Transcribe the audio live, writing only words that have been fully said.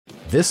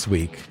This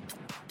week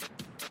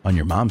on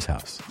Your Mom's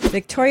House.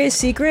 Victoria's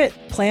Secret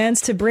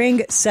plans to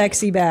bring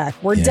sexy back.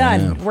 We're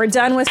done. We're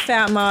done with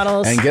fat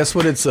models. And guess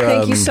what? It's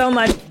Thank you so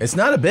much. It's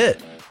not a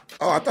bit.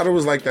 Oh, I thought it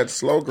was like that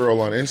slow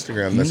girl on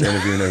Instagram that's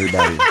interviewing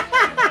everybody.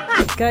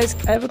 Guys,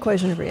 I have a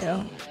question for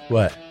you.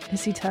 What?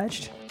 Is he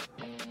touched?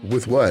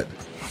 With what?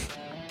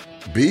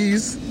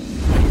 Bees?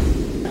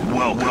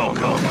 Welcome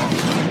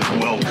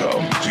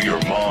to Your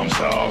Mom's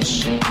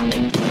House.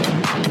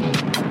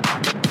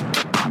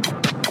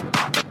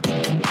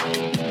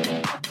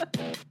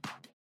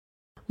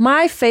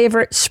 My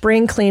favorite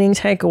spring cleaning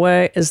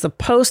takeaway is the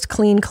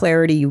post-clean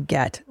clarity you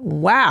get.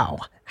 Wow.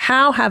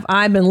 How have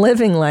I been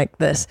living like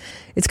this?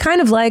 It's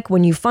kind of like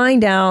when you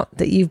find out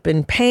that you've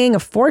been paying a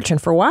fortune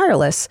for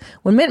wireless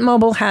when Mint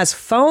Mobile has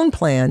phone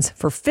plans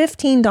for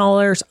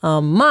 $15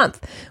 a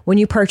month when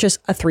you purchase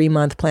a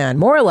 3-month plan.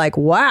 More like,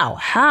 wow,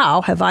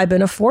 how have I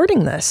been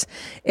affording this?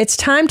 It's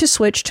time to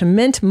switch to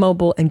Mint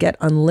Mobile and get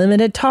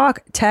unlimited talk,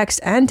 text,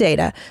 and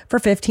data for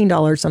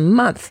 $15 a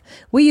month.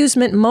 We use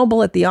Mint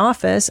Mobile at the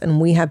office, and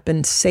we have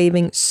been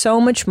saving so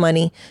much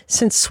money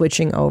since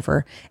switching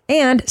over.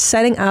 And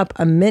setting up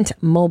a Mint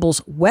Mobile's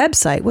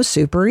website was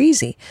super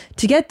easy.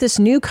 To get this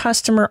new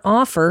customer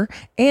offer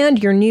and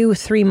your new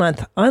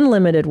 3-month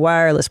unlimited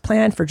wireless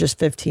plan for just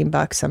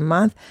 $15 a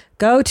month,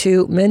 go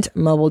to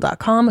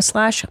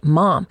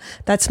mintmobile.com/mom.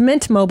 That's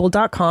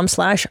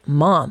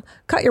mintmobile.com/mom.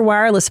 Cut your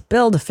wireless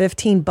bill to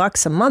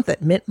 $15 a month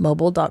at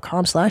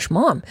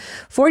mintmobile.com/mom.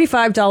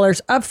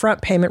 $45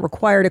 upfront payment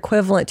required,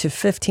 equivalent to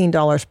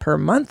 $15 per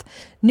month.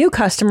 New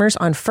customers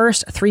on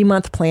first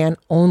 3-month plan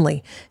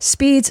only.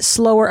 Speeds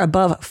slower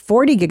above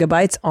 40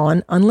 gigabytes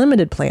on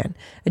unlimited plan.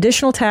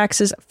 Additional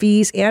taxes,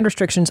 fees, and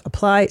restrictions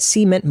apply.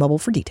 See Mint Mobile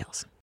for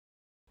details.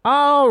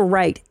 All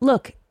right.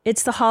 Look,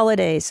 it's the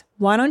holidays.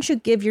 Why don't you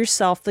give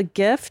yourself the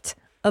gift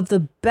of the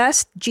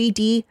best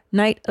GD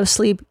night of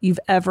sleep you've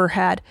ever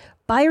had?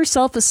 Buy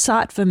yourself a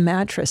Saatva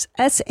mattress.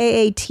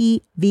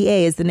 Saatva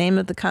is the name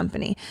of the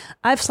company.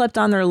 I've slept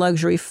on their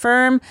luxury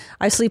firm.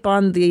 I sleep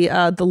on the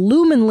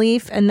Lumen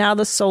Leaf and now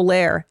the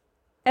Solaire.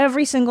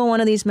 Every single one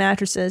of these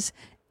mattresses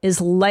is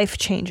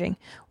life-changing.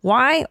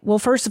 Why? Well,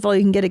 first of all,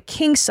 you can get a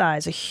king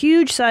size, a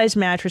huge size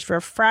mattress for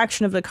a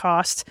fraction of the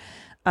cost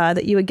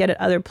that you would get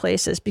at other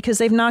places because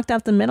they've knocked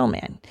out the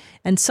middleman.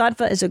 And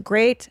Saatva is a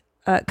great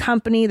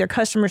company. Their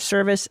customer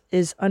service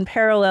is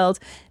unparalleled.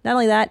 Not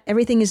only that,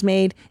 everything is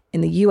made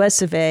in the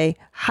US of A,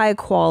 high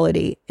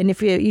quality. And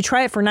if you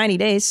try it for 90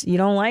 days, you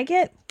don't like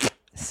it,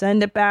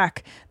 send it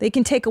back. They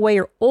can take away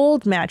your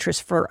old mattress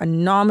for a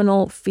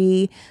nominal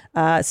fee.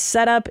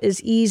 Setup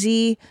is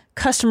easy.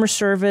 Customer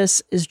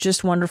service is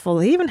just wonderful.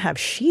 They even have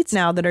sheets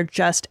now that are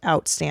just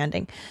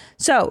outstanding.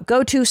 So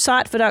go to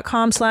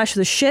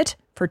saatva.com/theshit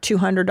for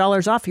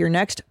 $200 off your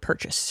next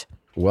purchase.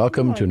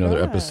 Welcome to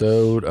another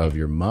episode of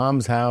Your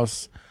Mom's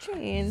House.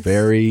 Jeez.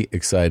 Very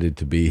excited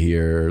to be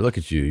here. Look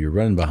at you. You're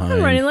running behind.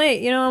 I'm running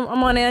late. You know,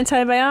 I'm on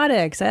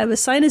antibiotics. I have a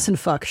sinus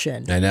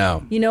infection. I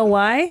know. You know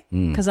why?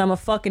 Because I'm a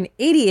fucking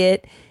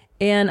idiot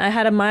and I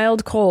had a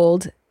mild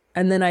cold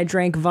and then I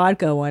drank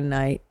vodka one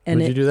night.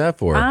 And What'd you do that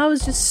for? I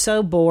was just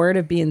so bored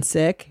of being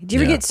sick. Do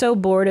you ever get so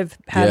bored of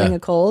having a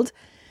cold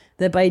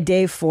that by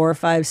day 4,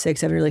 5,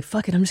 6, 7, you're like,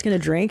 fuck it, I'm just going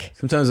to drink?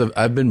 Sometimes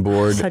I've been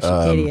bored. Such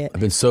an idiot.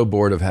 I've been so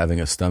bored of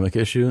having a stomach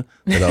issue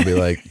that I'll be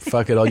like,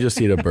 fuck it, I'll just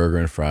eat a burger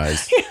and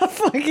fries. Yeah,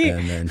 fuck it.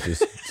 And then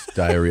just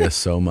diarrhea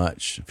so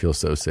much. I feel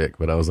so sick.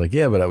 But I was like,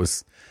 but I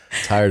was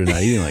tired of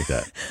not eating like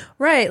that.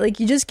 Right. Like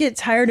you just get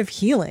tired of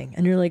healing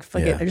and you're like,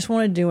 fuck it, I just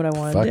want to do what I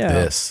want to do. Fuck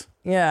this.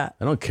 Yeah.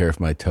 I don't care if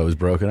my toe's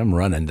broken. I'm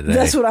running today.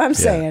 That's what I'm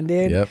saying,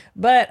 dude. Yep.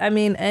 But I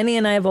mean, Annie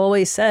and I have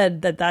always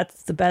said that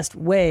that's the best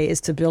way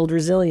is to build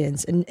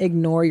resilience and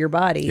ignore your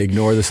body.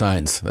 Ignore the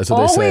signs. That's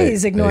what they say.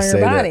 Always ignore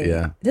your body.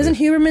 That, Doesn't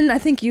Huberman, I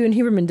think you and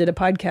Huberman did a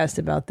podcast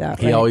about that,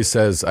 right? He always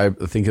says, I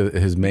think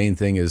his main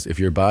thing is if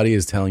your body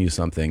is telling you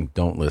something,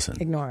 don't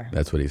listen. Ignore.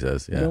 That's what he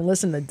says. Yeah. Don't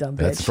listen to dumb bitch.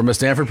 That's from a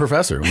Stanford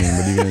professor. I mean,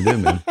 what are you going to do,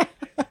 man?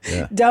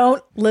 Yeah.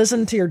 Don't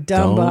listen to your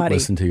dumb body. Don't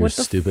listen to your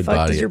stupid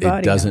body. Your body.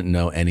 It doesn't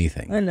know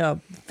anything. I know.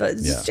 But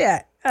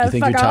shit. You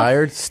think you're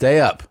tired? Stay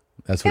up.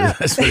 That's what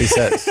he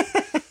says.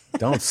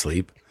 Don't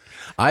sleep.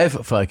 I've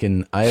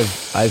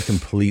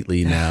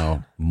completely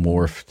now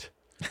morphed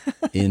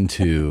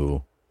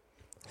into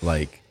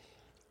like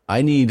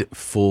I need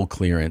full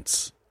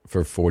clearance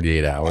for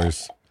 48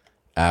 hours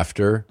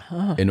after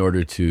in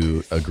order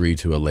to agree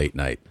to a late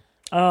night.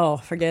 Oh,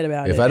 forget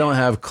about it. If I don't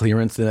have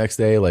clearance the next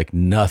day, like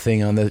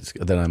nothing on this,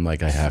 then I'm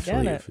like, I have to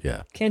leave. It.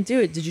 Yeah. Can't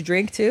do it. Did you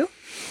drink too?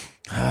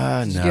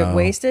 Did you no. get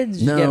wasted? Did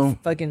you get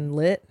fucking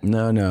lit?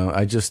 No.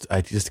 I just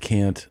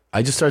can't.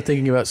 I just start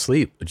thinking about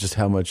sleep, just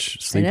how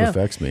much sleep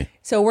affects me.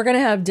 So we're going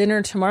to have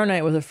dinner tomorrow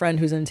night with a friend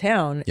who's in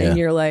town. And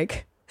you're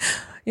like,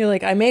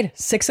 I made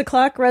 6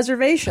 o'clock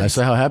reservations. I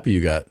saw how happy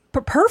you got.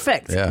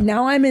 Perfect. Yeah.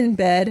 Now I'm in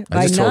bed by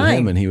 9. I just told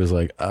him and he was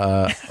like,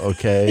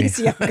 okay. He's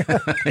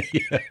younger.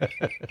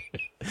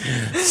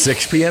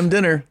 6 p.m.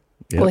 dinner.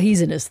 Yep. Well,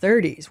 he's in his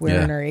 30s. We're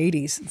Yeah. in our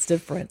 80s. It's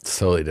different. It's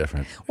totally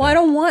different. Well, I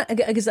don't want,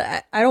 because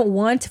I don't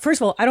want,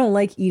 first of all, I don't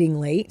like eating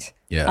late.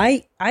 Yeah.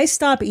 I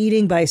stop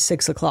eating by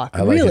 6 o'clock.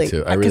 I like it really.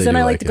 too. I really Because then do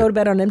I like like to go it. to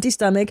bed on an empty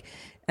stomach,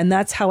 and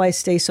that's how I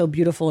stay so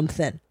beautiful and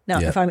thin. Now,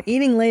 Yeah. if I'm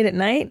eating late at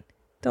night,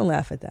 don't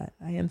laugh at that.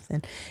 I am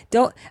thin.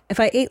 If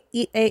I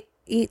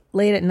eat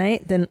late at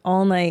night, then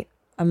all night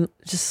I'm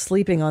just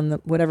sleeping on the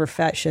whatever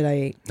fat shit I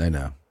ate. I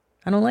know.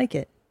 I don't like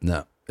it.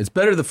 No, it's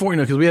better the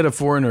foreigner because we had a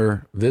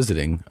foreigner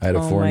visiting. I had a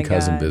Oh foreign my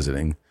cousin God.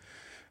 visiting,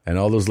 and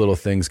all those little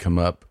things come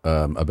up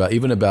about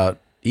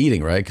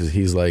eating, right? Because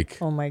he's like,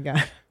 Oh my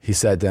God. he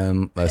sat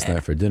down last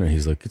night for dinner.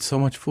 He's like, it's so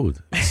much food,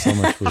 it's so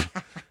much food,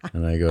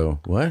 and I go,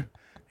 what?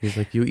 He's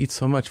like, you eat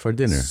so much for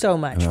dinner, So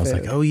much and I was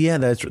food. like, oh yeah,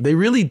 that's. They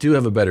really do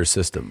have a better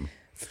system.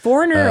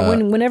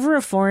 Foreigner, whenever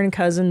a foreign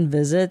cousin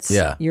visits,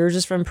 Yeah. yours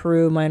is from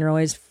Peru, mine are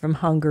always from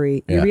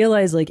Hungary. You Yeah.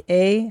 realize, like,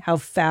 how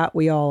fat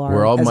we all are.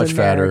 We're all as much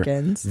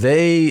Americans. fatter.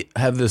 They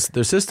have this.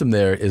 Their system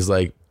there is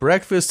like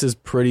breakfast is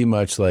pretty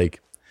much like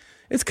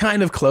it's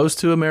kind of close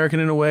to American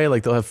in a way.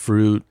 Like they'll have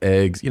fruit,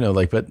 eggs,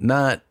 but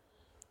not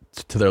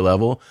to their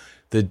level.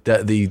 The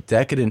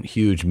decadent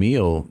huge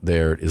meal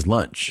there is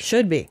lunch,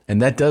 Should be.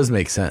 and that does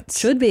make sense.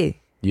 Should be.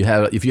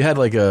 If you had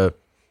like a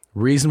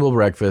reasonable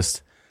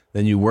breakfast,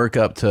 then you work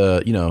up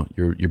to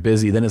you're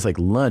busy. Then it's like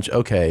lunch.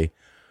 Okay,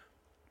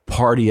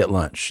 party at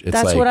lunch. It's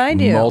That's like what I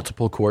do.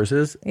 multiple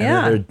courses.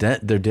 Yeah. and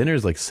their dinner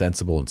is like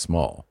sensible and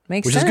small,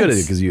 Makes which is good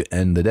sense. because you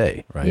end the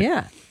day right.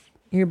 Yeah.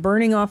 You're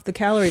burning off the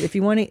calories. If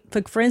you want to,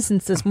 like, for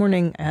instance, this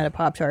morning I had a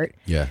Pop-Tart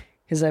Yeah.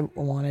 because I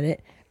wanted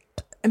it.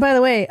 And by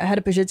the way, I had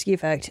a Pajitsky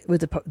effect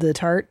with the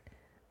tart.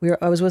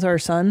 I was with our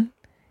son.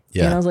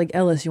 Yeah. And I was like,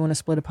 Ellis, you want to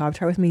split a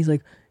Pop-Tart with me? He's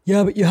like,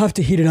 yeah, but you have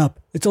to heat it up.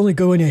 It's only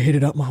good when you heat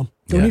it up, Mom.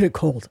 Don't Yeah. eat it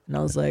cold. And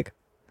I was like,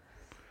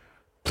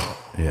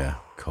 Yeah.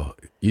 Cool.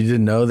 You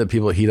didn't know that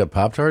people heat up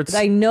Pop-Tarts?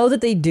 I know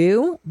that they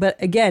do,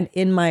 but again,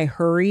 in my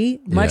hurry,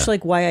 much Yeah.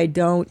 like why I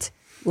don't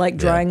like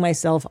drying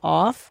myself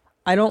off,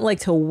 I don't like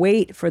to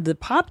wait for the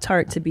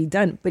Pop-Tart to be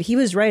done. But he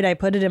was right. I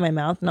put it in my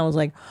mouth and I was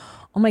like,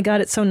 oh my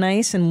God, it's so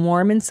nice and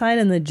warm inside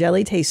and the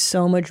jelly tastes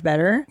so much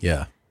better.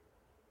 Yeah.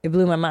 It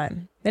blew my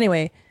mind.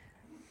 Anyway,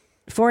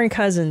 foreign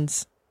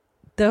cousins.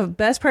 The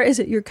best part is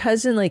that your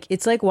cousin, like,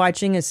 it's like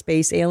watching a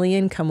space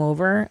alien come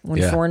over when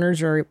Yeah.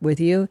 foreigners are with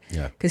you.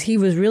 Yeah. Because he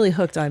was really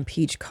hooked on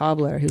peach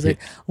cobbler. He was like,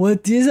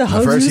 what is it? How At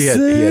do first you he had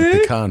say?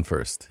 pecan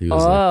first. He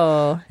was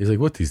Oh. like, he's like,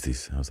 what is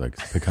this? I was like,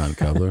 pecan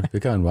cobbler.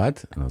 Pecan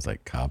what? And I was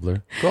like,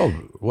 cobbler.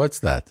 What's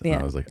that? And Yeah.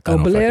 I was like, I don't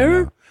fucking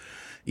Cobbler? know.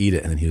 Eat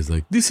it. And then he was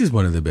like, this is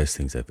one of the best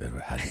things I've ever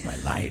had in my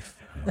life.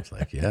 And I was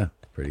like, yeah,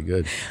 pretty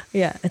good.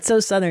 Yeah, it's so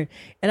southern.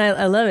 And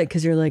I love it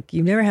because you're like,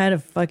 you've never had a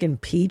fucking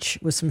peach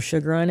with some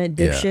sugar on it,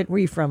 dipshit. Yeah. Where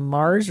you from,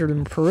 Mars or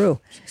in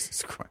Peru?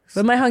 Jesus Christ.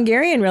 But my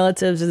Hungarian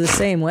relatives are the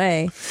same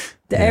way.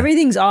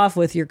 Everything's off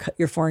with your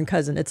foreign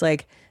cousin. It's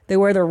like they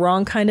wear the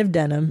wrong kind of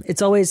denim.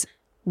 It's always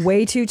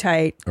way too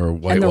tight Or and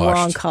the whitewashed.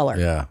 wrong color.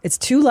 Yeah. It's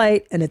too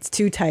light and it's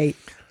too tight.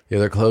 Yeah,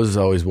 their clothes is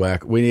always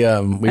whack. We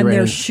And ran.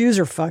 their shoes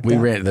are fucked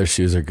up. Their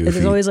shoes are goofy.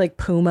 There's always like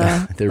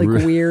Puma, They're like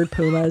ru- weird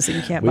Pumas that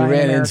you can't we buy in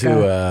ran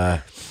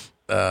America.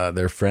 into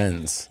their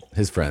friends,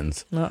 his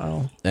friends.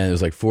 Uh-oh. And it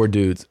was like 4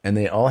 dudes, and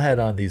they all had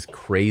on these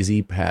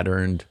crazy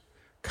patterned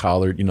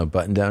collared,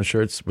 button-down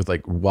shirts with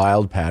like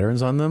wild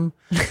patterns on them.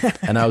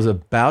 And I was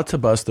about to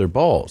bust their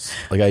balls.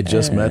 Like I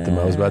just met them.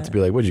 I was about to be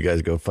like, "Would you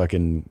guys go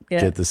fucking Yeah.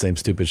 get the same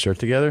stupid shirt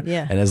together?"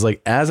 Yeah. And as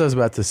I was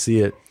about to see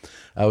it,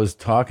 I was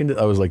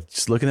like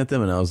just looking at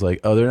them, and I was like,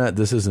 "Oh, they're not.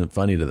 This isn't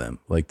funny to them.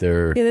 Like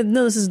Yeah,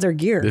 no, this is their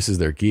gear. this is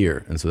their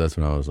gear." And so that's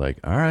when I was like,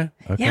 "All right,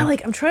 okay." Yeah,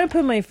 like I'm trying to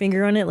put my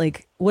finger on it.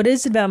 Like, what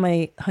is it about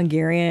my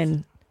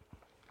Hungarian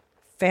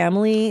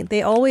family?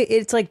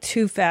 It's like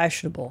too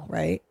fashionable,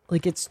 right?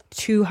 Like it's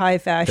too high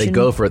fashion. They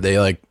go for it. They're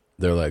like,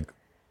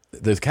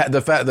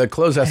 the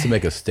clothes has to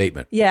make a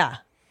statement. Yeah.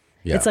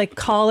 Yeah. It's like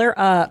collar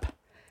up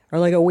or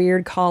like a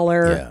weird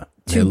collar. Yeah.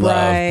 Too They love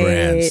bright.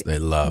 brands. They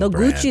love the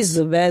brands. Gucci's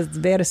the best.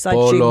 Versace,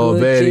 Polo, Gucci,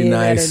 very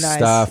nice very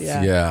stuff.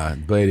 Yeah. Yeah,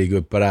 very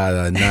good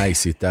Prada,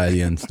 nice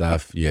Italian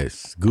stuff.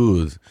 Yes,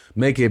 good.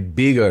 Make a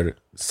bigger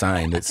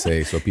sign that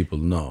say so people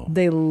know.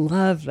 They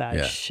love that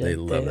Yeah, shit. they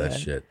love that dude.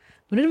 shit.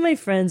 One of my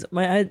friends,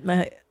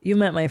 you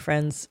met my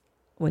friends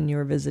when you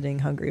were visiting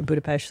Hungary,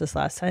 Budapest this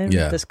last time.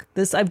 Yeah.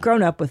 This I've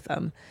grown up with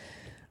them,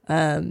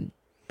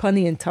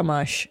 Pani and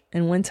Tamás.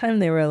 And one time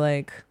they were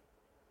like,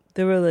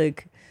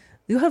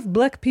 "You have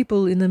black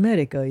people in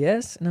America,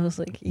 yes?" And I was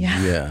like,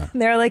 "Yeah." Yeah.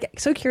 And they're like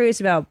so curious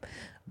about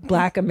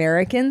Black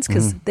Americans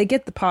because they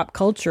get the pop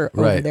culture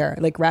over Right. there,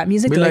 like rap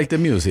music. We They're like the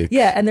music.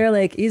 yeah, and they're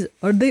like,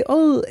 "Are they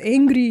all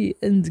angry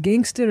and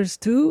gangsters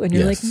too?" And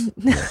you're Yes.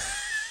 like,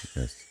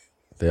 Yes.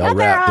 They all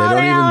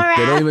rap.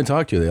 They don't even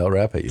talk to you. They all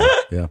rap at you.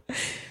 Yeah.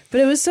 But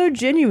it was so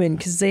genuine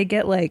because they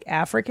get like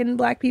African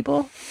black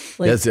people,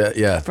 like That's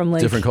yeah. from,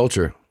 like, different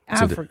culture.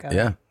 So Africa.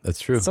 yeah,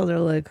 that's true. so they're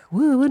like,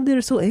 "Whoa, what?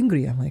 They're so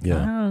angry." I'm like,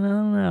 Yeah. I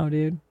don't know,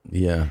 dude.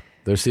 Yeah,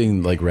 they're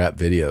seeing like rap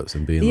videos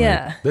and being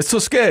Yeah. like, "That's so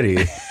scary.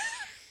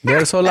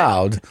 They're so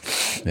loud."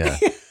 Yeah,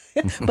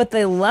 but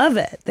they love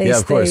it. They, Yeah,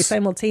 of they course.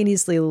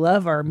 simultaneously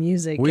love our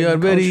music. We and are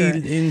very culture.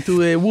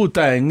 into a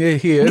Wu-Tang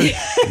here.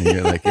 And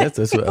you're like, yes,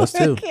 that's what us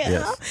too.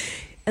 Yes.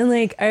 And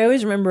like, I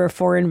always remember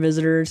foreign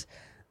visitors,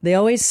 they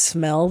always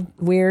smell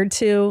weird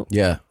too.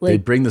 Yeah. They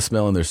bring the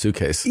smell in their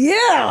suitcase.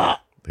 Yeah.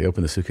 They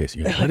open the suitcase.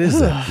 You're like, what is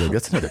that? You're like,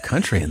 that's another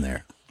country in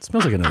there. It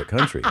smells like another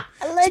country.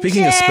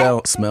 Speaking of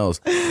smells,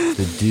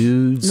 the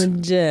dudes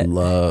Legit.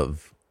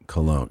 love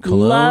cologne.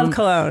 Love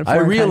cologne, I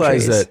foreign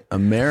realize countries. that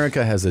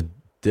America has a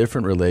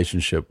different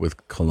relationship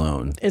with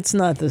cologne. It's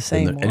not the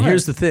same one. And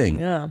here's the thing.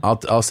 Yeah.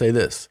 I'll say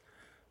this.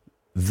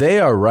 They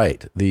are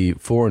right, the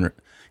foreigner.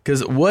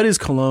 Because what is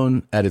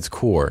cologne at its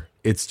core?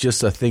 It's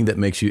just a thing that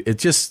makes you, it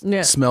just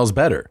smells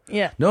better.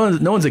 Yeah. No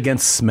one's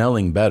against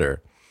smelling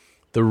better.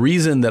 The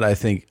reason that I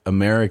think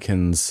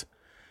Americans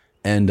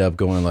end up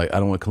going like, I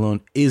don't want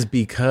cologne, is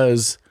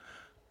because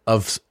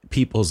of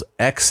people's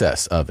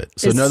excess of it.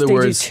 So in other they do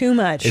words, too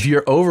much. if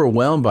you're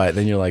overwhelmed by it,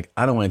 then you're like,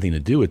 I don't want anything to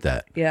do with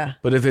that. Yeah.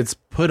 But if it's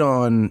put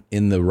on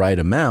in the right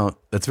amount,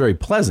 that's very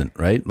pleasant,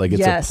 right? Like it's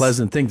Yes. a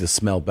pleasant thing to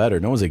smell better.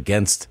 No one's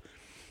against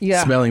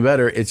Yeah. smelling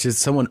better. It's just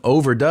someone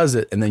overdoes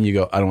it, and then you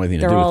go, I don't want anything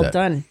to They're do all with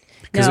that. done.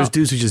 Because Now- there's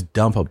dudes who just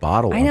dump a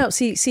bottle. I on know. it.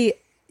 See,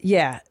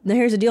 yeah. Now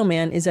here's the deal,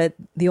 man, is that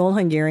the old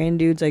Hungarian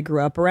dudes I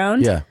grew up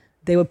around, Yeah.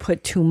 they would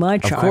put too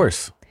much Of on.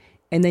 course.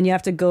 And then you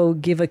have to go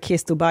give a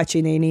kiss to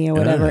Bacinini or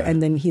whatever, Yeah.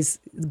 and then he's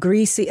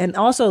greasy. And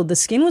also, the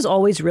skin was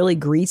always really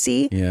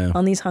greasy Yeah.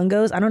 on these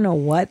hungos. I don't know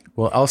what.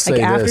 Well, I'll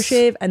say like this.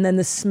 aftershave, and then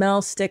the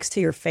smell sticks to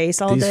your face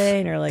all day,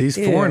 and you're like, these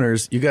dude.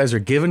 foreigners, you guys are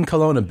giving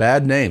cologne a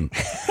bad name.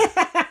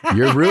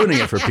 You're ruining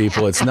it for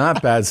people. It's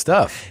not bad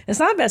stuff. It's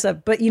not best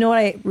up, but you know what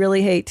I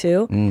really hate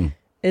too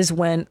is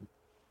when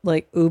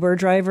like Uber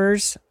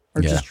drivers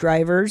or Yeah. just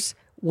drivers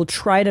will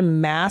try to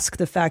mask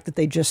the fact that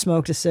they just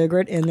smoked a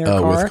cigarette in their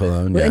Oh, with car.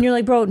 cologne, yeah. And you're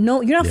like, bro,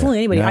 no, you're not Yeah. fooling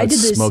anybody. Now I did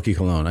it's this smoky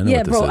cologne. I know yeah,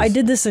 what this bro, is. I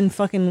did this in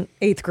fucking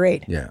 8th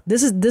grade. Yeah.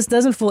 This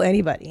doesn't fool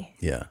anybody.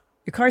 Yeah.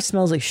 Your car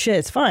smells like shit.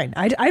 It's fine.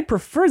 I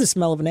prefer the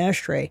smell of an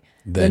ashtray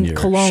Then than your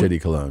cologne shitty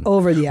cologne.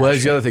 over the Well,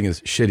 ashtray. the other thing is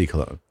shitty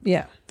cologne.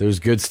 Yeah. There's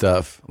good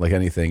stuff, like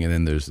anything, and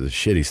then there's the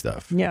shitty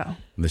stuff. Yeah.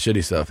 And the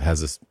shitty stuff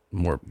has this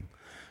more,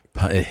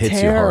 it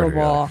hits you harder. You're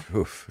Terrible. like,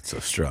 oof, it's so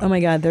strong. Oh my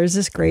God, there's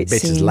this great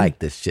Bitches scene. like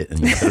this shit.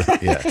 And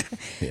yeah.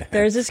 Yeah.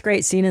 There's this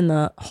great scene in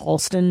the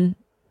Halston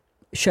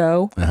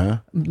show Uh-huh.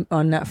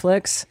 on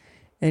Netflix,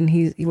 and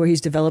where he's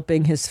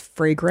developing his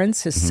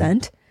fragrance, his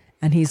scent,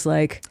 and he's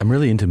like, I'm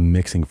really into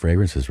mixing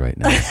fragrances right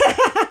now.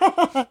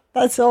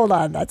 "Let's hold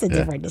on, that's a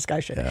different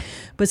discussion." Yeah.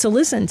 But so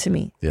listen to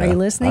me. Yeah. Are you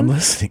listening? I'm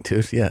listening,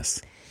 dude.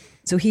 Yes.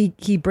 So he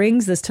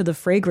brings this to the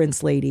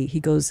fragrance lady. He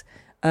goes,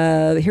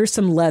 here's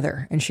some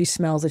leather. And she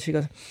smells it. She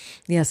goes,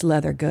 yes,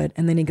 leather, good.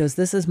 And then he goes,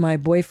 this is my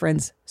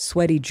boyfriend's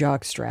sweaty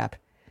jockstrap.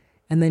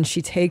 And then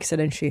she takes it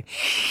and she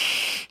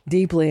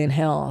deeply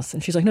inhales.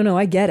 And she's like, no,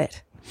 I get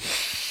it.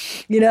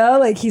 You know,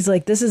 like he's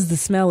like, this is the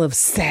smell of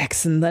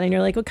sex. And then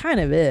you're like, what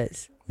kind of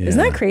is? Isn't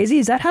Yeah. that crazy?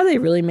 Is that how they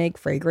really make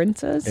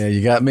fragrances? Yeah,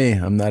 you got me.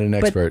 I'm not an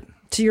expert.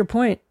 To your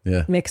point,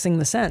 Yeah. mixing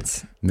the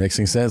scents.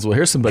 Mixing scents. Well,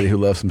 here's somebody who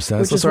loves some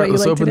scents. Which is what you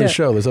Let's like open to the do.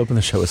 show. Let's open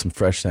the show with some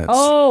fresh scents.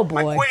 Oh,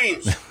 My boy.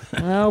 queens,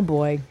 Oh,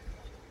 boy.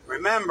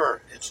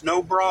 remember, it's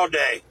no bra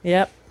day.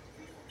 Yep.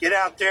 Get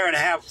out there and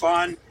have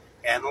fun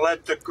and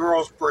let the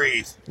girls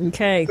breathe.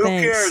 Okay, Who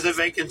thanks. cares if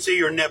they can see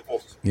your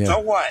nipples? Yeah. So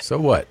what? So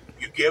what?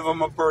 You give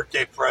them a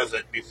birthday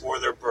present before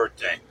their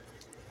birthday.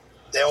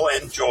 They'll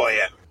enjoy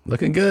it.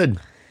 Looking good.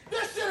 Who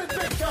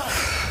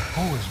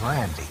is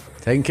Randy?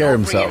 Taking care of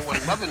himself.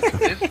 Welcome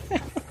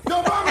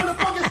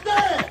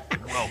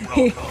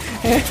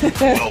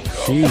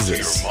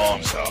Jesus. to your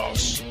mom's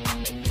house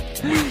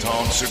with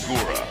Tom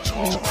Segura.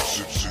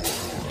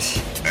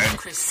 And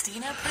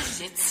Christina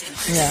Pajitsin.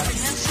 Yeah.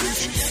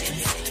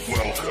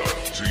 welcome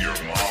to your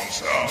mom's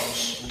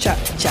house. Cha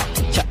cha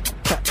cha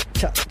cha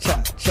cha cha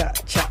cha cha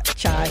cha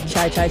cha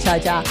cha cha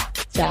cha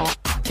cha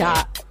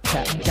cha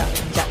cha cha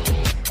cha.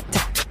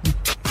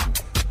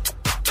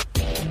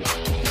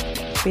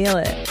 Feel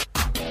it.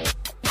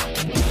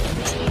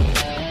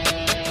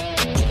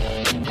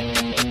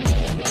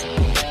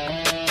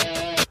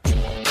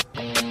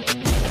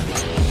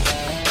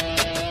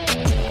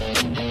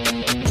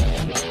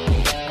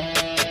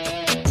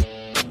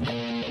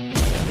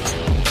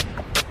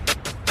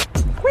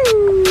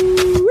 Woo,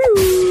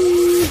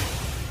 woo.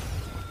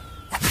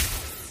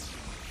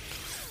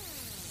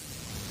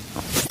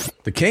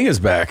 The king is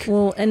back.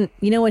 Well, and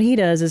you know what he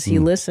does is he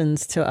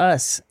listens to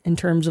us in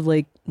terms of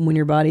like when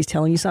your body's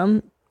telling you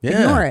something,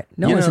 ignore it.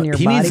 No You one's know, in your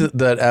he body. needs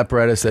that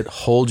apparatus that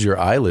holds your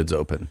eyelids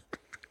open.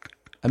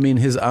 I mean,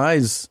 his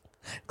eyes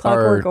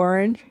Clockwork are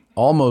Orange,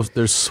 almost,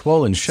 they're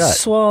swollen shut.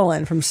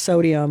 swollen from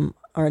sodium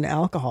or an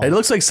alcohol. It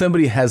looks like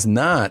somebody has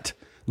not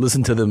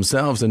listened to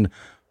themselves and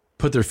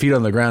put their feet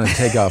on the ground and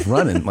take off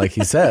running like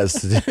he says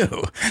to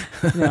do.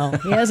 No,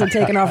 he hasn't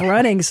taken off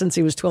running since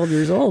he was 12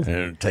 years old.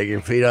 And take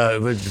your feet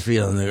off, put your feet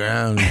on the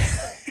ground.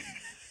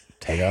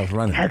 Take off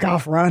running. Take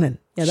off running.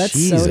 Yeah, that's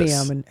Jesus.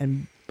 sodium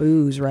and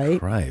booze, right?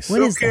 Christ. What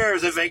Who is that?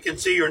 cares if they can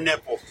see your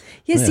nipples?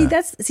 Yeah,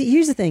 Yeah. see,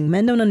 here's the thing.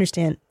 Men don't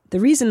understand. The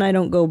reason I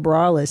don't go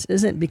braless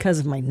isn't because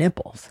of my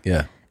nipples.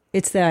 Yeah.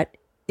 It's that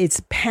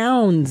it's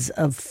pounds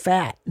of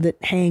fat that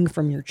hang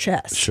from your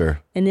chest. Sure.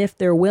 And if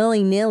they're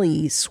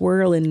willy-nilly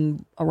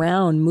swirling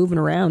around, moving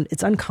around,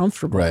 it's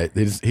uncomfortable. Right.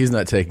 He's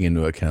not taking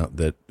into account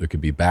that there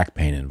could be back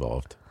pain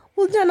involved.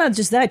 Well, no, not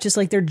just that. Just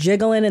like they're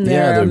jiggling and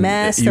they're a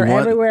mess. They're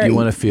everywhere. You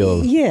want to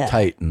feel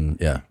tight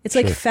and It's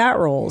like fat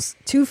rolls.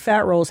 2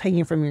 fat rolls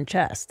hanging from your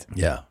chest.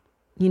 Yeah.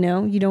 You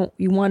know,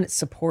 you want it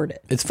supported.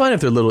 It's fine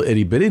if they're little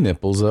itty bitty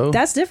nipples though.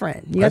 That's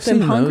different. You got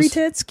them hungry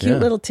tits, cute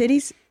little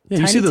titties. Yeah,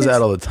 you see those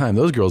out all the time.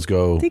 Those girls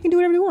go. They can do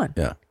whatever they want.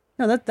 Yeah.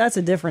 No, that's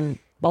a different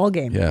ball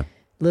game. Yeah.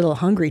 Little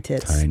hungry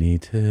tits. Tiny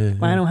tits.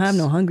 Well, I don't have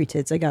no hungry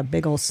tits. I got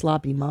big old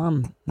sloppy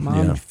mom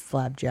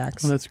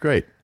flapjacks. Well, that's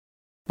great.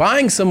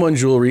 Buying someone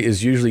jewelry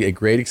is usually a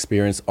great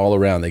experience all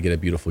around. They get a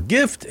beautiful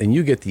gift, and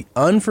you get the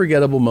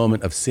unforgettable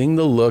moment of seeing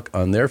the look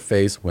on their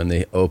face when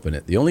they open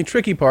it. The only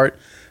tricky part,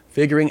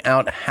 figuring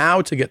out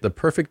how to get the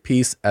perfect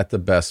piece at the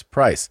best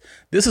price.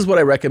 This is what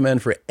I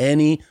recommend for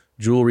any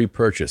jewelry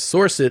purchase.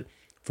 Source it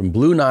from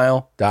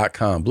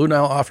BlueNile.com. Blue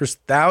Nile offers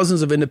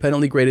thousands of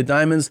independently graded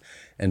diamonds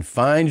and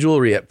fine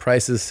jewelry at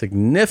prices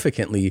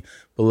significantly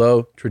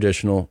below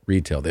traditional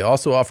retail. They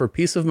also offer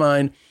peace of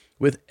mind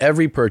with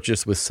every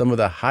purchase with some of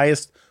the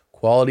highest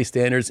quality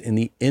standards in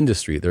the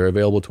industry. They're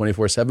available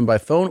 24/7 by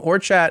phone or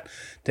chat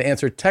to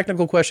answer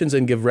technical questions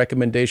and give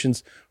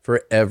recommendations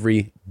for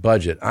every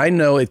budget. I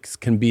know it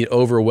can be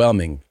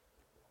overwhelming.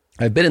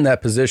 I've been in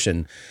that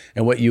position,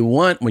 and what you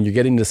want when you're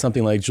getting into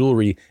something like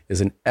jewelry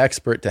is an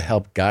expert to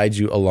help guide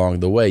you along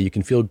the way. You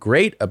can feel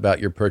great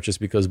about your purchase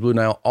because Blue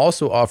Nile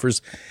also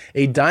offers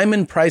a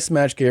diamond price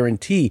match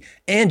guarantee.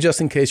 And just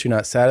in case you're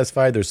not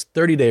satisfied, there's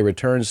 30-day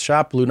returns.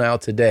 Shop Blue Nile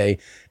today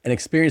and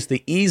experience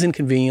the ease and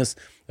convenience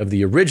of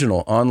the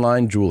original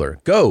online jeweler.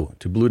 Go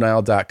to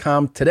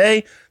BlueNile.com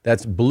today.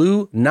 That's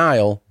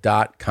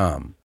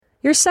BlueNile.com.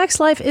 Your sex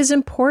life is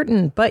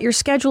important, but your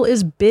schedule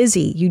is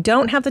busy. You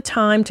don't have the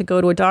time to go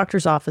to a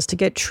doctor's office to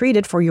get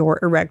treated for your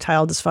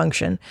erectile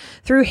dysfunction.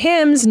 Through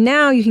HIMS,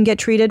 now you can get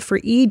treated for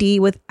ED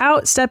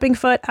without stepping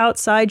foot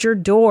outside your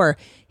door.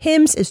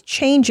 HIMS is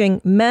changing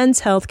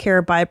men's health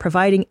care by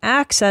providing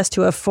access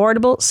to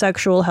affordable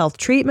sexual health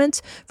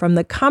treatments from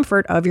the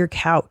comfort of your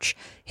couch.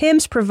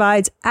 HIMS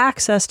provides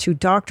access to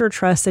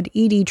doctor-trusted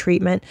ED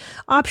treatment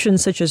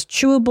options such as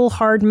chewable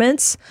hard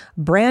mints,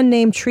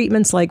 brand-name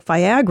treatments like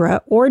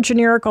Viagra, or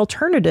generic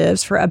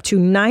alternatives for up to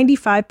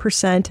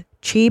 95%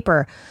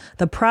 cheaper.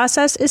 The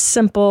process is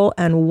simple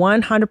and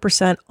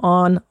 100%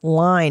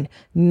 online.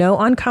 No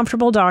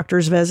uncomfortable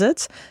doctor's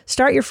visits.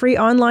 Start your free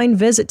online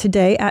visit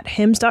today at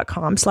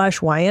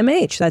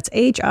hims.com/YMH. That's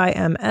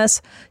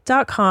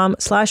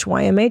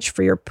HIMS.com/YMH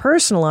for your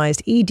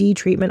personalized ED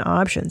treatment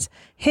options.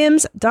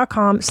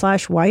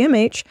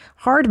 hims.com/YMH.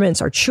 Hard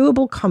mints are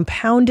chewable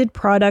compounded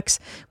products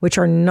which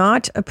are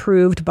not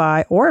approved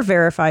by or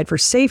verified for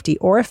safety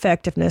or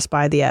effectiveness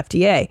by the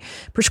FDA.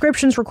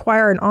 Prescriptions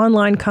require an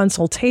online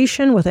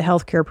consultation with a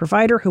healthcare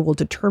provider who will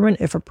determine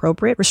if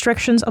appropriate.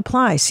 Restrictions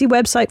apply. See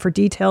website for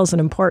details and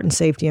important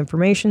safety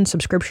information.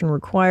 Subscription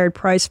required.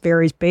 Price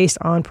varies based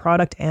on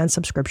product and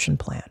subscription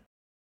plan.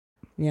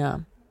 Yeah.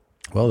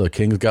 Well, the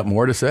king's got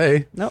more to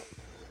say. Nope.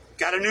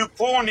 Got a new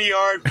pool in the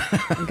yard.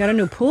 We got a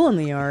new pool in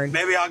the yard.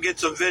 Maybe I'll get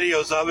some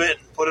videos of it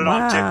and put it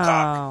on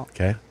TikTok.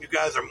 Okay. You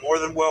guys are more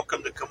than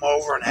welcome to come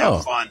over and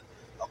have fun.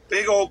 A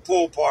big old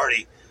pool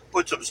party.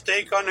 Put some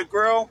steak on the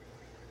grill.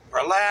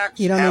 Relax.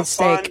 You don't have need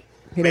steak. fun.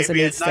 He doesn't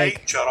Maybe need at steak.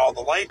 night, shut all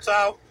the lights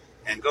out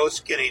and go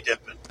skinny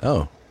dipping.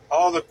 Oh.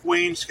 All the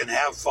queens can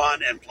have fun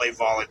and play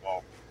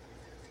volleyball.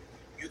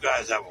 You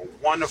guys have a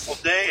wonderful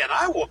day, and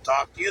I will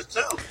talk to you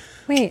soon.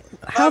 Wait,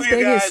 how Love you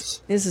big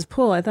guys. is his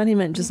pool? I thought he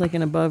meant just like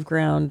an above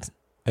ground,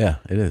 Yeah,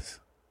 it is.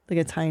 like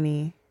a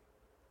tiny.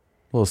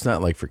 Well, it's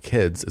not like for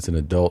kids. It's an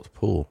adult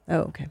pool. Oh,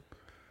 okay.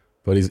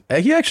 But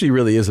he actually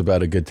really is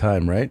about a good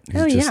time, right?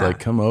 He's just yeah. like,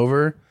 come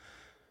over.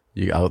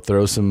 I'll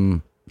throw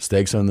some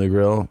steaks on the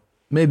grill.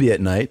 Maybe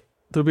at night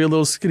there'll be a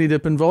little skinny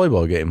dipping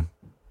volleyball game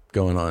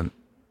going on.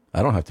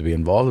 I don't have to be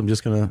involved.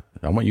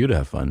 I want you to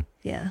have fun.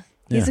 Yeah.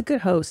 He's Yeah. a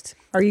good host.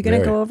 Are you going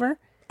to Very. go over?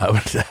 I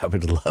would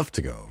love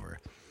to go over.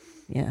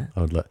 Yeah.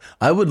 I would love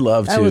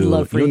to. I would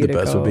love for you know you what the to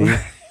best go would be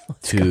over.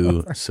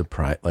 to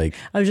surprise, like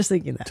I was just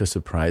thinking that. to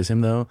surprise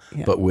him though,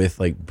 Yeah. but with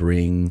like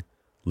bring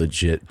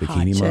legit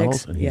bikini chicks,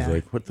 models, and he's yeah.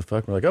 like, "What the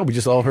fuck?" We're like, "Oh, we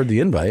just all heard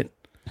the invite.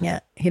 Yeah.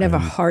 He'd have a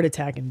heart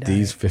attack and die.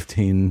 These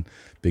 15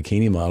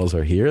 bikini models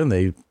are here, and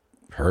they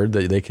heard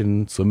that they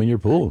can swim in your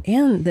pool."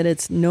 And that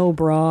it's no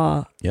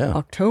bra Yeah.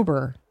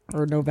 October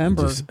or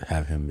November. Just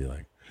have him be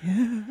like,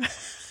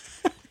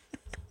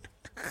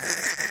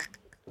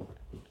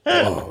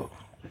 Yeah,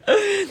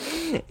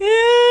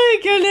 he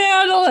can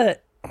handle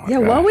it. Yeah,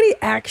 what would he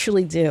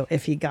actually do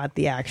if he got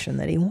the action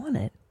that he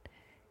wanted?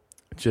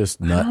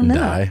 just nut don't and know.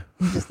 die.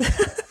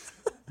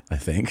 I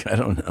think. I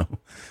don't know.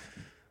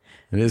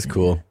 It is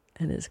cool.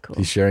 It is cool.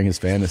 He's sharing his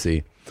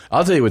fantasy.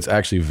 I'll tell you what's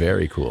actually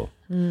very cool.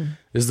 This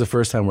is the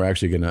first time we're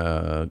actually going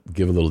to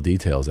give a little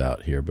details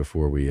out here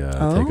before we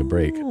take a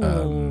break.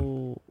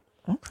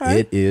 Okay.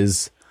 It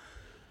is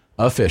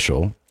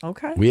official.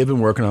 Okay. We have been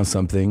working on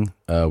something.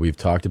 We've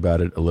talked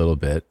about it a little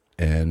bit,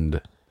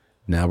 and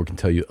now we can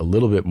tell you a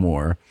little bit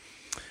more.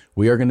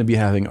 We are going to be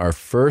having our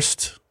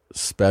first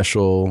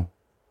special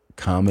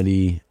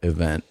comedy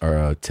event, or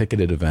a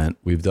ticketed event.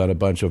 We've done a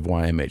bunch of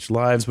YMH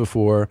Lives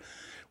before.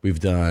 We've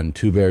done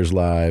Two Bears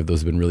Live.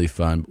 Those have been really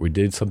fun. We've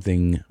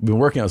been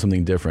working on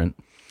something different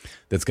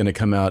that's going to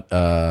come out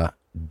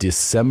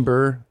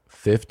December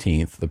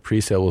 15th. The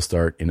pre-sale will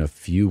start in a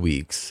few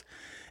weeks.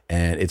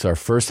 And it's our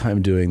first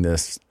time doing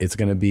this. It's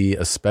going to be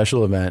a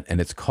special event,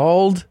 and it's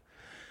called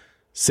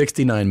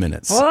 69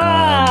 Minutes.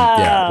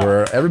 Wow.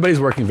 Where everybody's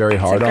working very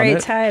hard on it.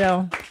 Great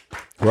title.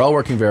 We're all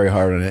working very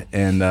hard on it.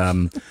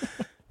 And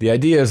the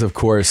idea is, of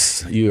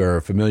course, you are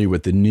familiar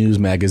with the news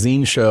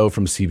magazine show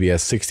from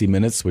CBS, 60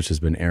 Minutes, which has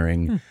been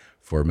airing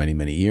for many,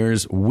 many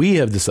years. We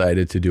have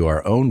decided to do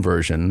our own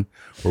version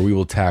where we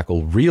will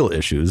tackle real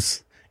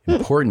issues,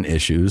 important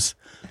issues.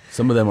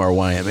 Some of them are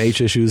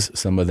YMH issues.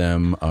 Some of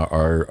them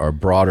are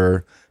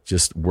broader,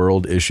 just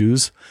world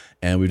issues.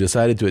 And we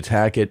decided to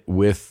attack it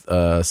with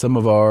some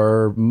of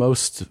our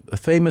most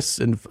famous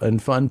and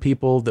fun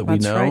people that we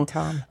know. That's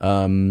right,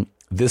 Tom.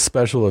 This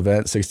special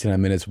event, 69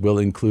 Minutes, will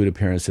include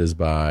appearances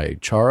by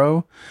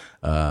Charo,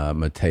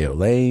 Mateo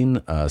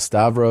Lane,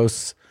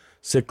 Stavros,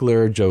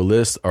 Sickler, Joe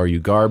List, Are You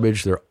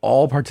Garbage? They're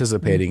all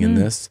participating in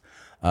this.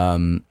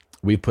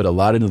 We put a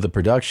lot into the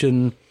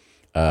production.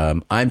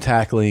 I'm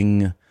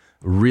tackling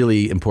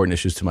really important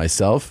issues to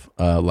myself,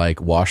 like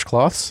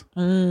washcloths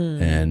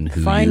and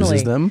who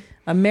uses them.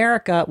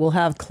 America will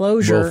have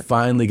closure. We'll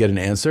finally get an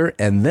answer.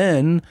 And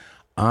then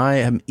I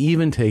am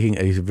even taking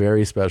a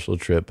very special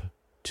trip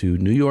to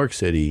New York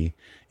City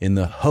in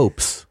the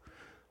hopes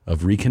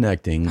of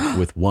reconnecting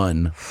with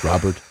one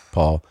Robert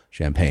Paul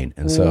Champagne.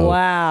 And so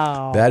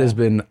that has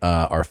been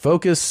our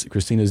focus.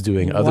 Christina's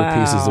doing other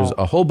pieces. There's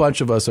a whole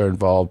bunch of us are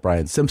involved.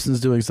 Brian Simpson's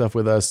doing stuff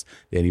with us.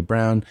 Danny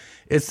Brown.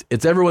 It's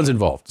everyone's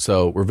involved.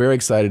 So we're very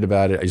excited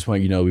about it. I just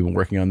want you to know we've been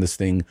working on this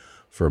thing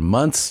for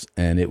months,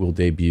 and it will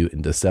debut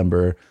in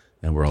December,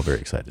 and we're all very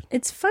excited.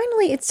 It's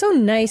so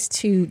nice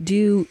to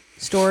do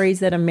stories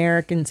that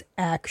Americans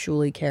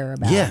actually care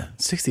about. Yeah,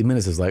 60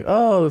 Minutes is like,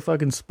 oh, the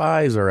fucking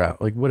spies are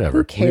out. Like, whatever.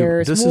 Who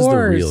cares? This Wars. is the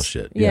real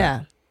shit.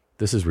 Yeah.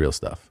 This is real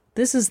stuff.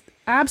 This is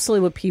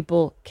absolutely what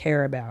people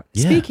care about.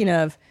 Yeah. Speaking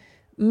of,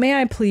 may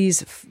I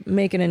please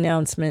make an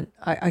announcement?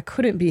 I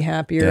couldn't be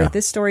happier. Yeah.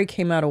 This story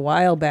came out a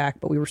while back,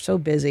 but we were so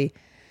busy.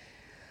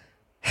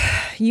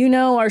 You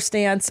know our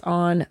stance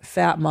on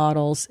fat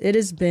models. It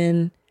has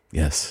been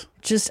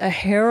just a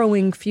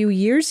harrowing few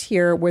years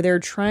here where they're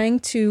trying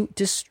to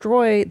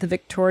destroy the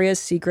Victoria's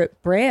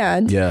Secret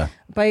brand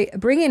by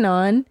bringing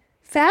on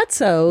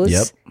fatsos.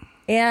 Yep.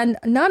 And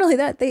not only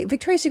that,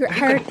 Victoria's Secret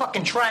hired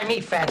fucking try me,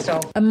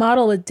 fatso. a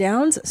model with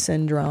Down's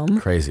syndrome.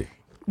 Crazy.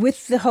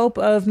 With the hope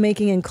of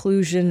making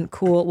inclusion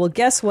cool. Well,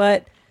 guess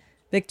what?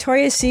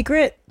 Victoria's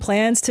Secret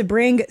plans to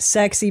bring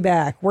sexy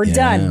back. We're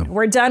done.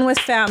 We're done with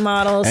fat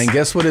models. And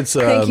guess what it's...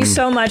 Thank you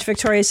so much,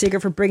 Victoria's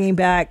Secret, for bringing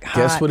back hot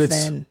Guess what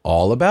it's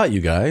all about,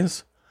 you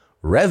guys?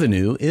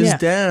 Revenue is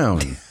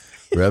down.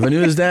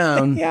 Revenue is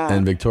down.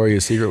 And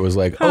Victoria's Secret was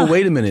like, oh,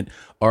 wait a minute.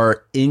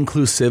 Our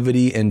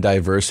inclusivity and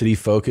diversity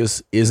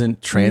focus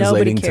isn't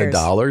translating to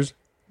dollars?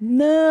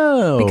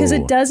 No. Because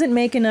it doesn't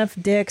make enough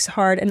dicks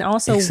hard. And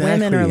also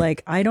women are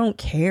like, I don't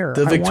care.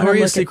 The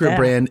Victoria's Secret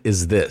brand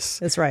is this.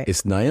 That's right.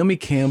 It's Naomi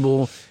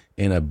Campbell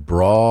in a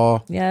bra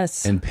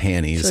and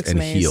panties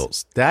and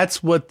heels.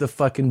 That's what the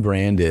fucking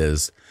brand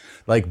is.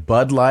 Like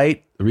Bud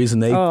Light, the reason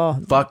they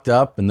fucked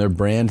up and their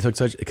brand took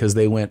such, because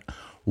they went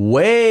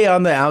way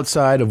on the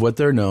outside of what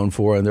they're known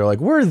for. And they're like,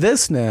 we're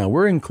this now.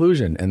 We're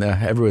inclusion. And then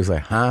everybody's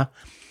like, huh?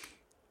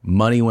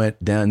 Money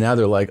went down. Now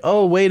they're like,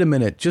 oh, wait a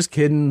minute. Just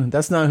kidding.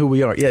 That's not who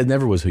we are. Yeah, it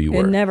never was who you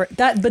were. It never.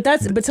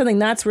 But something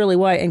that's really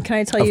why. And can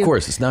I tell you? Of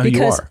course, it's not who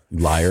you are.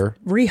 Liar.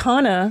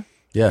 Rihanna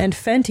and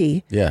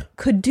Fenty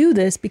could do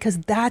this because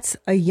that's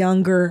a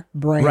younger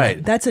brand.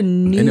 Right. That's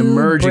an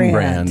emerging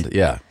brand.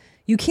 Yeah.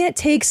 You can't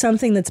take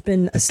something that's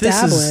been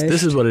established.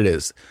 This is what it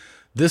is.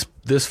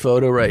 This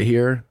photo right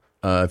here,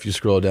 if you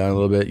scroll down a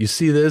little bit, you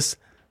see this.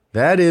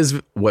 That is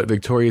what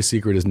Victoria's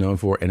Secret is known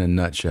for in a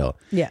nutshell.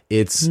 Yeah.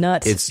 It's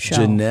nuts. It's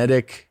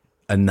genetic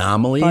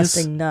anomalies.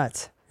 Busting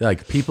nuts.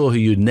 Like people who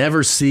you'd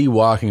never see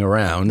walking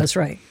around. That's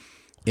right.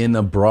 In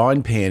the bra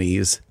and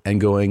panties and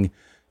going,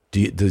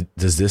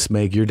 does this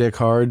make your dick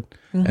hard?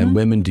 Mm-hmm. And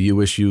women, do you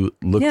wish you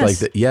looked like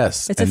that?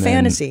 Yes. It's a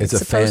fantasy. It's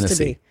a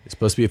fantasy. It's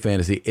supposed to be a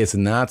fantasy. It's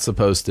not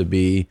supposed to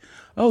be,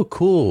 oh,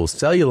 cool,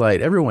 cellulite.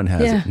 Everyone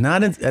has it.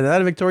 Not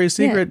a Victoria's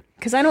Secret.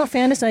 Because I don't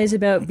fantasize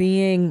about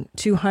being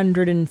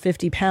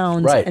 250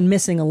 pounds and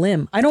missing a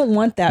limb. I don't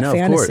want that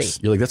fantasy. Of course.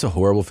 You're like, that's a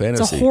horrible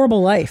fantasy. It's a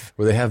horrible life.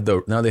 Where they have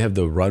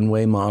the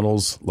runway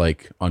models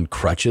like on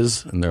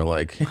crutches, and they're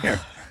like,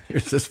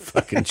 here's this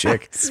fucking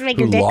chick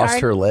who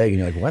lost her leg, and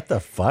you're like, what the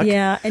fuck?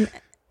 Yeah, and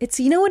it's,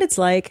 you know what it's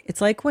like?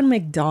 It's like when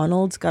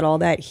McDonald's got all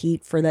that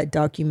heat for that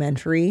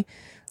documentary,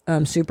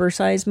 Super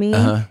Size Me.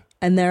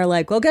 And they're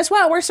like, well, guess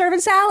what? We're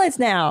serving salads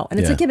now. And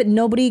it's Yeah. like, yeah, but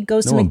nobody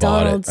goes No to one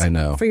bought it. McDonald's I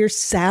know. for your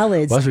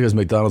salads. Well, that's because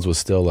McDonald's was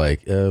still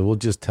like, we'll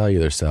just tell you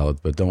they're salads,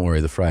 but don't worry,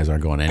 the fries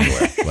aren't going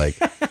anywhere.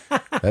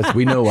 Like,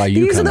 we know why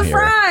you These come are the here.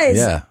 fries.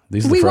 Yeah,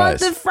 these are the We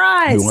fries. want the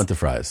fries. We want the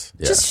fries.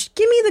 Yeah. Just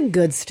give me the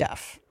good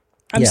stuff.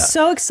 I'm Yeah.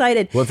 so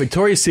excited. What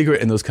Victoria's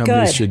Secret and those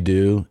companies Good. should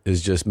do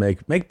is just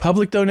make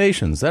public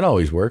donations. That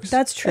always works.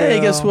 That's true. Hey,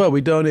 guess what? We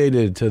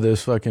donated to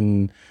this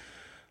fucking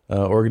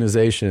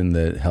organization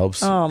that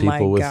helps Oh, my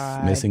people with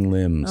God. missing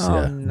limbs.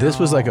 Oh, yeah, this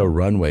was like a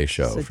runway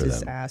show It's for a them.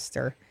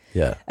 disaster.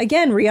 Yeah,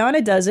 Again,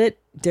 Rihanna does it.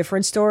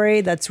 Different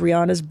story. That's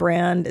Rihanna's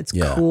brand. It's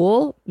Yeah.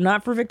 cool.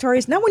 Not for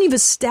Victoria's. Not when you've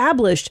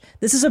established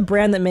this is a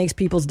brand that makes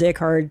people's dick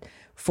hard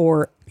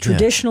for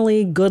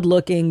traditionally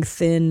good-looking,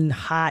 thin,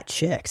 hot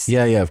chicks.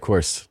 yeah, of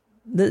course.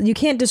 You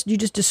can't just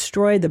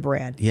destroy the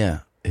brand. Yeah,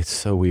 it's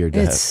so weird. To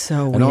It's have.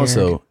 so weird. And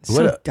also,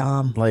 So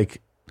dumb.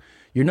 Like,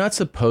 you're not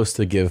supposed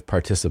to give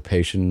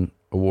participation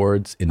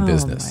awards in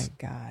business.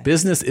 Oh my God.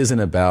 Business isn't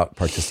about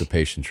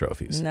participation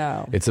trophies.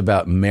 No. It's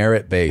about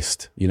merit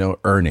based,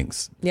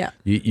 earnings. Yeah.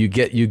 You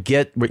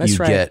get what That's you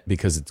right. get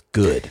because it's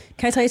good.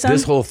 Can I tell you something?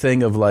 This whole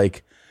thing of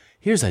like,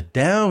 here's a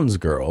Downs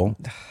girl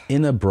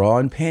in a bra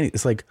and panties.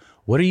 It's like,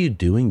 what are you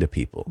doing to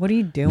people? What are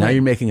you doing? Now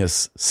you're making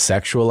us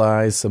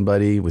sexualize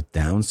somebody with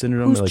Down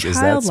syndrome. Who's Like, is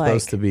that childlike?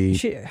 supposed to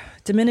be?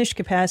 Diminished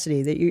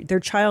capacity? They're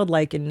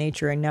childlike in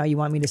nature, and now you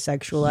want me to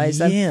sexualize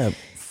them? Yeah.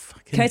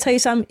 Can I tell you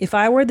something? If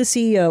I were the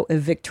CEO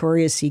of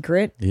Victoria's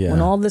Secret, Yeah. when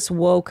all this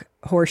woke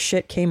horse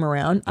shit came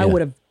around, I Yeah.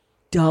 would have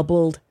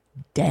doubled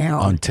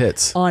down On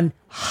tits. on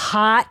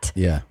hot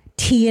Yeah.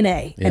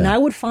 TNA, and Yeah. I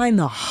would find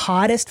the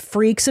hottest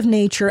freaks of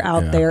nature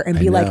out Yeah, there and I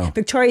be know. like,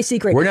 Victoria's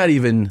Secret, We're not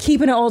even.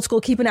 keeping it old school,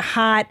 keeping it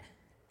hot,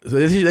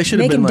 They should have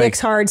making been like. dicks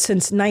hard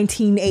since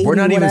 1980. We're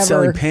not whatever. even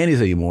selling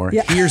panties anymore.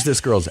 Yeah. Here's this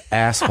girl's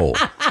asshole.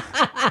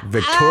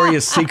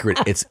 Victoria's Secret.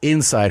 It's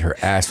inside her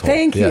asshole.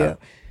 Thank you.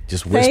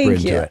 Just whisper Thank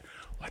into you. it.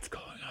 What's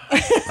going on?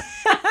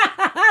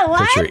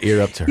 Put your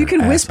ear up to her. You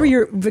can whisper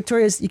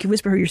asshole. you can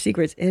whisper your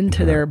secrets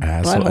into their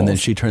asshole, and then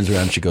buttholes. she turns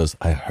around and she goes,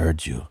 "I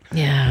heard you."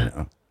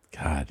 Yeah.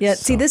 God. Yeah,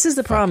 it's see, so this is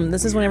the problem. fucking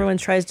This is when weird. everyone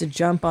tries to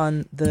jump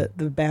on the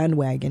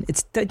bandwagon.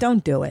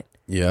 Don't do it.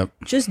 Yep.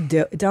 Just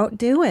don't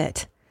do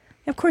it.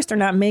 Of course, they're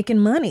not making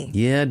money.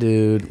 Yeah,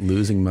 dude.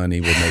 Losing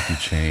money will make you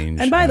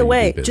change. And by how the you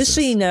way, do just so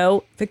business. you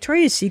know,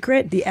 Victoria's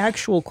Secret, the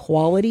actual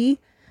quality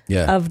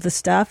Yeah. of the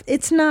stuff,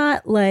 it's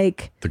not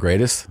like, The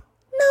greatest.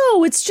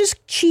 no, it's just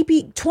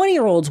cheapy.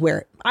 20-year-olds wear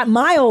it.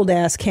 My old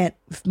ass can't,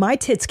 my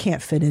tits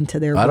can't fit into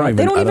their I don't bra. even-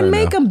 They don't I even don't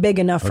make know. them big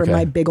enough for Okay.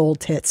 my big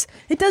old tits.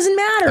 It doesn't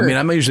matter. I mean,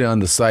 I'm usually on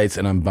the sites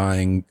and I'm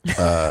buying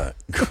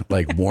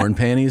like worn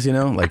panties,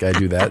 like I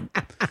do that.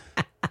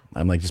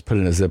 I'm like, just put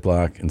it in a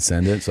Ziploc and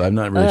send it. So I'm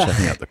not really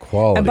checking out the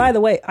quality. And by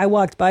the way, I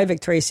walked by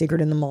Victoria's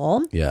Secret in the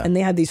mall. Yeah. And they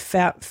had these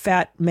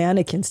fat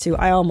mannequins too.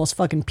 I almost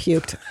fucking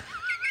puked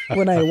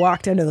when I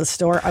walked into the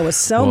store. I was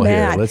so Well,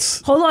 here, mad.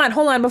 let's- Hold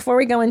on before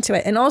we go into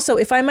it. And also,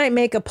 if I might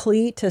make a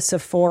plea to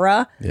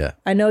Sephora. Yeah.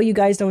 I know you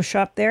guys don't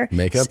shop there.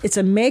 Makeup? It's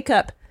a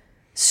makeup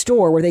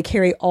store where they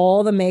carry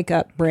all the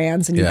makeup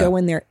brands and you Yeah. go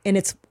in there and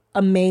it's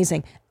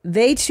amazing.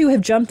 They too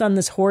have jumped on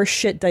this horse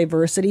shit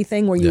diversity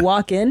thing where you Yeah.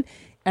 walk in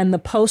and the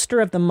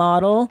poster of the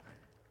model,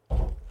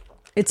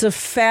 it's a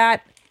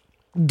fat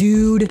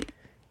dude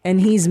and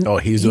he's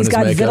doing his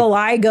got makeup?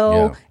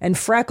 vitiligo Yeah. and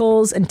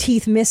freckles and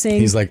teeth missing.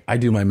 He's like, I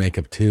do my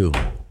makeup too.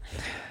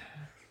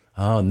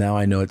 Oh, now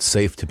I know it's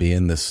safe to be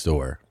in this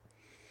store.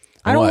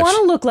 I don't Watch. want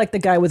to look like the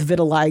guy with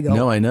vitiligo.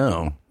 No, I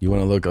know. You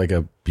want to look like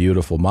a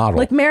beautiful model.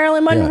 Like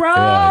Marilyn Yeah,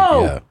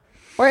 Monroe yeah.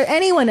 or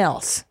anyone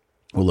else.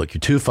 Well, look, you're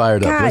too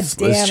fired up. God Let's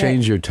damn it.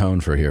 change your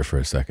tone for here for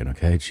a second,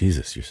 okay?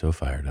 Jesus, you're so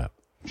fired up.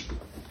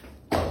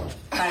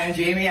 Hi, I'm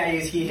Jamie. I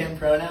use he, him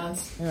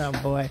pronouns. Oh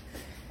boy,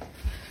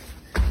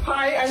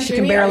 Hi, I'm She Jamie.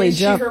 can barely I use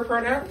jump. she, her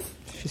pronouns.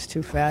 she's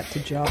too fat to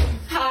jump.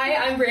 Hi,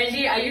 I'm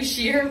Brandy. I use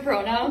she, her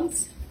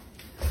pronouns.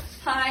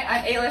 Hi,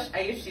 I'm Ailish.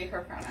 I use she,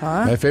 her pronouns.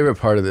 My favorite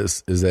part of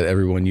this is that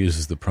everyone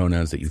uses the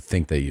pronouns that you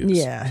think they use.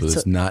 Yeah, So so-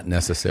 it's not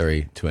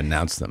necessary to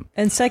announce them.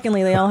 And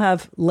secondly, they all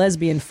have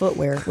lesbian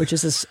footwear, which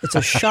is it's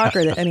a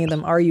shocker that any of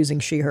them are using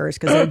she hers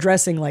because they're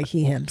dressing like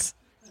he hims.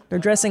 They're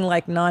dressing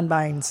like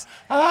non-binds,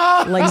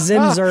 like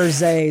zims or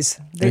zays.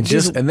 They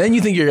And then you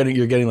think you're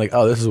getting like,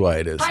 oh, this is why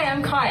it is. Hi,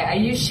 I'm Kai. I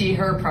use she,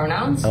 her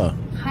pronouns. Oh.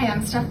 Hi,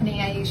 I'm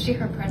Stephanie. I use she,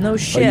 her pronouns. no Oh,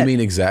 shit. you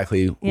mean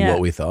exactly Yeah. what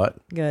we thought?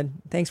 Good.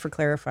 Thanks for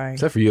clarifying.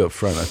 Except for you up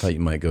front. I thought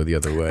you might go the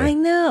other way. I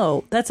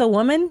know that's a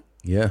woman,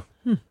 Yeah.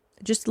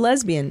 just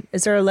lesbian.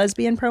 Is there a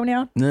lesbian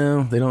pronoun?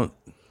 No, they don't.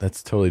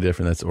 That's totally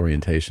different. That's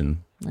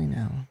orientation. I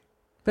know,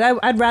 but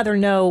I'd rather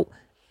know.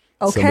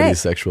 Okay,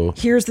 Somebody's sexual.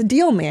 here's the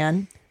deal,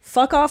 man.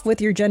 Fuck off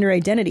with your gender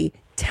identity.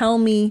 Tell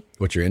me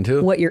What you're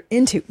into? what you're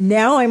into.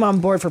 Now I'm on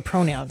board for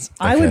pronouns.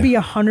 I would Okay. be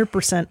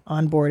 100%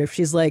 on board if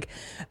she's like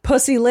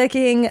pussy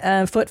licking,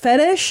 foot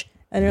fetish,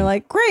 and you're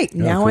like, great.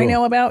 Now I cool.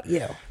 know about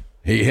you.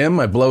 He, him,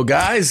 I blow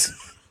guys.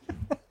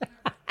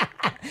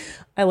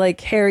 I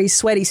like hairy,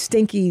 sweaty,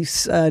 stinky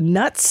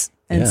nuts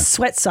and Yeah.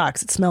 sweat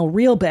socks that smell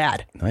real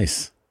bad.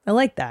 Nice. I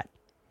like that.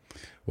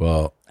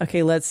 Well,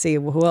 Okay, let's see.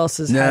 Who else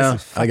is? no,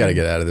 has I got to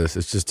get out of this.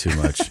 It's just too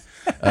much.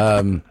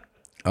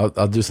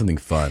 I'll do something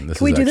fun.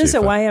 Can we do this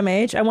at fun.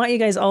 YMH? I want you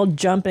guys all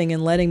jumping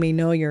and letting me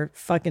know your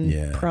fucking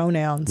Yeah.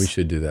 pronouns. We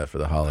should do that for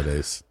the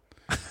holidays.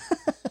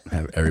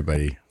 Have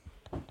everybody.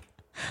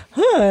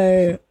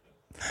 Hi.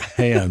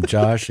 Hey, I'm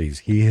Josh. He's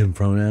he, him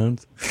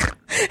pronouns.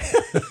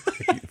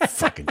 You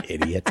fucking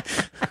idiot.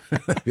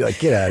 Be like,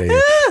 get out of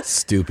here,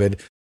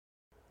 stupid.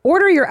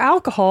 Order your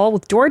alcohol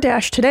with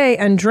DoorDash today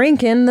and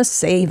drink in the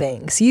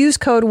savings. Use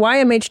code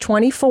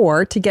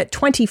YMH24 to get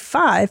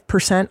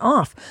 25%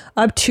 off,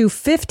 up to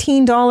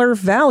 $15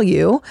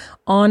 value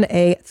on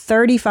a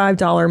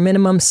 $35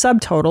 minimum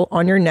subtotal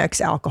on your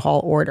next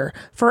alcohol order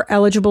for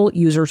eligible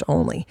users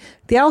only.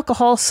 The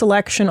alcohol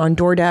selection on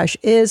DoorDash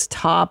is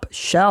top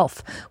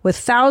shelf. With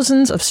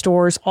thousands of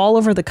stores all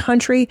over the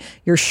country,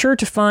 you're sure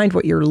to find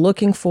what you're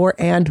looking for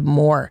and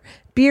more.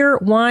 Beer,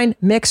 wine,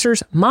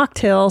 mixers,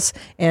 mocktails,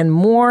 and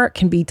more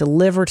can be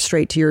delivered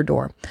straight to your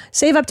door.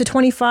 Save up to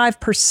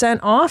 25%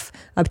 off,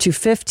 up to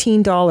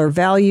 $15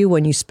 value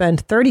when you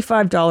spend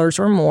 $35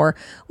 or more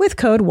with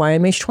code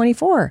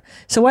YMH24.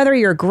 So whether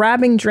you're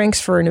grabbing drinks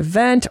for an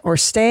event or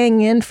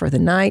staying in for the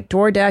night,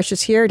 DoorDash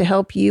is here to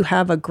help you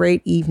have a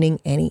great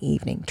evening any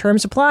evening.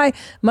 Terms apply.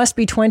 Must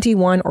be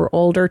 21 or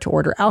older to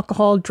order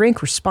alcohol.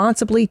 Drink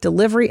responsibly.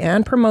 Delivery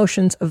and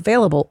promotions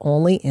available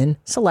only in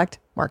select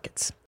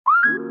markets.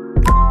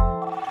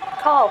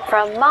 Call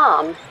from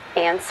mom.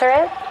 Answer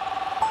it.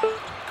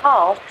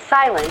 Call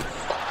silence.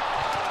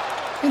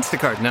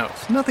 Instacart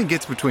knows nothing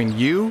gets between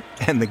you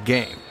and the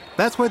game.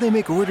 That's why they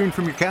make ordering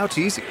from your couch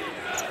easy.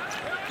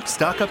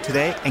 Stock up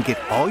today and get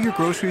all your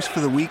groceries for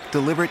the week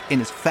delivered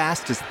in as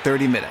fast as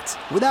 30 minutes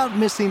without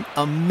missing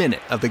a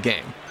minute of the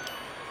game.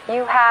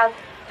 You have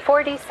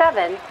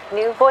 47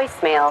 new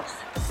voicemails.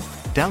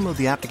 Download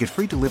the app to get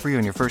free delivery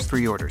on your first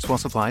 3 orders while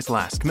supplies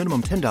last.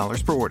 Minimum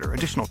 $10 per order.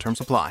 Additional terms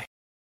apply.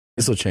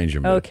 This will change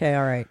your mood. Okay,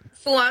 all right.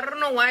 Fool, I don't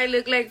know why I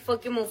look like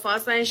fucking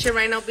Mufasa and shit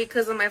right now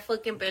because of my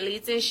fucking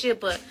bellies and shit,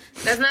 but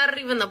that's not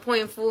even the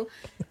point, fool.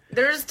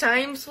 There's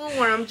times, fool,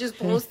 where I'm just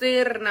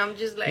posted and I'm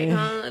just like,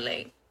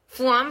 like,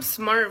 fool, I'm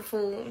smart,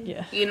 fool.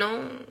 Yeah. You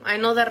know? I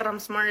know that I'm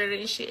smarter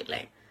and shit.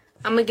 Like,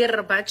 I'm gonna get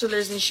a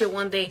bachelor's and shit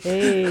one day.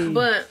 Hey.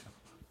 But,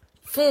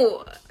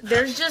 fool,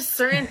 there's just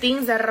certain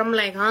things that I'm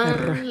like,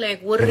 like,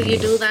 what do you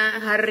do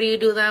that? How do you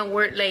do that?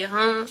 Word, like,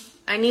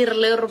 I need a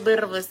little bit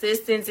of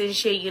assistance and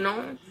shit, you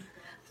know?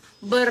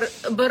 But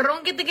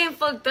don't get the game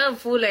fucked up,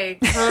 fool. Like,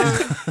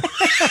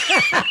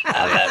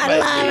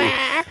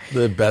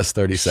 The best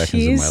 30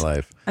 seconds of my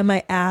life.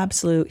 My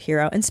absolute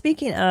hero. And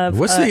speaking of,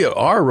 What's the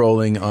R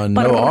rolling on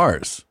no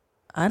R's?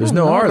 I don't There's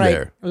no know, R like,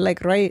 there.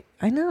 Like, right?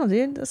 I know,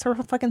 dude. That's her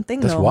fucking thing.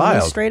 That's though.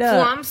 wild. Straight fool,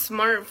 up. I'm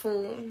smart,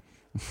 fool.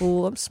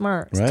 Fool, I'm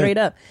smart. Right. Straight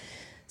up.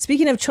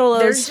 Speaking of cholos,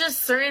 There's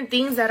just certain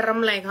things that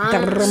I'm like,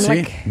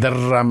 See?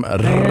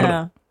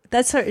 yeah.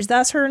 That's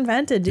her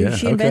invented, dude. Yeah,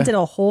 She okay. invented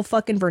a whole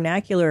fucking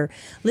vernacular.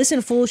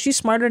 Listen, fool, she's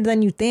smarter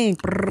than you think.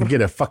 You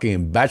get a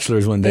fucking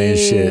bachelor's one day and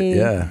shit.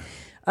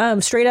 Yeah.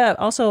 Straight up.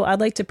 Also, I'd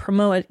like to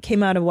promote. It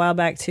came out a while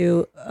back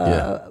too.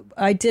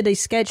 I did a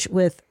sketch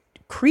with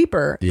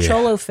Creeper, Yeah.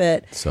 Cholo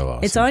Fit. So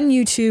awesome. It's on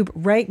YouTube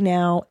right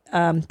now.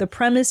 The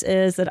premise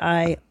is that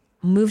I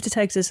moved to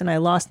Texas and I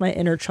lost my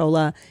inner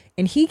Chola,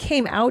 and he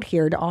came out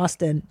here to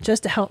Austin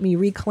just to help me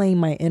reclaim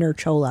my inner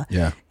Chola.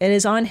 Yeah. It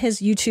is on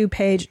his YouTube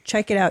page.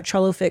 Check it out,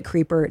 Cholo Fit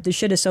Creeper. This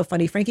shit is so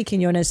funny. Frankie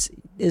Quinones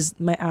is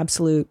my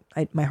absolute,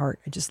 my heart.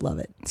 I just love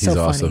it. He's So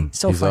awesome. funny.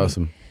 So He's funny.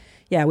 awesome.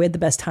 Yeah, we had the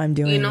best time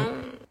doing you it.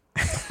 know?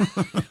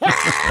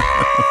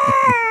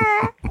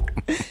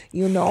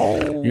 You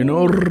know. You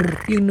know.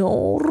 You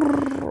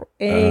know.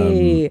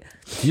 Hey.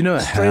 Do you know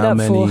Straight how up,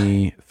 fool.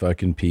 many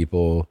fucking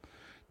people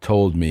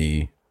told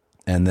me,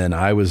 and then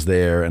I was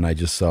there and I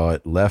just saw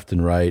it left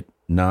and right,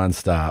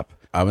 nonstop.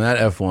 I'm at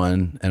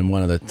F1, and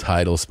one of the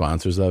title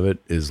sponsors of it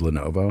is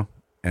Lenovo,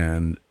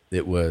 and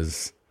it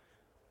was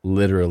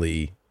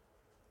literally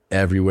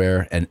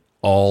everywhere, and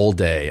all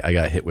day I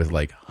got hit with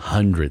like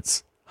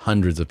hundreds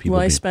of people.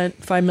 Well, I spent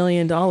 $5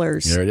 million There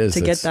it is. to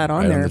get That's that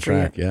on right there on the for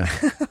track. you.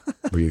 Yeah.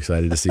 Were you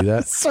excited to see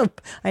that? So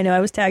I know I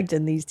was tagged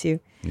in these two.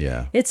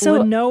 Yeah. It's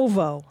so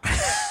Lenovo.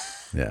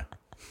 Yeah.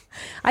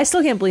 I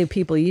still can't believe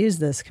people use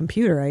this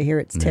computer. I hear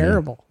it's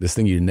terrible. Yeah. This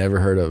thing you never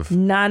heard of.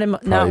 Not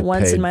Probably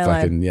once paid in my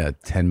life. fucking, yeah,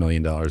 $10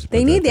 million.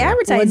 They need the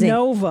advertising.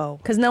 Lenovo.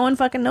 Because no one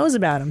fucking knows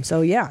about them.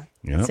 So yeah.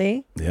 Yep.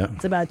 See? Yeah.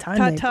 It's about time.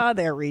 Ta-ta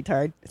there,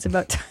 retard. It's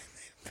about time.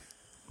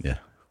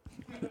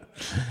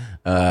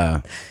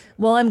 Yeah.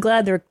 Well, I'm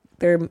glad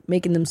they're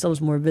making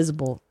themselves more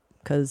visible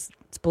because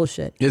it's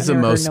bullshit. It's I've the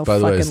never heard most, no by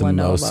the way, it's the fucking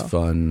most Lenovo.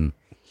 fun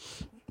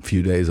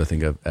few days I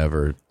think I've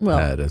ever Well,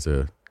 had as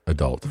a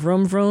adult.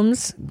 Vroom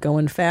vrooms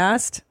going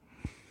fast.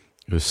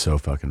 It was so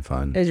fucking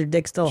fun. Is your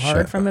dick still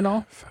hard from it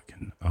all?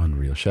 Fucking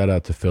unreal. Shout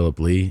out to Philip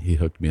Lee. He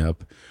hooked me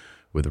up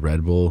with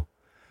Red Bull,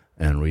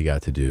 and we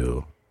got to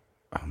do,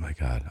 oh my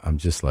God, I'm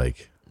just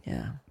like,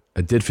 Yeah.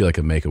 I did feel like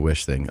a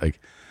Make-A-Wish thing. Like,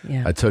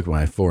 Yeah. I took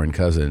my foreign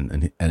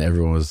cousin, and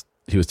everyone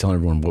he was telling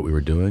everyone what we were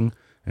doing,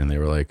 and they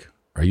were like,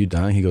 are you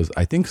dying? He goes,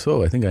 I think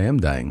so. I think I am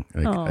dying.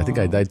 Like, I think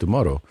I die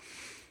tomorrow.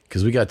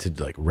 Because we got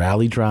to like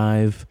rally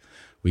drive.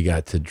 We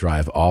got to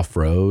drive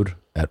off-road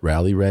at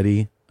Rally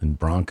Ready and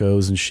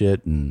Broncos and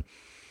shit. And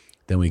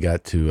then we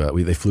got to,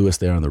 they flew us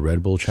there on the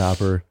Red Bull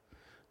chopper.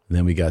 And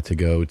then we got to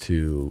go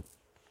to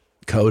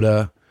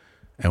Coda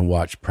and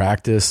watch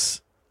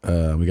practice.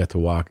 We got to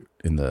walk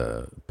in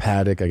the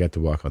paddock. I got to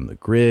walk on the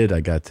grid.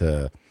 I got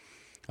to,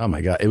 oh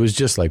my God, it was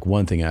just like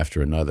one thing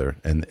after another.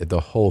 And the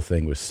whole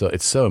thing was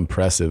it's so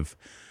impressive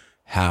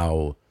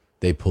how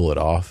they pull it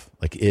off.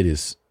 Like it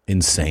is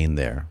insane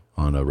there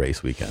on a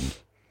race weekend.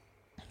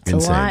 It's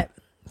insane. A lot.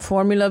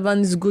 Formula One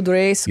is good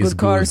race, good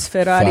cars,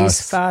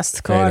 Ferraris,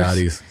 fast cars.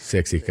 Ferraris,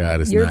 sexy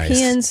cars,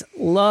 Europeans nice.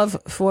 love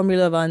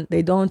Formula One.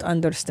 They don't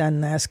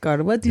understand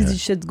NASCAR. What is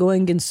this shit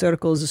going in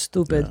circles is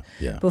stupid.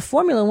 Yeah. But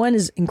Formula One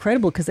is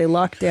incredible because they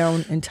lock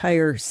down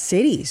entire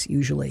cities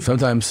usually.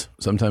 Sometimes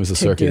the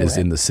circuit is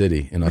in the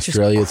city. In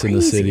Australia, it's in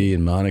the city.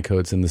 In Monaco,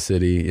 it's in the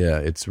city. Yeah,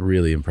 it's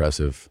really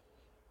impressive.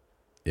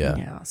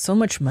 Yeah. So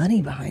much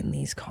money behind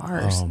these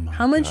cars. Oh my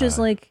How much God. is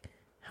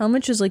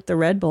like the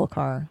Red Bull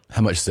car?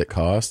 How much does it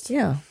cost?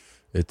 Yeah.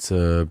 It's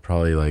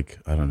probably like,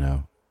 I don't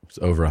know, it's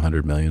over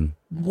 100 million.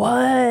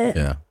 What?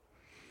 Yeah.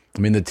 I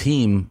mean, the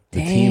team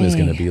is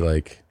going to be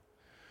like,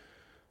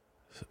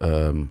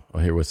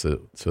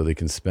 so they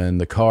can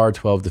spend the car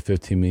 12 to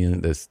 15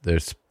 million. They're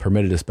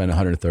permitted to spend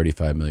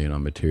 135 million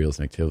on materials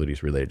and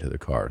activities related to the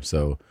car.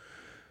 So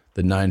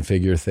the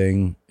 9-figure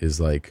thing is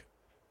like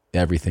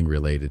everything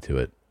related to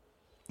it.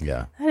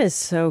 Yeah. That is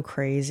so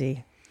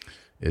crazy.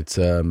 It's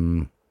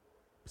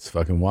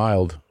fucking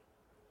wild.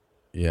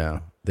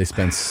 Yeah. They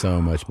spend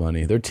so much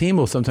money. Their team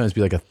will sometimes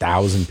be like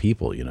 1,000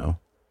 people, you know,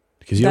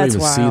 because you don't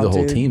even see the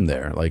whole team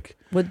there. Like,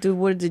 what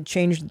did it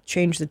change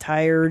the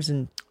tires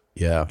and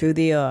do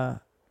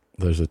the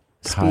there's a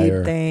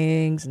speed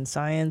things and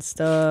science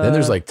stuff. Then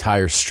there's like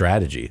tire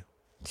strategy,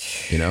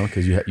 you know,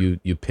 because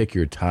you pick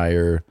your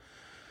tire,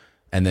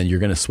 and then you're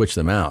going to switch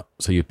them out.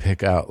 So you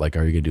pick out like,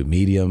 are you going to do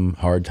medium,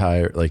 hard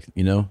tire, like,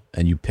 you know,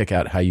 and you pick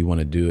out how you want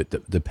to do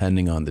it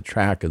depending on the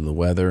track and the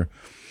weather.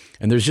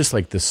 And there's just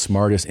like the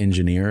smartest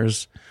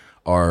engineers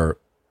are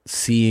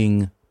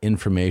seeing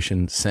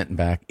information sent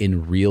back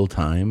in real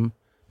time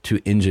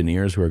to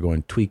engineers who are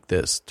going, tweak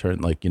this,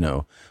 turn, like, you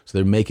know, so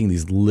they're making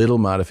these little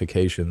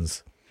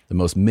modifications, the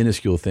most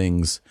minuscule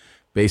things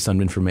based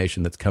on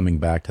information that's coming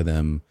back to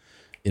them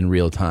in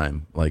real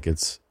time. Like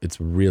it's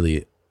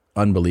really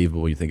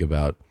unbelievable when you think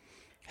about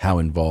how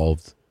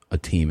involved a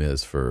team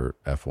is for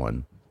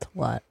F1.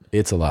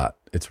 It's a lot.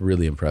 It's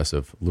really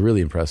impressive,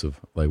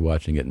 like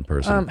watching it in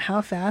person.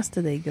 How fast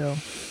do they go?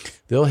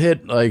 They'll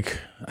hit, like,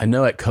 I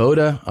know at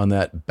Coda on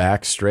that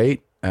back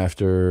straight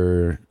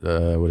after,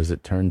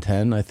 turn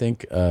 10, I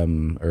think,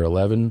 or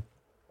 11.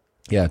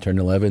 Yeah, turn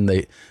 11.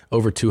 They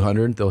over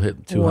 200. They'll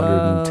hit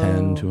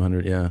 210,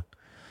 200, yeah.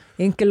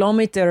 In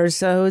kilometers,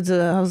 how's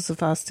the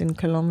fast in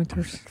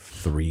kilometers?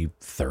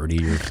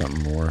 330 or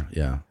something more,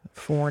 yeah.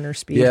 400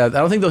 speed. Yeah, I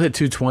don't think they'll hit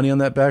 220 on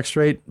that back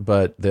straight,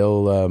 but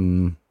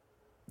they'll,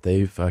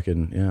 they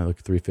fucking, like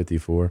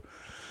 354.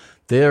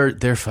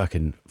 They're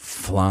fucking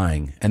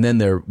flying. And then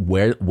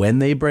when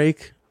they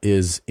brake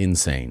is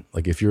insane.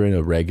 Like if you're in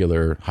a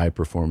regular high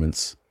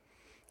performance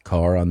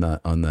car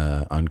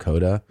on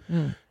Coda,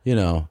 you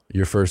know,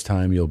 your first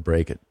time you'll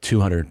brake at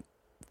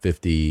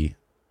 250,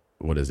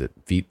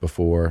 feet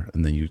before,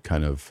 and then you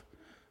kind of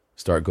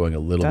start going a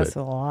little bit. That's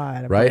a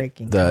lot of right?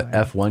 braking. The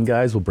F1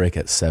 guys will brake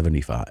at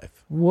 75.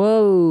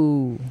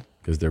 Whoa.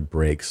 Because their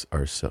brakes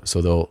are so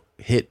they'll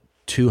hit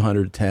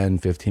 210,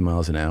 15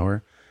 miles an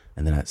hour,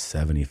 and then at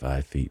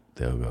 75 feet,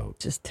 they'll go.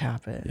 Just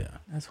tap it. Yeah.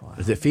 That's wild.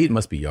 Is it feet? It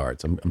must be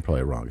yards. I'm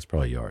probably wrong. It's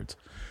probably yards.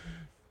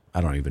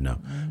 I don't even know.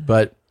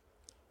 But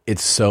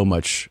it's so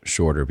much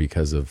shorter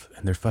because of,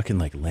 and they're fucking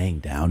like laying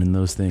down in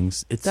those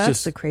things. That's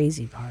just the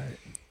crazy part.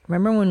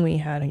 Remember when we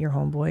had your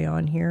homeboy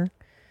on here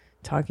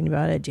talking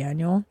about it,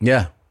 Daniel?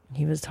 Yeah.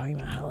 He was talking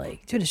about how,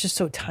 like, dude, it's just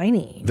so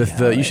tiny.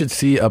 You should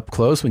see up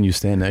close when you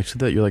stand next to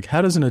that. You're like,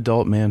 how does an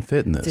adult man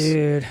fit in this?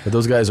 Dude. But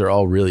those guys are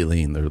all really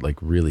lean. They're like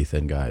really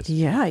thin guys.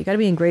 Yeah, you got to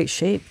be in great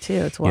shape, too.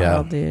 It's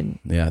wild, dude.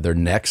 Yeah, their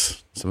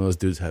necks. Some of those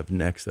dudes have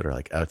necks that are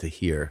like out to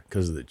here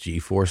because of the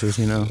G-forces,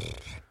 you know?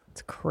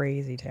 It's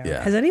crazy town.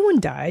 Yeah. Has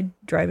anyone died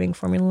driving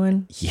Formula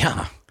One?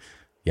 Yeah.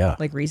 Yeah.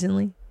 Like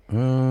recently?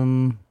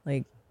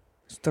 Like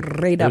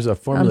straight up. There's a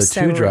Formula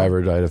 2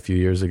 driver died a few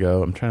years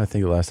ago. I'm trying to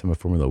think of the last time a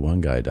Formula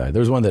 1 guy died. There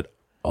was one that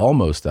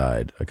almost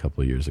died a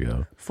couple of years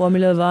ago.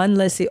 Formula One,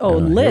 let's see. Oh,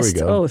 list.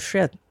 Here we go. Oh,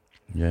 shit.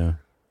 Yeah.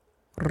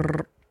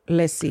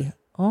 Let's see.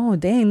 Oh,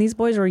 dang. These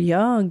boys are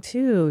young,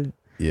 too.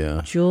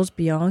 Yeah. Jules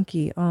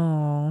Bianchi.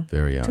 Oh.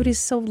 Very young. Dude, he's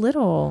so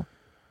little.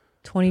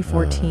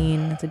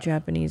 2014 at the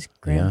Japanese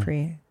Grand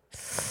Prix.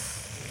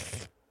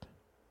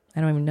 I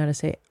don't even know how to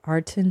say it.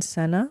 Ayrton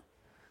Senna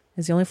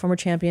is the only former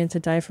champion to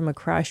die from a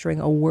crash during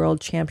a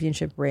world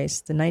championship race,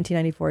 the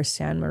 1994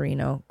 San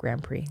Marino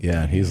Grand Prix.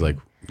 Yeah, he's like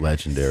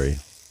legendary.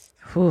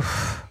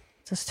 Oof,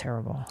 just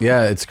terrible.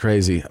 Yeah, it's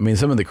crazy. I mean,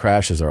 some of the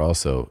crashes are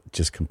also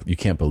just, you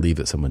can't believe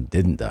that someone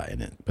didn't die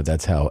in it, but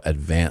that's how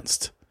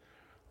advanced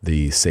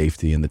the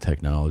safety and the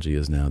technology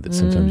is now that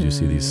sometimes you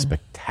see these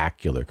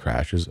spectacular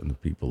crashes and the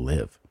people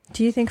live.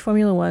 Do you think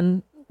Formula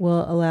One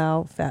will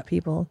allow fat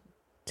people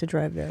to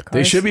drive their cars?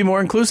 They should be more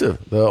inclusive.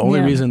 The only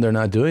Yeah. reason they're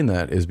not doing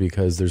that is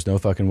because there's no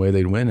fucking way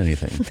they'd win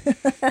anything.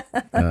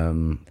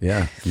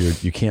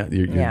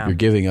 You're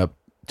giving up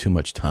too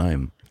much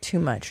time. Too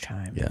much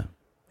time. Yeah.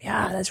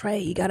 Yeah, that's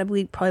right. You got to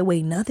probably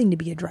weigh nothing to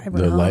be a driver.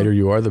 The huh? lighter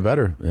you are, the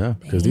better. Yeah.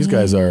 Because these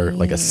guys are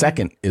like a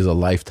second is a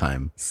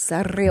lifetime.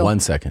 Serio. 1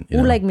 second. You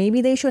Ooh, know? like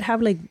maybe they should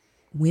have like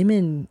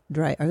women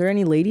drive. Are there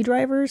any lady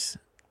drivers?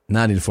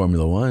 Not in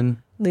Formula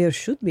One. There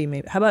should be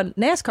maybe. How about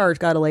NASCAR's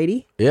got a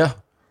lady? Yeah.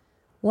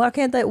 Why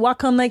can't they? Why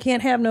come they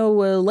can't have no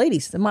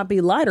ladies? They might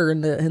be lighter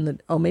in the.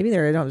 Oh, maybe they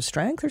don't have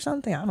strength or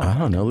something. I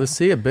don't know. Let's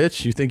see it,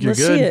 bitch. You think you're Let's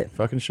good? see it.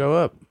 Fucking show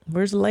up.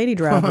 Where's the lady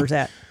drivers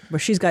at? Well,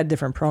 she's got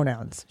different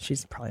pronouns.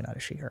 She's probably not a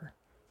she/her.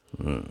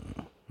 All right.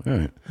 You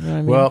know what I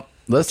mean? Well,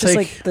 let's Just take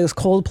like those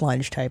cold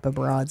plunge type of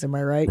broads. Am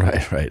I right?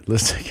 right.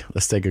 Let's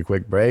take a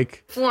quick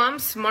break, Fool, I'm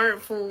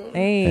smart, fool.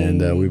 Hey, and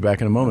we'll be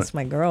back in a moment. that's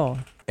my girl.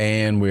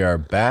 And we are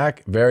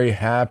back. Very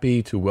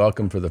happy to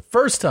welcome for the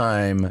first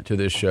time to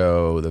this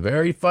show the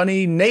very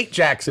funny Nate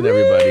Jackson.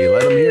 Everybody,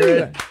 let him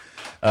hear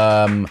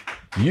it.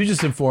 You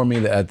just informed me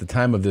that at the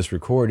time of this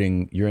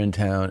recording, you're in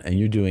town and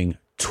you're doing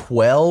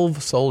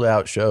 12 sold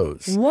out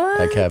shows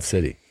at Cap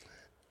City.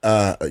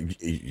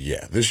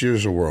 Yeah, this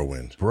year's a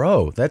whirlwind.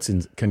 Bro,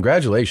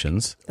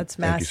 congratulations. That's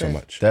massive. Thank you so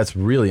much. That's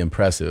really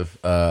impressive.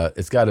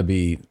 It's got to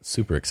be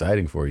super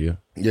exciting for you.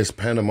 Yes,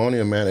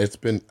 pandemonium, man.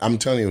 I'm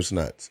telling you, it's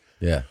nuts.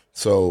 Yeah.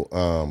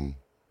 So,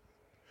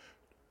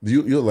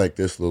 you'll like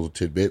this little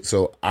tidbit.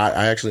 So,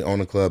 I actually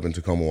own a club in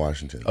Tacoma,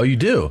 Washington. Oh, you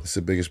do? It's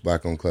the biggest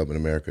black-owned club in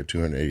America,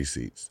 280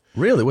 seats.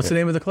 Really? What's the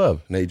name of the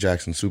club? Nate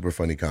Jackson Super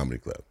Funny Comedy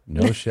Club.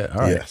 No shit. All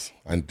right. Yes.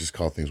 I just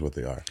call things what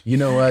they are. You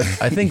know what?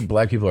 I think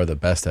black people are the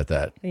best at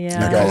that.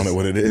 Yeah. Calling it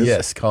what it is?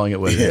 Yes, calling it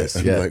what it is.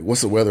 And Yeah. like,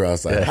 what's the weather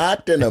outside?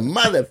 Hot than a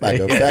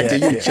motherfucker. Back to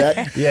you,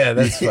 Chuck. Yeah,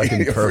 that's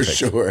fucking perfect. For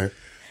sure.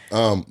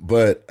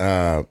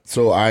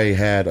 So I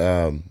had,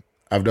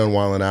 I've done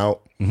Wildin'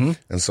 Out. Mm-hmm.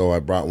 And so I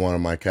brought one of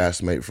my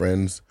castmate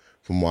friends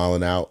from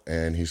Wildin' Out,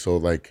 and he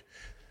sold like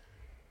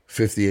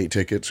 58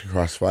 tickets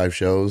across 5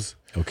 shows.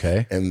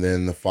 Okay. And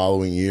then the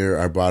following year,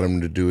 I brought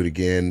him to do it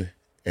again.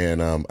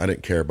 And I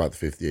didn't care about the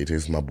 58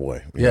 tickets. My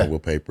boy. You know, we'll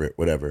paper it,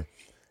 whatever.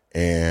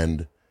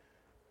 And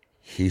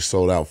he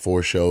sold out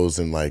 4 shows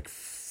in like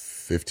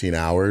 15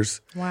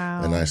 hours.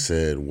 Wow. And I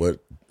said,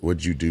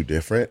 what'd you do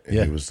different? And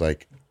Yeah. he was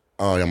like,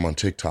 oh, I'm on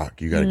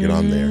TikTok. You got to get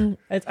on there.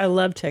 I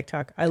love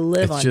TikTok. I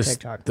live It's on just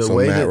TikTok. the So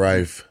way Matt that,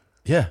 Rife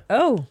yeah.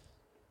 Oh,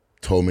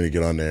 told me to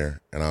get on there.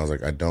 And I was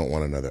like, I don't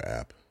want another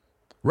app.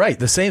 Right.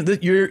 The same.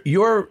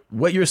 You're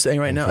what you're saying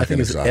right now. I fucking think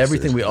is exhausted.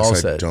 everything we I all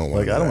said, said. don't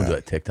want Like I don't want to do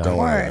that. it TikTok. Don't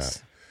want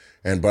course.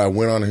 that. But I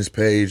went on his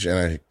page and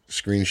I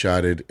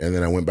screenshotted, and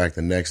then I went back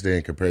the next day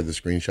and compared the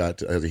screenshot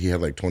to, he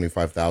had like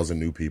 25,000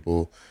 new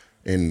people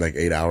in like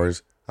 8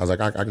 hours. I was like,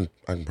 I can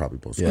probably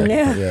post Yeah.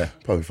 it. Yeah.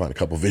 Probably find a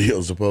couple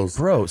videos to post.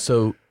 Bro,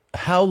 so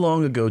how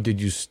long ago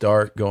did you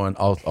start going,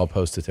 I'll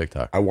post to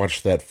TikTok? I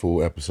watched that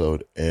full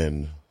episode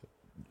and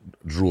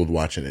drooled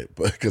watching it,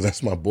 but because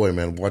that's my boy,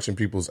 man. Watching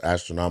people's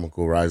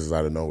astronomical rises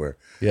out of nowhere,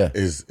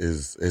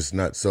 is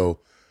nuts. So,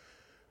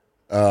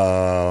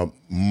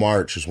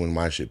 March is when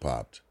my shit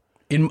popped.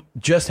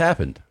 Just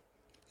happened,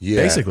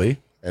 Yeah,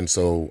 basically. And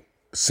so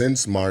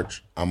since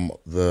March, I've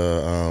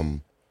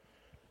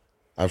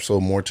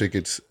sold more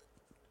tickets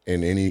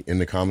in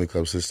the comedy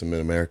club system in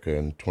America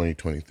in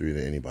 2023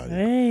 than anybody.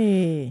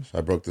 hey. So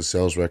I broke the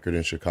sales record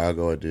in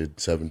Chicago. I did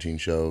 17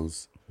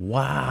 shows.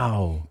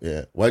 Wow.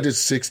 Yeah. Well, I did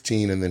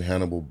 16, and then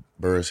Hannibal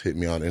Buress hit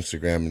me on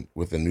Instagram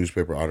with a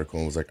newspaper article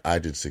and was like, I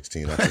did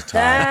 16. That's a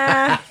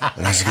tie.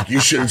 And I was like,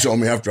 you should have told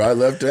me after I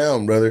left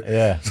town, brother.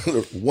 Yeah.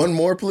 One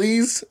more,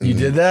 please. You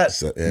did that?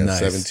 So, yeah, Nice.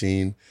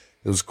 17.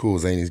 It was cool.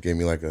 Zanies gave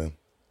me like a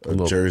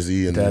little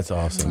jersey and that's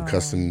awesome. some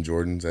custom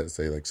Jordans that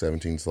say like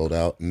 17 sold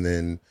out. And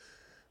then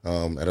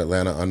at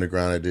Atlanta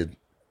Underground, I did,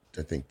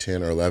 I think,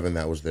 10 or 11.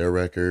 That was their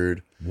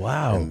record.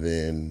 Wow. And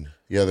then,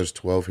 there's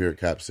 12 here at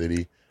Cap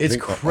City. It's I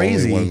think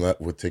crazy. The only one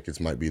left with tickets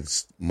might be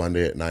this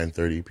Monday at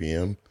 9:30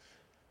 p.m.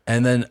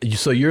 And then,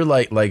 so you're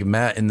like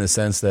Matt in the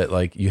sense that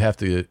like you have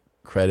to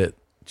credit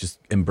just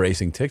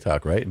embracing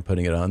TikTok, right? And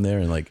putting it on there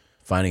and like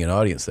finding an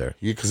audience there.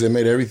 Yeah, because it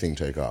made everything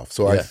take off.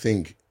 So I Yeah.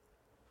 think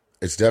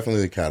it's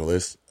definitely the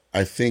catalyst.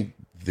 I think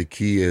the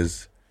key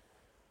is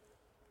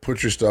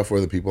put your stuff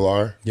where the people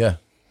are. Yeah.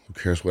 Who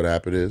cares what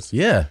app it is?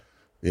 Yeah.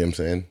 You know what I'm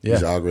saying? Yeah.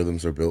 These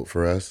algorithms are built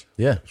for us.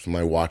 Yeah. If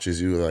somebody watches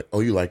you, like,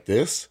 oh, you like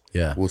this?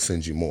 Yeah. We'll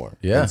send you more.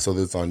 Yeah. And so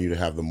it's on you to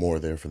have the more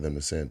there for them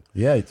to send.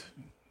 Yeah.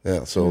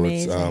 Yeah. So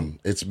Amazing.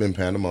 it's been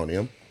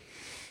pandemonium.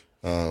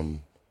 I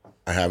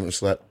haven't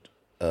slept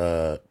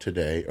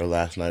today or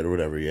last night or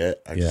whatever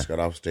yet. I just got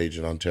off stage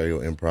at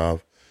Ontario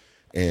Improv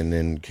and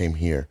then came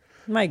here.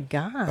 My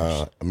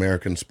gosh.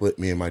 American split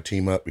me and my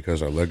team up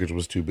because our luggage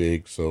was too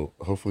big. So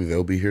hopefully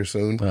they'll be here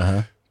soon.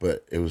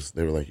 But they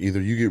were like,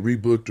 either you get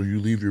rebooked or you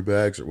leave your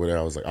bags or whatever.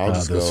 I was like, I'll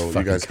just those go. You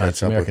fucking guys catch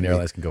cunts. up with American me.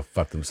 Airlines can go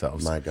fuck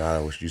themselves. My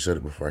God, I wish you said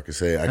it before I could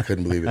say it. I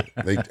couldn't believe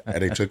it.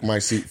 They took my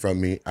seat from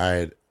me.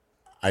 I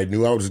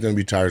knew I was going to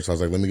be tired, so I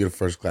was like, let me get a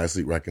first class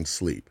seat where I can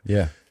sleep.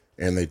 Yeah.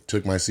 And they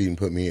took my seat and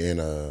put me in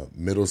a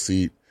middle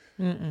seat,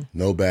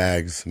 no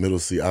bags, middle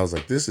seat. I was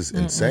like, this is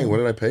insane. What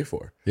did I pay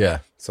for? Yeah.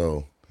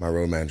 So my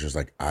road manager's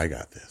like, I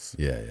got this.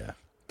 Yeah, yeah.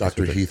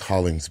 Dr. Heath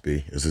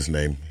Hollingsby is his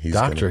name. He's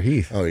Dr.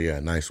 Heath. Oh yeah,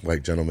 nice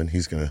white gentleman.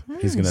 He's gonna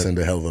send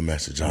a hell of a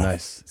message.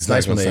 Nice. It's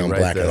not gonna sound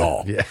black at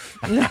all. Yeah.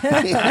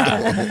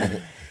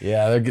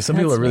 Yeah. Some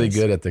people are really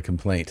good at the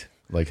complaint,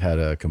 like how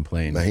to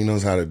complain. Now he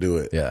knows how to do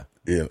it. Yeah.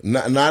 Yeah.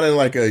 Not in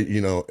like a,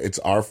 it's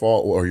our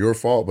fault or your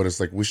fault, but it's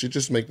like we should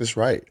just make this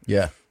right.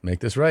 Yeah. Make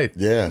this right.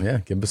 Yeah. Yeah.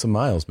 Give us some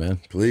miles, man.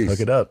 Please. Hook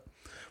it up.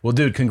 Well,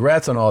 dude,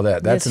 congrats on all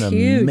that. That's an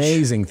huge.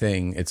 amazing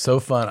thing. It's so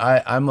fun.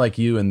 I'm like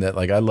you in that,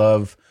 like, I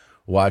love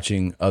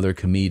watching other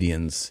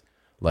comedians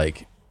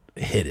like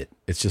hit it.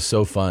 It's just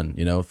so fun,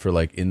 for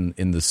like in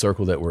the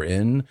circle that we're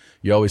in,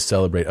 you always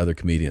celebrate other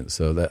comedians.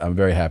 So that I'm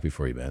very happy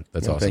for you, man.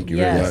 That's awesome. Thank you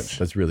very much.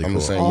 That's really I'm cool.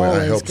 the same way. I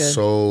Always helped good.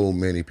 so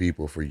many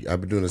people I've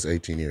been doing this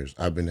 18 years.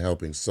 I've been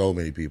helping so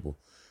many people.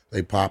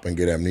 They pop and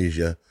get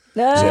amnesia.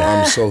 So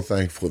I'm so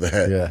thankful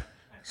that Yeah.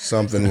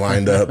 something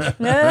lined up.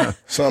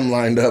 Something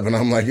lined up, and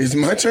I'm like, is it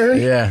my turn?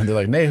 Yeah. And they're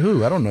like, nay,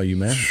 who? I don't know you,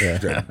 man.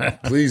 Yeah.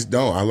 Please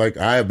don't.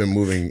 I have been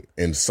moving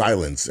in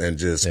silence and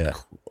just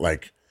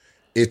like,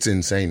 it's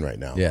insane right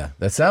now. Yeah,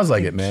 that sounds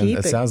like it, man. Keep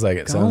That it sounds like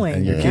it. going.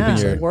 And you're Yeah.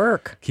 keeping your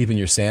Work. keeping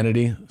your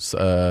sanity is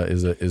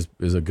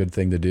a good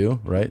thing to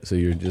do, right? So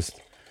you're just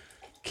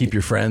keep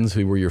your friends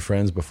who were your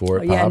friends before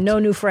it Yeah, popped. no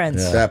new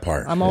friends. That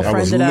part. I'm all I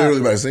was friended up.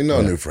 literally about to say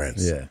no new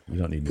friends. Yeah, you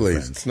don't need new Please.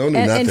 friends. It's no new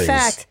And nothings. in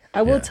fact,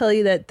 I will tell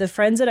you that the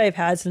friends that I've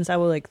had since I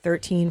was like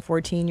 13,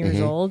 14 years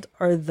old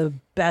are the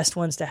best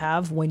ones to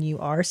have when you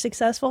are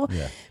successful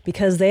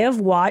because they have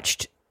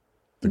watched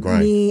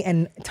grind. me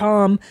and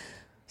Tom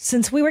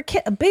since we were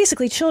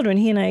basically children.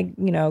 He and I,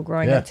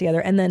 growing up together.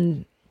 And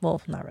then, well,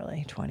 not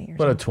really 20 years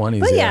But old. a 20s,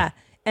 But yeah.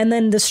 and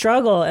then the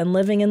struggle and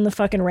living in the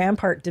fucking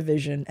Rampart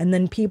division. And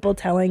then people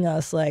telling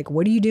us like,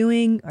 what are you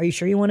doing? Are you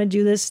sure you want to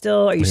do this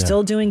still? Are you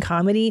still doing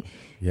comedy?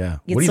 Yeah.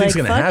 It's What do you think's like,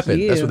 going to fuck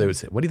happen? That's you. what they would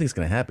say. What do you think's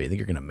going to happen? You think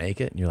you're going to make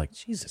it? And you're like,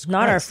 Jesus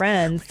Not our Christ.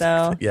 friends,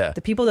 though. Yeah.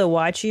 The people that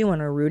watch you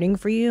and are rooting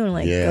for you and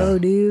like, Yeah. go,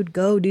 dude,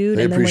 go, dude.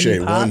 They and then when appreciate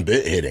you pop, one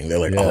bit hitting. They're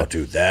like, oh,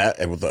 dude, that.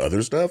 And with the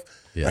other stuff,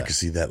 Yeah. I can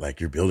see that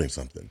like you're building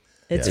something.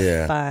 it's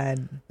Yeah.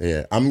 fun.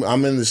 Yeah.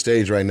 I'm in the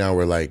stage right now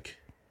where like,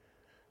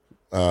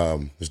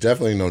 there's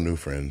definitely no new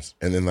friends.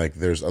 And then like,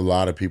 there's a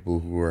lot of people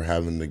who are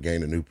having to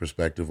gain a new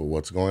perspective of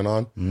what's going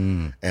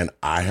on. And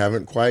I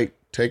haven't quite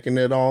taken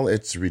it all.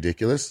 It's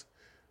ridiculous.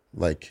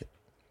 Like,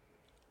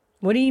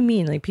 What do you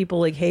mean? Like people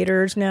like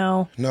haters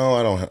now? no,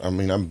 I don't. I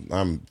mean,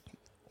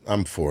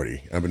 I'm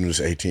 40. I've been doing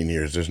this 18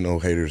 years. There's no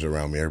haters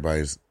around me.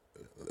 Everybody's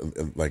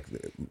like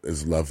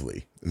is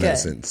lovely in that Good.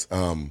 sense.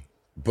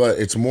 But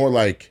it's more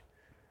like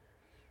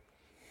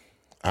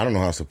I don't know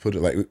how else to put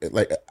it.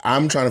 Like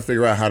I'm trying to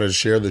figure out how to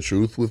share the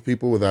truth with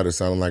people without it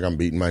sounding like I'm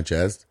beating my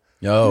chest.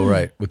 Oh,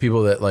 right. With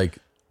people that like,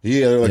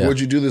 Yeah, they're like, Yeah.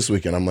 what'd you do this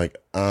weekend? I'm like,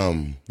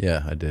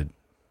 yeah, I did.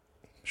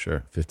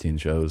 Sure. 15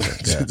 shows.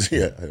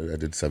 yeah, I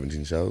did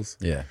 17 shows.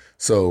 Yeah.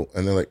 So,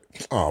 and they're like,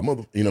 oh,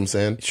 mother, you know what I'm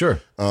saying? Sure.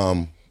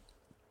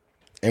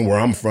 And where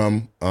I'm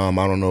from, I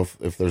don't know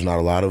if there's not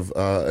a lot of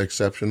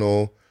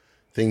exceptional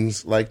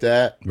things like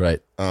that. Right.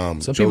 Some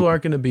people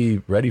aren't going to be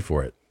ready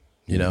for it,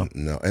 No.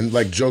 And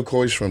like Joe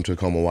Coy's from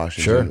Tacoma,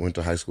 Washington, Sure. went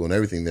to high school and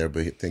everything there,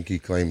 but I think he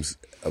claims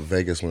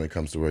Vegas when it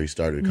comes to where he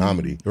started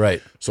comedy.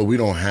 Right. So we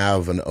don't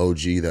have an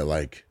OG that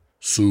like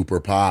super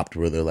popped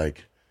where they're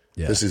like,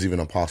 Yeah. this is even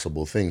a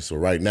possible thing. So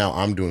right now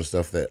I'm doing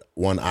stuff that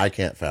one, I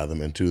can't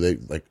fathom, and two, they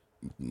like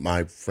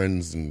my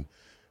friends and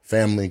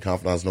family,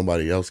 confidants,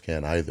 nobody else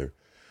can either.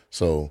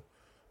 So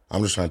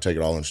I'm just trying to take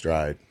it all in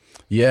stride.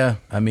 Yeah,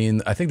 I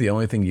mean, I think the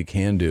only thing you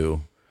can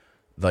do,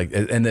 like,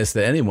 and this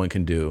that anyone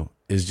can do,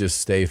 is just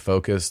stay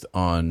focused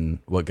on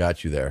what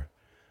got you there.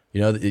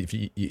 You know,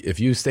 if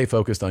you stay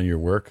focused on your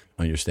work,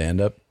 on your stand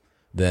up,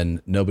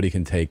 then nobody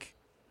can take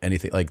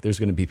anything. Like, there's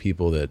going to be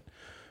people that,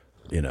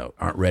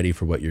 aren't ready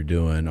for what you're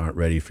doing, aren't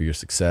ready for your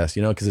success.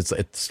 Because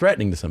it's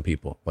threatening to some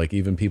people. Like,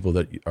 even people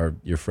that are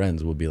your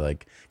friends will be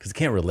like, because they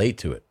can't relate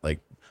to it. Like,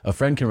 a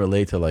friend can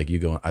relate to like you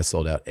going, I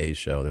sold out a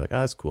show. They're like,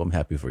 oh, that's cool. I'm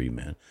happy for you,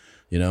 man.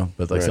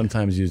 But like Right.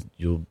 sometimes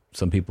you'll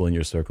some people in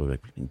your circle are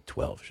like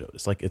 12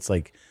 shows. It's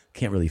like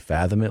can't really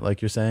fathom it,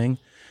 like you're saying.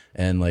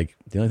 And like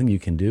the only thing you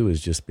can do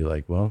is just be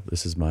like, well,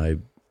 this is my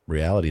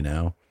reality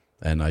now,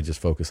 and I just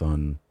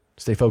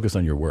stay focused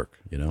on your work.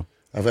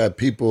 I've had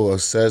people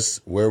assess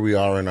where we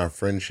are in our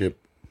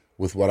friendship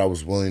with what I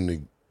was willing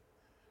to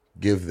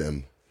give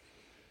them.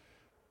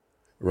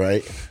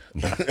 Right?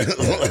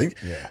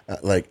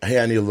 Like,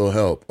 hey, I need a little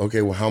help.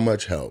 Okay, well, how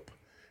much help?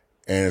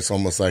 And it's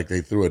almost like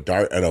they threw a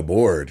dart at a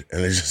board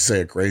and they just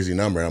say a crazy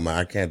number. And I'm like,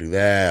 I can't do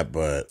that,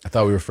 but I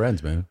thought we were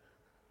friends, man.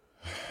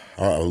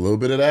 a little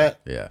bit of that.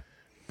 Yeah.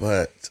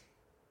 But,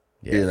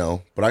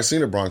 but I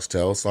seen a Bronx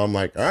Tale. So I'm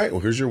like, all right, well,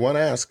 here's your one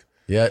ask.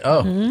 Yeah.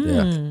 Oh,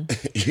 yeah.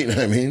 You know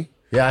what I mean?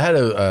 Yeah, I had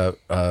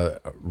a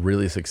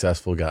really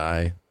successful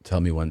guy tell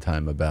me one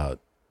time about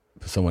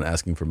someone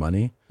asking for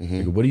money.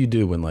 Like, what do you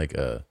do when like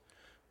a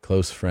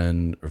close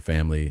friend or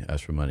family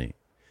asks for money?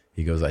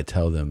 He goes, I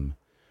tell them,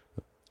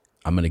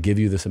 I'm going to give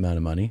you this amount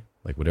of money,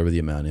 like whatever the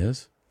amount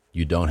is.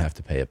 You don't have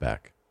to pay it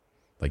back.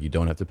 Like you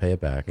don't have to pay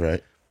it back.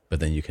 Right. But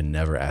then you can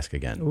never ask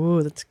again.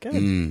 Ooh, that's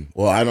good.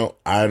 Well,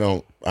 I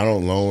don't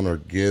loan or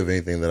give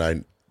anything that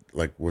I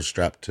like was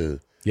strapped to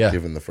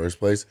give in the first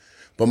place.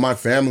 But my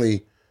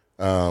family,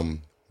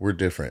 we're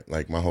different.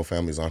 Like my whole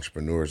family's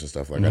entrepreneurs and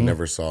stuff. Like I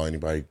never saw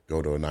anybody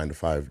go to a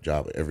 9-to-5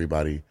 job.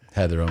 Everybody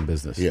had their own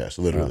business. Yes,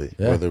 literally.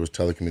 Oh, yeah. Whether it was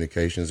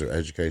telecommunications or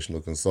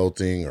educational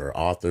consulting or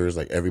authors,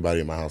 like everybody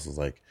in my house was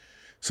like,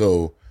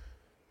 so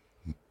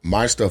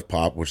my stuff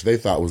popped, which they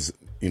thought was,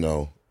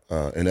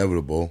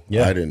 inevitable.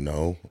 Yeah. I didn't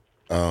know.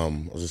 I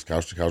was just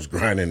couch to couch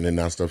grinding, and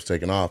now stuff's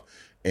taking off.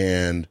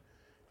 And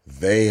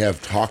they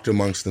have talked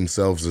amongst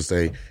themselves to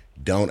say,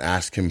 don't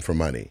ask him for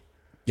money.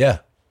 Yeah.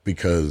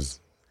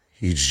 Because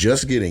he's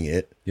just getting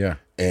it. Yeah.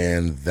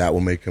 And that will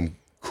make him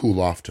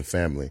cool off to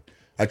family.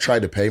 I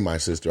tried to pay my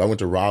sister. I went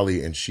to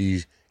Raleigh and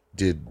she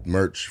did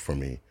merch for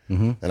me.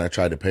 And I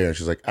tried to pay her and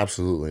she's like,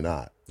 absolutely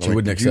not. She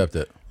wouldn't accept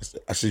it.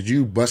 I said,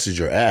 you busted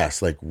your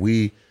ass. Like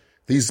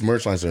these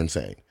merch lines are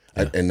insane.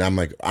 Yeah. And I'm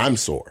like, I'm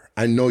sore.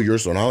 I know you're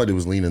sore. And all I did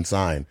was lean and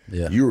sign.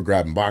 Yeah. You were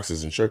grabbing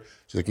boxes and shirts.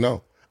 She's like,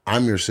 no,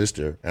 I'm your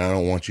sister. And I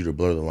don't want you to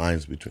blur the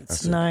lines between us.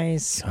 It's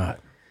nice. God.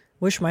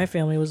 Wish my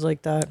family was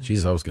like that.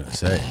 Jeez, I was going to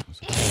say.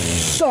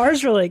 So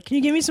ours were like, can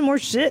you give me some more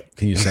shit?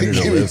 Can you send her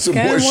to live? Some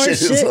more shit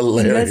is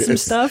hilarious. Get some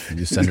stuff. Can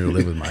you send her to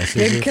live with my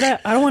sister?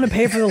 I don't want to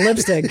pay for the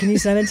lipstick. Can you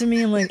send it to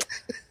me? I'm like,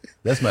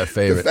 that's my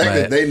favorite. The fact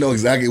that they know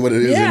exactly what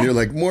it is and you're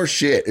like, more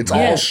shit. It's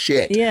all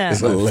shit. Yeah.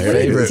 It's my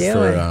hilarious.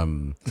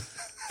 favorite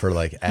for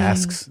like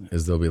asks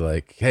is they'll be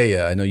like,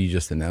 hey, I know you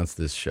just announced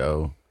this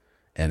show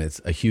and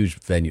it's a huge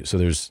venue. So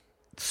there's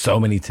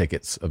so many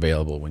tickets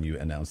available when you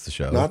announce the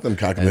show. Not them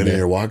calculating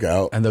your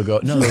walkout. And they'll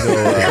go,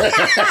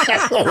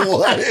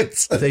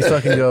 what? They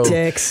fucking go,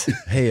 dicks.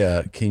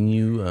 Hey, can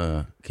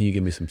you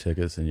give me some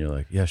tickets? And you're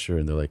like, yeah, sure.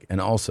 And they're like,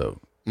 and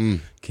also,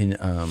 can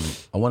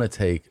I want to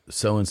take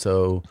so and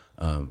so.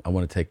 I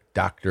want to take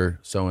Dr.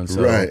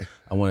 So-and-so. Right.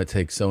 I want to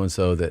take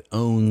so-and-so that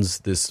owns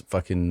this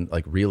fucking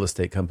like real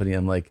estate company.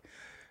 I'm like,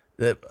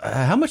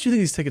 how much do you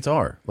think these tickets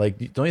are?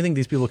 Like, don't you think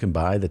these people can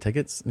buy the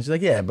tickets? And she's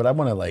like, yeah, but I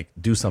want to like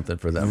do something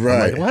for them. Right.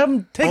 I'm like, well, have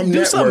them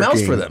do something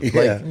else for them. Yeah.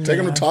 Like, take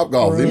them to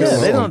Topgolf. Yeah,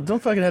 they don't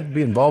fucking have to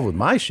be involved with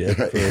my shit.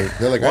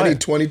 They're like, I need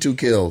 22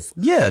 kills.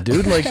 Yeah,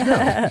 dude. Like,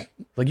 no.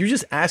 Like, you're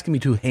just asking me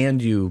to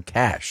hand you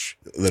cash.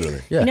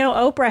 Literally. Yeah.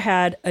 Oprah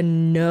had a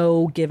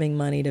no giving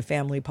money to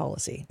family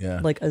policy. Yeah.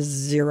 Like a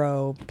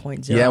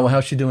 0.0. Yeah, well,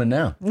 how's she doing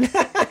now?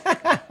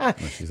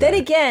 Then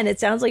again, it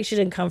sounds like she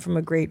didn't come from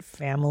a great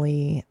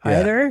family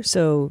either.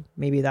 So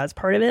maybe that's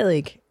part of it.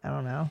 Like, I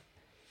don't know.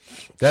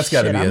 That's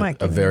got to Shit, I might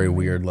be a give very them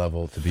weird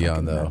level to be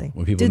on, though. nothing.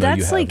 When people Dude, know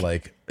you that's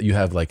have you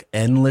have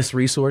endless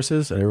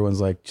resources, and everyone's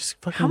like, just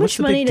fucking. How what's much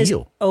the money big does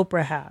deal?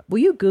 Oprah have? Will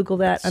you Google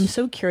that? I'm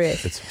so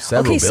curious. It's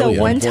several so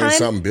billion. one time,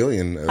 something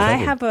billion. I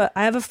have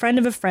a friend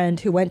of a friend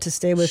who went to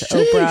stay with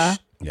Oprah.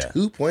 Yeah.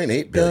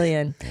 2.8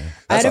 billion.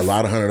 That's a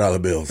lot of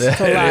 $100 bills. It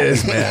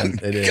is, man.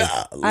 It is.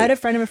 I had a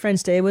friend of a friend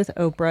stay with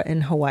Oprah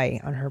in Hawaii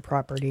on her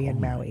property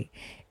in Maui,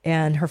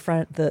 and her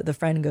friend, the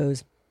friend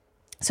goes,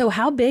 "So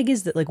how big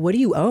is that? Like, what do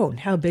you own?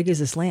 How big is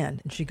this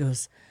land?" And she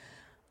goes,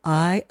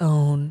 "I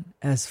own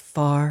as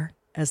far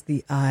as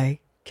the eye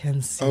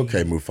can see."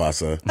 Okay,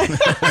 Mufasa.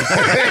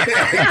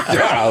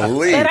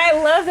 Golly. And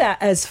I love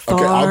that. As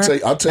far I'll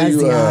tell as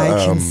you the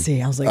eye can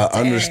see. I was like,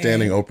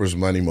 understanding Oprah's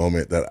money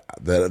moment that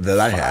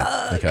I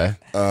had.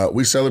 Okay.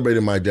 We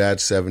celebrated my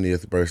dad's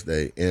 70th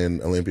birthday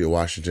in Olympia,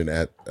 Washington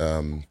at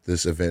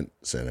this event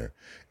center.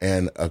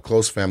 And a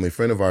close family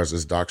friend of ours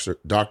is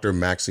Dr.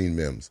 Maxine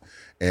Mims.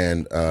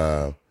 And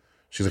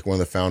she's like one of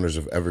the founders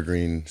of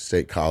Evergreen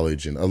State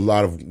College and a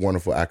lot of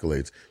wonderful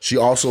accolades. She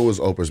also was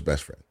Oprah's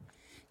best friend.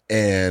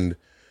 And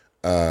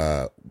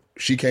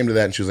she came to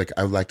that and she was like,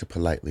 I would like to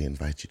politely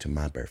invite you to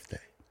my birthday.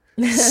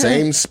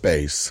 Same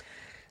space,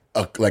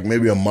 like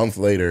maybe a month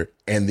later,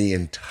 and the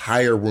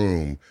entire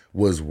room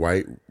was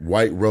white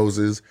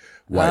roses,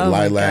 white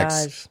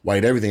lilacs,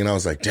 white everything. And I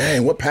was like,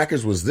 dang, what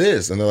package was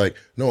this? And they're like,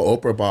 no,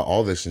 Oprah bought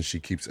all this and she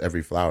keeps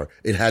every flower.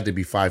 It had to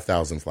be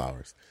 5,000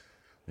 flowers.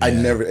 Yeah.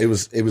 it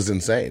was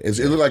insane. It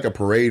looked like a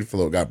parade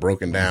float got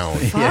broken down.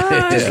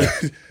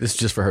 This is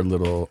just for her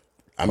little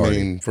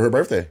party. For her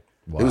birthday.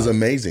 Wow. It was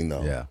amazing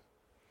though. Yeah.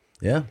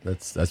 Yeah,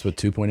 that's what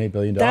 $2.8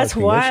 billion. That's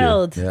can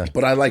wild. Get you. Yeah.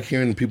 But I like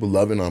hearing people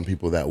loving on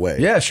people that way.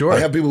 Yeah, sure. I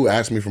have people who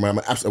ask me for my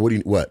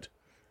what?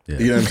 Yeah.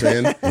 You know what I'm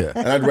saying? Yeah.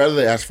 And I'd rather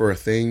they ask for a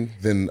thing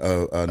than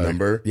a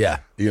number. Yeah.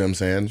 You know what I'm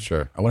saying?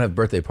 Sure. I want to have a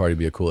birthday party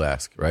be a cool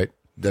ask, right?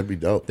 That'd be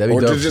dope. That'd be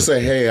or dope. to just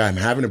say, hey, I'm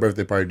having a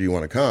birthday party. Do you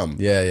want to come?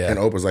 Yeah, yeah. And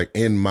Oprah's like,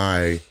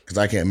 because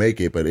I can't make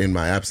it, but in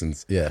my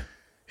absence, yeah.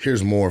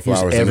 Here's more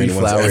flowers every than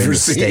anyone's flower ever in the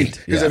seen. state.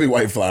 Here's Yeah. every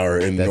white flower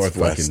in That's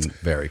Northwest. fucking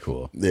very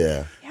cool.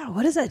 Yeah. Yeah,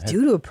 what does that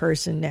do to a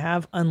person to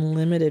have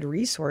unlimited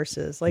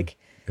resources? Like,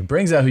 It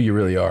brings out who you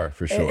really are,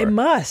 for sure. It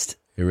must.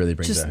 It really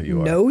brings Just out who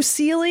you are. no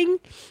ceiling.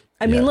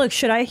 I mean, Yeah. look,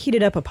 should I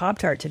heated up a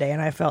Pop-Tart today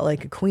and I felt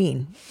like a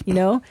queen, you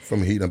know?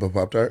 From heating up a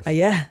Pop-Tart?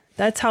 Yeah,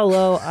 that's how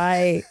low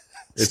I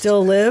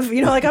still live.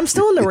 You know, like I'm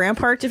still in the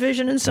Rampart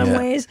division in some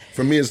ways.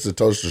 For me, it's the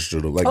toaster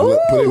strudel. Like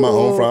putting my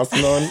own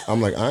frosting on,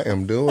 I'm like, I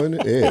am doing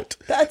it.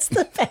 That's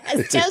the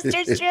best. Toaster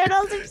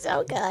strudels are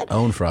so good.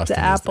 Own frosting.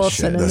 The apple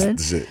cinnamon.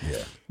 That's the shit,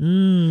 yeah.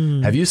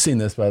 Have you seen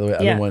this, by the way?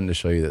 I've Yeah. been wanting to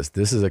show you this.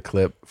 This is a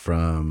clip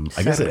from,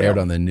 I guess it aired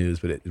on the news,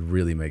 but it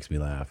really makes me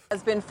laugh.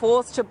 Has been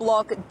forced to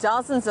block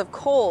dozens of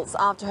calls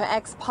after her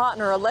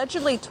ex-partner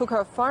allegedly took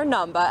her phone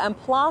number and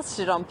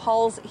plastered on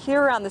poles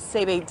here around the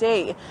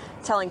CBD,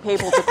 telling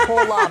people to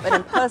call up and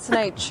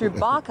impersonate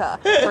Chewbacca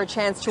for a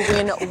chance to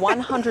win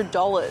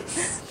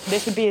 $100.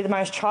 This would be the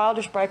most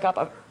childish breakup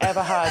I've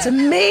ever had. It's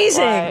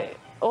amazing. Like,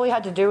 all he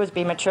had to do was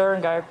be mature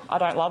and go, I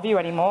don't love you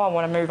anymore, I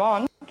want to move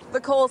on. The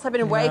calls have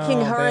been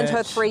waking her and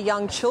her 3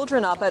 young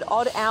children up at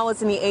odd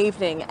hours in the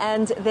evening,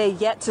 and they're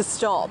yet to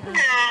stop.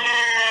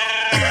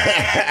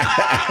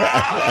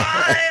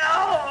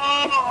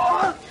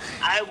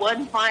 I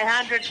won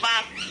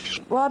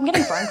 $500. Well, I'm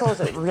getting phone calls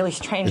at really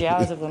strange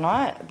hours of the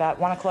night, about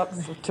 1 o'clock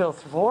till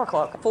 4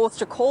 o'clock. Forced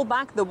to call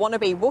back the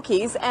wannabe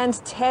Wookiees and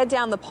tear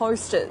down the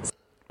posters.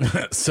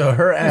 So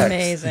her ex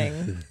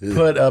Amazing.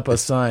 put up a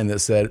sign that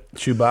said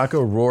Chewbacca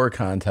Roar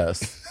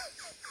Contest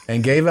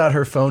and gave out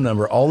her phone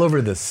number all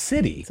over the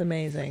city. It's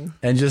amazing.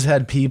 And just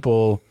had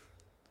people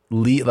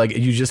leave, like,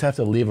 you just have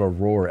to leave a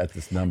roar at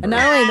this number. And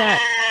not only that,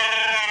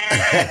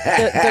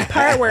 the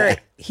part where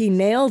he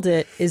nailed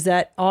it is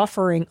that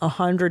offering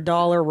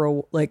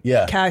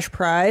 $100 cash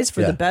prize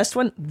for the best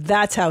one.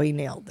 That's how he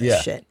nailed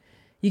this shit.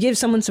 You give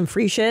someone some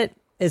free shit,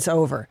 it's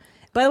over.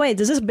 By the way,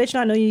 does this bitch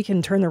not know you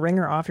can turn the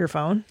ringer off your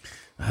phone?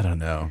 I don't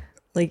know.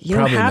 Like, you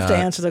Probably don't have to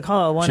not. answer the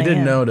call at 1 She a.m.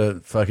 didn't know to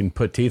fucking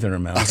put teeth in her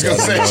mouth. I was going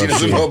to say, she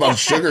doesn't know about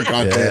sugar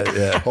content.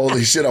 Yeah.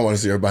 Holy shit, I want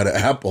to see her bite an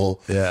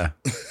apple. Yeah.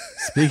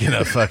 Speaking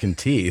of fucking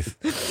teeth.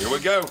 Here we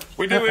go.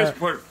 We do this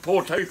to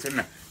pull teeth in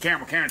the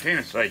Campbell County,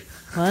 Tennessee.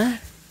 What?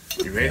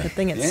 You ready? Good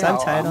thing it's I'm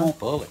subtitled. gonna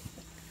pull it.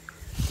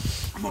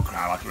 I'm gonna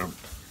cry like a little.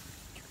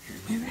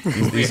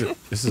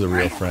 This is a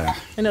real friend.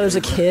 I know there's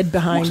a kid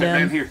behind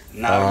Down him. here.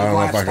 No, I don't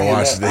know if I can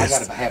watch this. I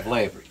gotta have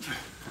leverage.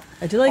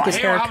 I do like his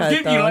Here, I'll haircut, give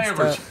you though. It's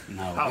leverage. dope.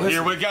 No, oh,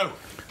 here we go.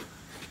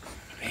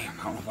 Damn,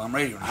 I don't know if I'm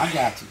ready or not. I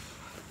got you.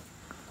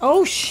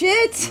 Oh,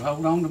 shit. You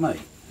hold on to me.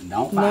 And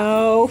don't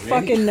No, fight.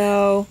 Ready? fucking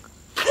no.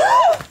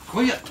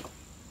 Quit.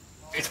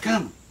 It's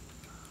coming.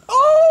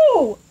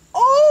 Oh!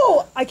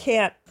 Oh! I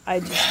can't. I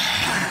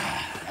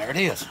just... There it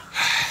is.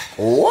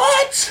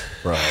 What?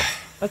 Bro.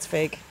 That's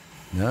fake.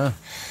 Yeah.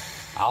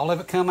 All of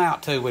it come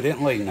out, too. We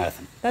didn't leave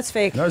nothing. That's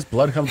fake. No, his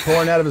blood comes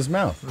pouring out of his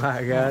mouth.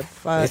 My God.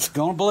 Fuck. It's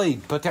gonna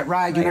bleed. Put that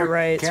rag in You're there.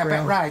 right, it's Cap that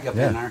real. rag up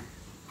in there.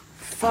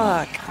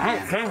 Fuck.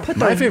 Put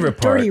My the favorite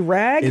part dirty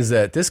rag. is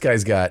that this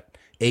guy's got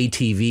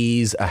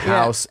ATVs, a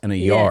house, and a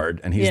yard,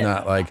 and he's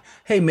not like,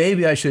 hey,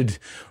 maybe I should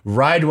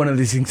ride one of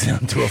these things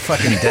down to a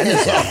fucking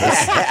dentist's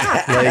office.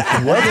 Like,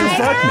 what the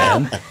fuck,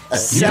 man?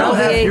 You don't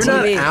have, you're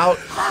not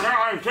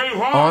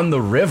out on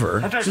the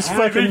river. Just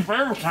fucking.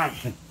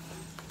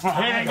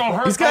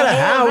 He's got a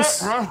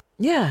house.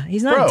 Yeah,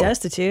 he's not Bro,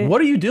 destitute. What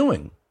are you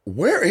doing?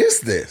 Where is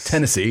this?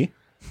 Tennessee.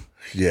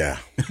 Yeah.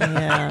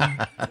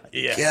 Yeah.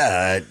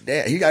 God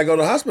damn. He got to go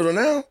to the hospital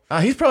now.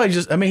 He's probably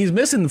just, I mean, he's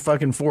missing the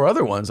fucking 4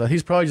 other ones.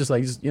 He's probably just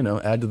like, you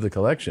know, add to the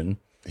collection.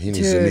 He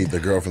needs to meet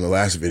the girl from the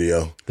last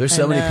video. There's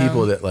so many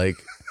people that like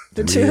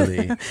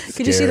really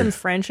Could you see them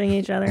Frenching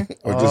each other?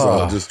 Or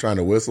just trying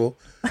to whistle.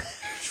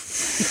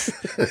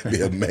 It'd be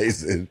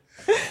amazing.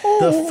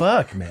 The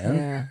fuck, man?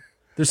 Yeah.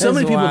 There's so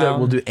That's many people that wild.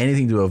 will do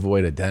anything to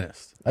avoid a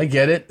dentist. I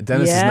get it. A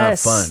dentist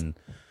Yes. is not fun.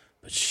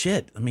 But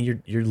shit, I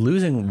mean, you're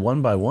losing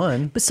one by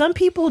one. But some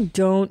people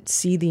don't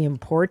see the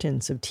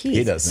importance of teeth.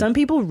 He doesn't. Some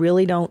people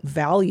really don't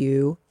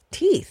value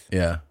teeth.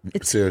 Yeah.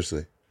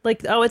 Seriously.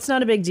 Like, oh, it's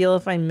not a big deal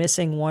if I'm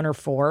missing 1 or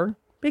 4.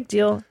 Big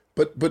deal.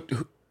 But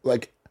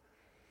like,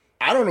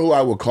 I don't know who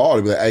I would call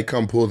to be like, hey,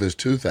 come pull this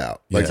tooth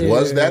out. Like,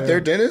 was that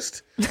their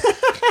dentist?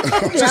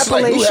 I'm just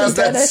like, who has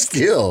that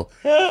skill?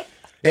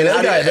 And the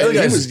other guy, he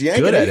was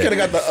yanking. good He at could it.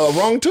 have got the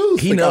wrong tooth.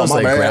 He Like, knows, oh,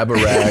 my like, bad. grab a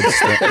rag.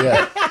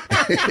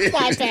 Yeah.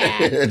 My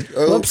bad.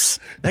 Whoops.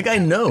 That guy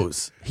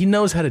knows. He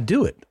knows how to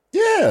do it.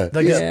 Yeah.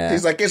 Like,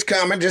 He's like, it's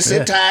coming. Just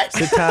sit tight.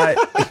 Sit tight.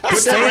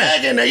 Put that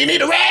rag in there. You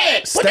need a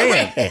rag. Put the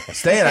rag.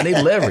 Stand. I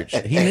need leverage.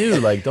 He knew,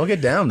 like, don't get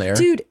down there.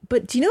 Dude,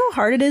 but do you know how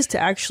hard it is to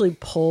actually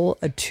pull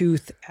a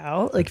tooth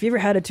out? Like, have you ever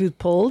had a tooth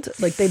pulled?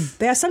 Like,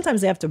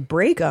 sometimes they have to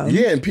break them.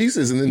 Yeah, in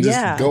pieces, and then just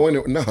Yeah. go in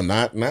there. No,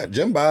 not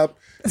Jim Bob.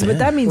 But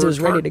that means it was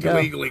ready to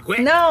go.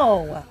 Quit.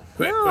 No.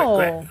 Quit,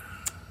 No.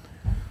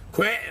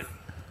 Quit.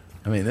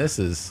 I mean, this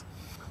is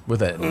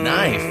with a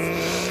knife.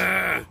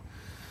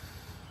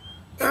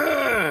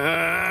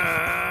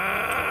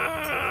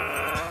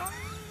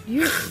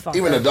 You fucker.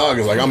 Even the dog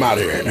is like, I'm out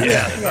of here.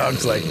 Yeah, the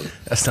dog's like,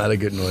 that's not a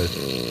good noise.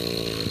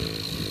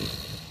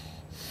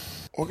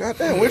 Well,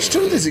 goddamn, which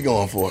tooth is he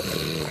going for?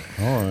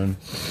 Hold on.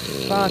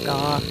 Fuck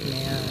off,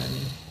 man.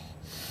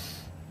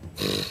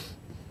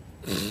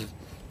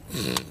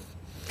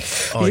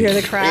 Did you hear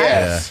the crack?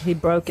 Yeah. He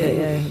broke it.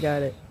 Yeah, he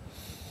got it.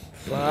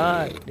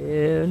 Fuck,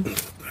 dude.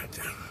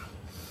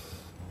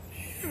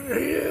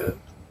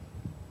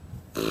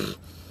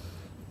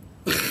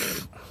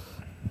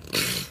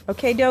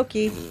 Okay,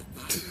 dokie.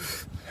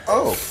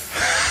 Oh.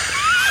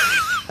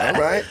 All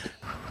right.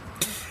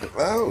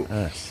 Oh.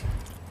 Nice.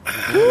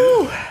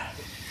 Woo.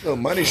 Little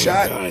money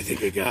shot. I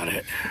think I got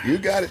it. You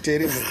got it,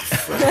 Titty. Look at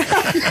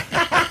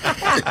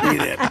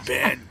that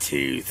bad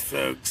tooth,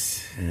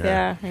 folks.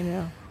 Yeah, I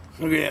know.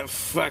 Look at that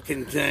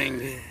fucking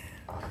thing.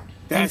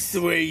 That's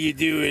the way you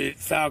do it at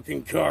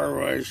Falcon Car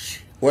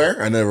Wash.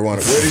 Where? I never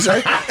want to. Where did he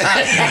say?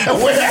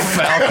 Where?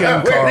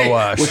 Falcon Car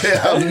Wash.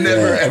 I'll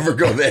never ever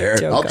go there.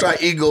 Joke. I'll try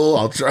Eagle.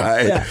 I'll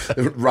try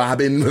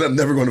Robin, but I'm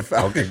never going to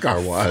Falcon Car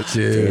Wash.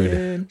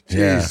 Dude.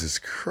 Jesus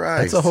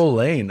Christ. That's a whole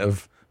lane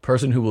of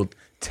person who will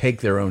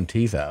take their own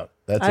teeth out.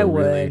 That's I a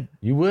would. really.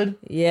 You would?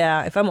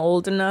 Yeah, if I'm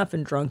old enough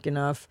and drunk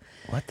enough.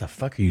 What the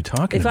fuck are you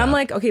talking If about? I'm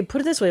like, okay, put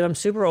it this way, if I'm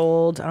super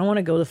old, I don't want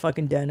to go to the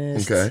fucking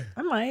dentist. Okay.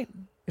 I might.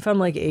 If I'm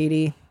like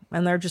 80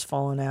 and they're just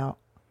falling out.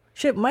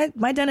 Shit, my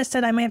dentist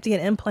said I might have to get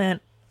an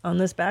implant on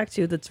this back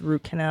tooth that's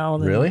root canal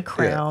and Really?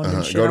 crown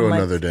and shit. Go to I'm like,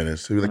 another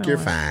dentist. Who's like, you're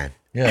fine.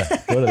 Yeah.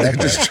 Go to They're that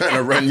just guy. trying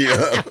to run you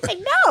up.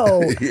 I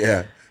know.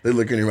 Yeah. They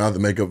look in your mouth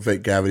and make up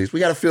fake cavities. We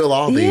got to fill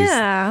all these.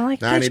 Yeah, I'm like,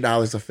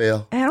 $90 to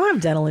fill. I don't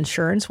have dental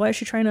insurance. Why is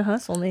she trying to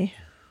hustle me?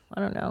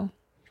 I don't know.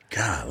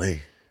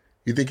 Golly.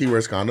 You think he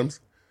wears condoms?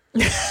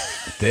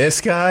 This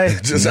guy?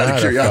 Just out of Not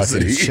a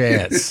curiosity. fucking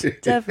chance.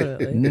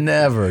 Definitely.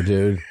 Never,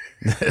 dude.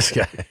 This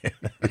guy.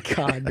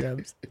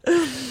 Condoms.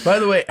 By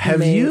the way, have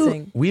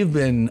Amazing. we've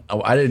been,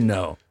 I didn't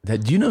know. Do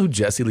you know who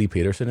Jesse Lee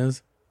Peterson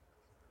is?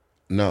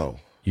 No.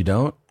 You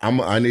don't? I'm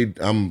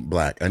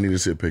black. I need to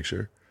see a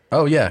picture.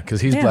 Oh, yeah,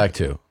 because he's Yeah. black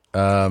too.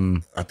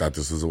 I thought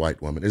this was a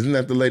white woman. Isn't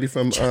that the lady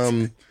from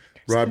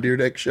Rob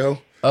Dyrdek's show?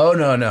 Oh,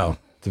 no.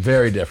 It's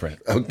very different.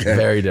 Okay.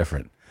 Very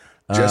different.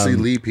 Jesse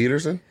Lee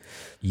Peterson?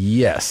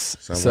 Yes.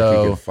 Sounds like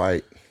he can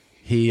fight.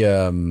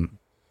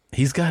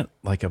 He's got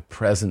like a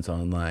presence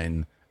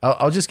online.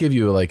 I'll just give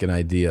you like an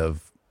idea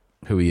of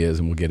who he is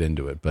and we'll get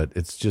into it, but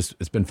it's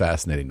been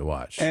fascinating to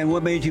watch. And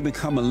what made you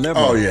become a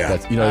liberal? Oh, yeah.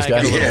 This guy? I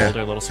got a little older,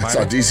 a little I smarter.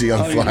 saw DC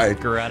on Flight.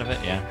 Grew out of it,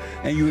 yeah.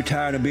 And you were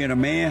tired of being a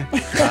man?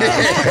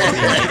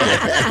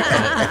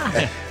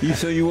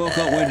 So you woke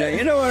up one day,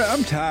 you know what,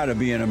 I'm tired of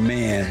being a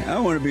man. I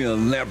want to be a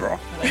liberal.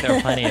 I think there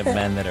are plenty of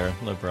men that are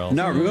liberal.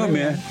 Not real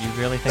men. You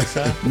really think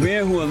so?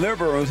 Men who are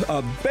liberals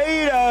are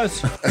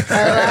betas.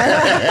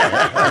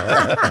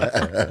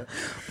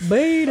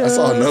 Beta. I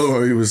saw another one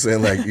where he was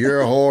saying like,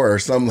 you're a whore or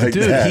something like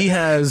Dude, that. he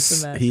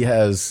has.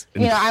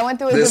 You know, I went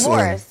through a This one.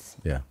 divorce.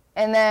 Yeah.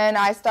 And then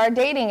I started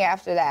dating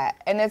after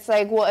that. And it's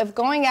like, well, if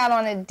going out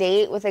on a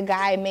date with a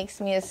guy makes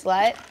me a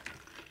slut,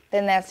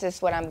 then that's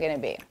just what I'm going to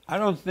be. I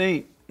don't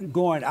think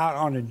going out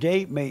on a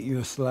date makes you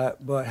a slut,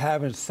 but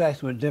having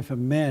sex with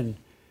different men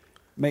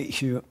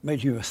makes you a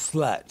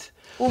slut.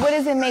 Well, what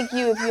does it make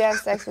you if you have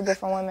sex with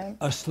different women?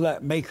 A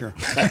slut maker.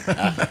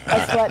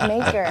 A slut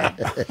maker.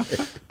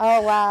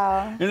 Oh,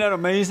 wow. Isn't that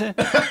amazing?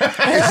 Isn't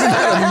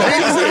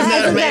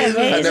that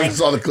amazing? I never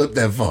saw the clip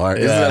that far.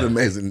 Isn't that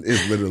amazing?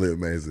 It's literally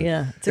amazing.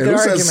 Yeah, it's a and good who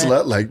argument. says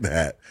slut like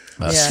that?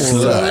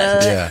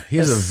 Slut. Yeah. He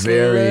has a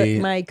very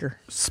slut maker.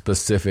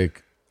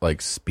 specific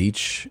like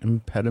speech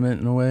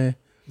impediment in a way.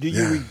 Do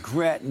you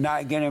regret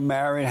not getting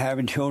married,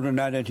 having children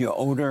now that you're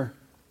older?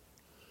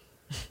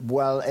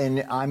 Well,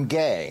 and I'm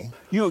gay.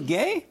 You're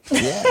gay?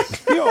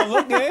 Yes. You don't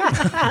look gay.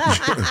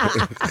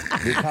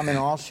 You come in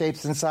all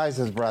shapes and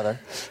sizes, brother.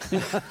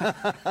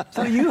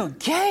 So you're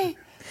gay?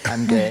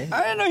 I'm gay.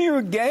 I didn't know you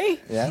were gay.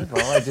 Yeah,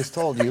 well, I just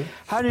told you.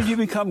 How did you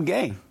become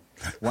gay?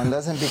 One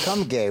doesn't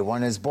become gay.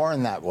 One is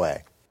born that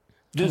way.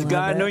 Does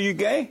God know you're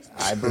gay?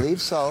 I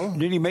believe so.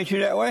 Did he make you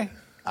that way?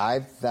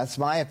 That's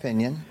my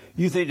opinion.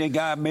 You think that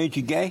God made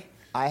you gay?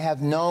 I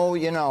have no,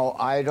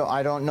 I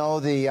don't know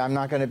I'm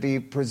not going to be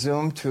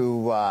presumed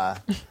to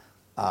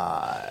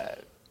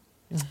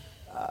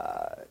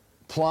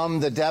plumb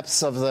the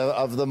depths of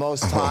the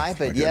Most High,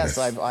 but yes,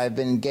 I've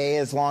been gay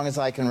as long as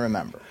I can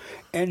remember.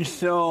 And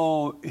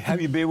so, have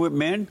you been with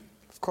men?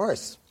 Of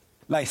course.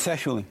 Like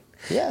sexually?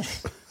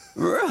 Yes.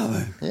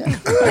 Really? Yeah.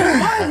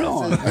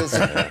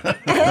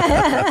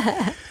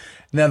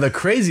 Now the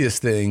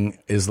craziest thing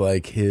is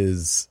like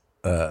his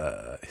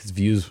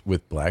views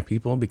with black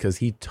people because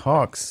he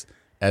talks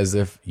as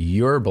if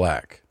you're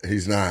black.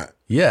 He's not.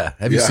 Yeah.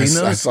 Have you seen those?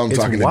 I saw him It's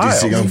talking wild.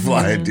 to DC on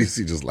Fly, and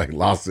DC just like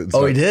lost it.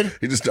 Oh, he did?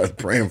 He just started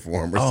praying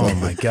for him or Oh something.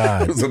 my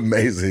God. It was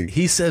amazing.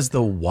 He says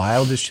the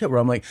wildest shit where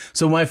I'm like,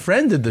 so my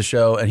friend did the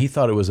show and he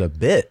thought it was a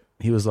bit.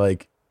 He was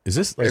like, is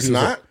this like, It's he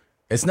was not? like,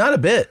 it's not a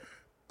bit.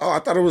 Oh, I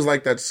thought it was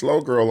like that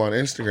slow girl on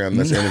Instagram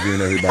that's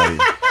interviewing everybody.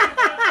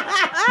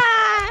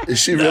 Is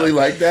she really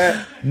like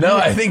that? No,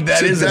 I think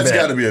that's a bit. That's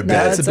got to be a bit.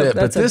 That's a bit,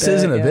 but this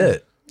isn't a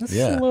bit. A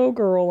slow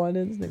girl on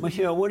Instagram.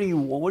 Michelle, what do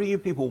you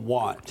people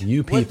want?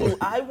 You people. What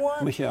do I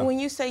want? Michelle. When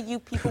you say you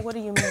people, what do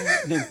you mean?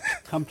 The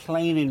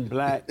complaining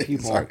black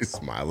people. Sorry,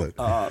 smiling.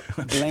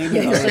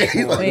 Blaming other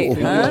people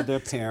for their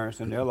parents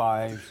and their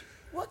lives.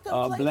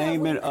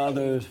 blaming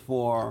others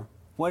for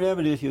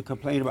whatever it is you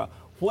complain about.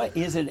 What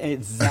is it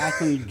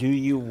exactly do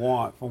you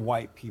want from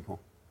white people?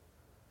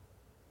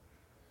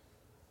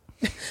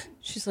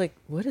 She's like,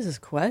 what is this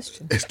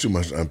question? It's too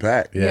much to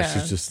unpack. Yeah,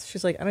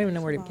 she's like, I don't even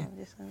know where to begin.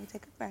 Just let me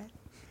take a breath.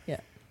 Yeah.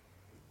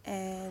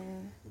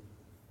 And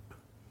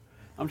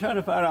I'm trying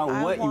to find out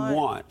what you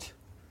want.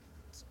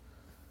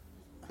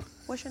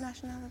 What's your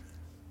nationality?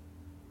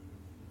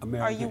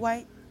 American. Are you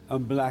white?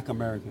 I'm Black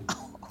American.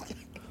 Oh, okay.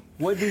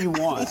 What do you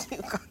want?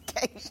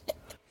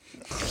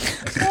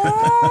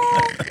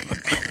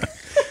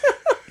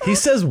 He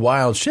says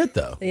wild shit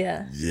though.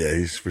 Yeah. Yeah,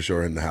 he's for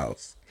sure in the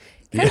house.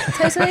 Can I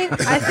tell you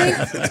something? I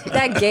think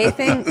that gay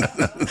thing.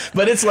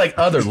 But it's like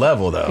other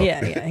level though.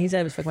 Yeah, he's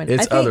out of his fucking mind.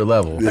 It's other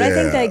level. But I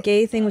think that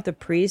gay thing with the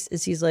priest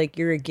is he's like,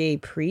 you're a gay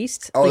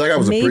priest. Oh, like, that guy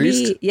was a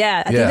priest?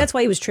 Yeah, I think that's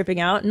why he was tripping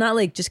out. Not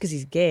like just because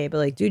he's gay, but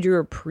like, dude, you're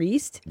a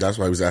priest. That's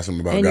why he was asking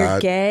about and God. You're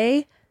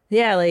gay.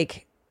 Yeah,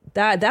 like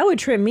that would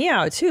trip me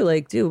out too.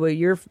 Like, dude, but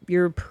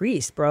you're a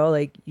priest, bro.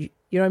 Like, you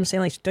know what I'm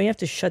saying? Like, don't you have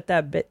to shut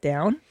that bit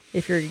down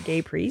if you're a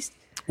gay priest?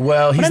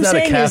 Well, he's not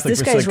a Catholic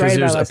because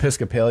there's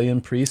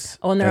Episcopalian priests.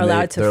 Oh, and they're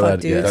allowed to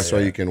fuck dudes. Yeah, that's why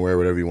you can wear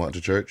whatever you want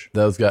to church.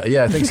 Those guys,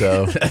 yeah, I think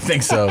so. I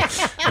think so.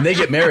 And they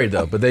get married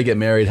though, but they get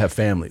married, have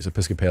families.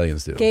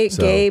 Episcopalians do.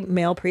 Gay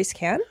male priests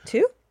can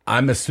too.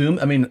 I'm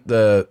assuming. I mean,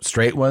 the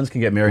straight ones can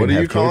get married. What and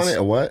are have you calling kids. it?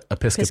 A what?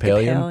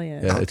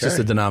 Episcopalian. Yeah, it's just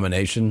a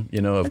denomination,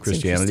 of That's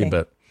Christianity, interesting.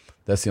 but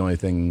that's the only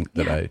thing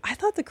that I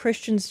thought the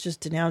Christians just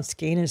denounced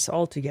gayness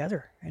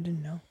altogether. I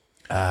didn't know.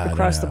 I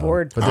Across don't the know.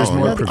 board. But there's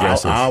more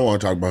progressive. I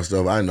want to talk about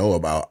stuff I know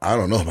about. I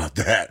don't know about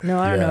that. No,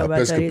 I don't know about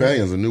that either.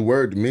 Episcopalian's a new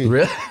word to me.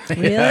 Really?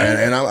 Really?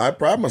 And I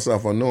pride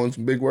myself on knowing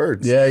some big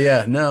words.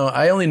 Yeah. No,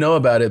 I only know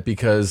about it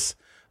because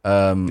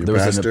there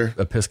was pastor?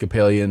 an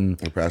Episcopalian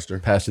pastor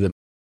that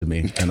to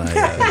me, and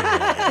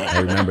I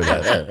remember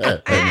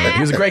that. And,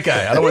 he was a great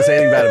guy. I don't want to say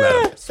anything bad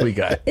about him. Sweet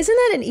guy. Isn't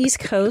that an East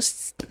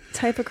Coast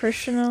type of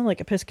Christian though? Like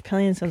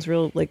Episcopalian sounds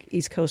real like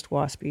East Coast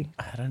waspy.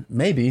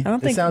 Maybe. I don't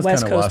It think sounds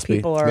West kinda Coast waspy.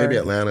 people are. Maybe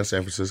Atlanta,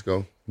 San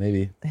Francisco.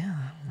 Maybe. Yeah,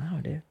 I don't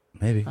know, dude.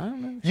 Maybe. I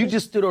don't know. You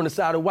just stood on the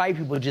side of white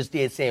people just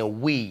there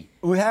saying we.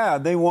 We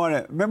have. They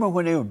wanted. Remember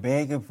when they were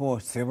begging for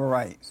civil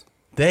rights?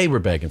 They were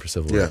begging for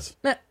civil rights.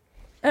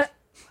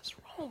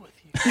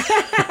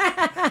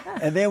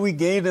 And then we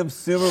gave them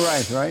civil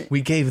rights, right?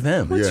 We gave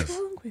them. What's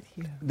wrong with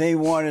you? They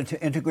wanted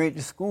to integrate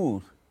the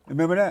schools.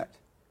 Remember that?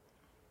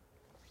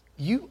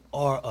 You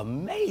are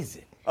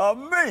amazing.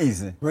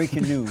 Amazing.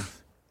 Breaking news.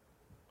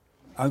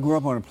 I grew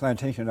up on a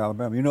plantation in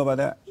Alabama. You know about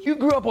that? You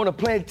grew up on a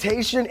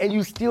plantation and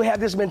you still have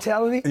this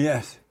mentality?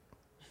 Yes.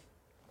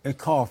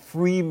 It's called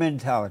free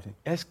mentality.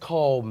 That's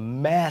called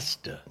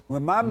master.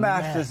 When my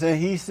master said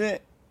he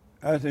sent,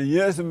 I said,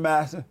 yes,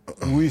 master,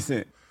 we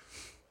sent.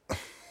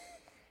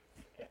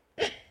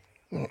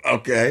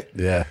 Okay.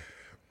 Yeah.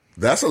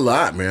 That's a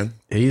lot, man.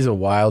 He's a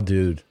wild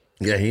dude.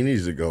 Yeah, he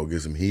needs to go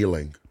get some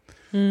healing.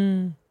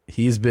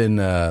 He's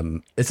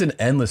been, it's an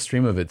endless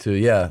stream of it too.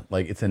 Yeah.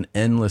 Like it's an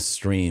endless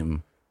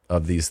stream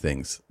of these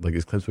things. Like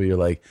these clips where you're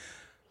like,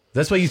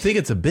 that's why you think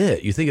it's a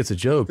bit. You think it's a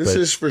joke. This but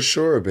is for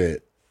sure a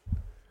bit.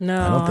 No,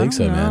 I don't think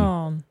so, man.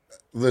 know.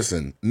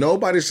 Listen,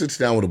 nobody sits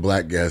down with a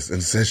black guest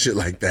and says shit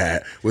like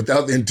that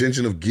without the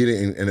intention of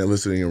getting and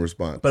eliciting a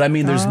response. But I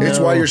mean, there's It's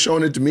why you're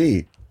showing it to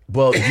me.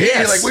 Well, yes.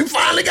 You're like, we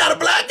finally got a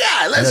black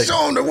guy. Let's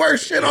show him the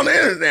worst shit on the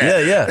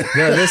internet. Yeah.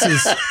 No,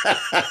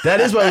 that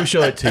is why we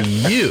show it to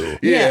you.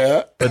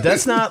 Yeah. But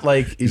that's not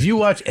like, if you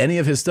watch any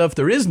of his stuff,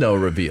 there is no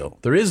reveal.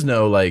 There is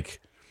no like.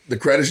 The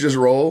credits just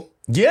roll?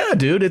 Yeah,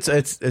 dude. It's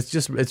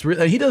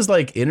really, he does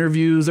like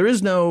interviews. There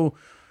is no,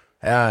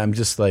 I'm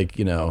just like,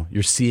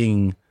 you're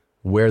seeing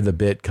where the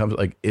bit comes.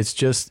 Like, it's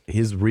just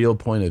his real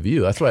point of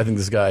view. That's why I think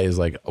this guy is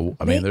like,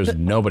 there's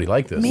nobody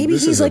like this. Maybe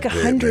This he's is a like bit,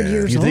 100 man.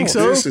 years You old. think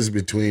so? This is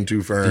between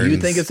two ferns. Do you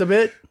think it's a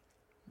bit?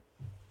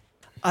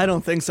 I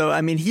don't think so.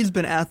 I mean, he's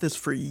been at this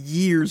for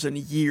years and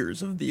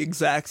years of the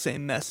exact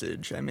same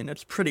message. I mean,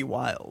 it's pretty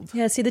wild.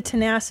 Yeah, see, the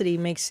tenacity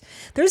makes.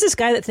 There's this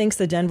guy that thinks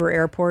the Denver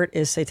airport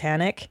is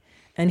satanic,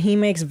 and he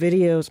makes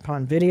videos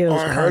upon videos. Oh,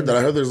 I heard that.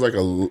 I heard there's like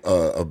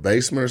a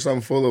basement or something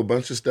full of a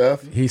bunch of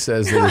stuff. He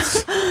says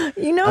that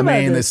You know I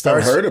about mean, this. it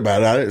starts. I've heard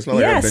about it. It's not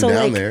like I've been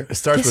down there. It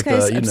starts This with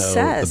guy's the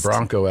obsessed.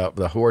 Bronco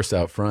the horse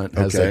out front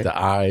has Okay. like the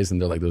eyes,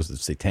 and they're like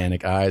those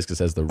satanic eyes because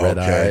it has the red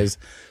Okay. eyes.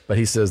 But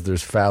he says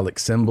there's phallic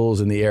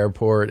symbols in the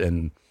airport,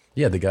 and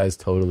yeah, the guy's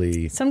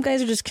totally. Some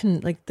guys are just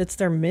like that's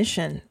their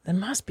mission. That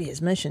must be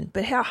his mission.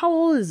 But how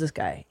old is this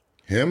guy?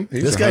 Him?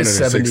 He's This guy's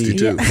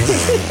 162.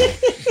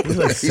 70. He's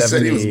like He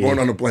said he was 70. born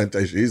on a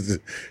plantation.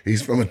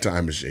 He's from a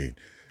time machine.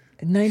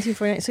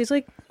 1949. So he's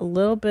like a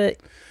little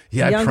bit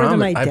Yeah, younger than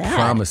my dad. I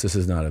promise this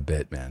is not a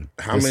bit, man.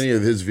 How many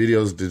of his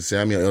videos did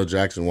Samuel L.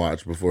 Jackson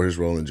watch before his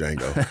role in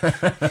Django?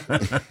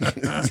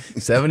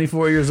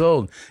 74 years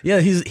old. Yeah,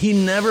 he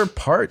never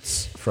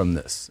parts from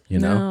this.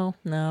 No.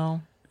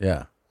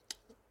 Yeah.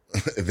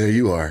 There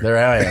you are. There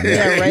I am.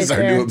 Yeah, right He's our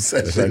there. new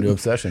obsession. That's our new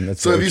obsession.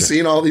 That's So have very you true.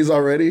 seen all these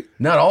already?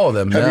 Not all of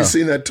them. Have no. you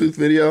seen that tooth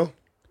video?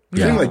 It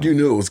seemed like you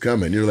knew it was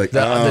coming. You're like, The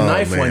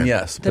knife man. one,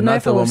 yes, The but not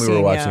knife the one one we've we were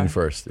seen, watching yeah.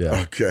 first.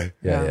 Yeah. Okay.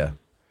 Yeah.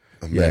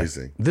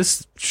 Amazing. Yeah.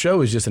 This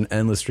show is just an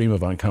endless stream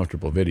of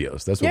uncomfortable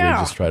videos. That's what Yeah.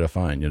 we just try to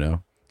find,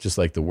 just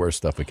like the worst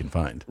stuff we can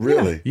find.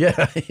 Really?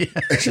 Yeah.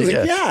 She's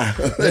like, yeah.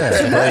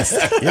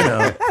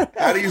 Like,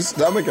 How do you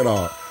stomach it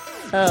all?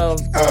 Oh.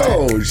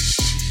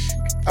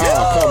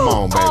 Oh, come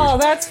on, baby. Oh,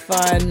 that's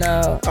fun.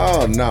 No.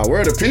 Oh, no.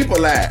 Where are the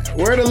people at?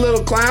 Where are the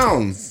little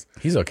clowns?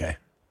 He's okay.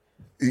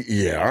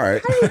 Yeah, all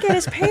right. How did he get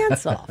his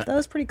pants off? That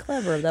was pretty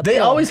clever. That They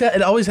bull. always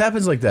it always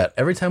happens like that.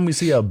 Every time we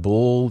see a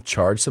bull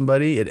charge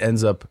somebody, he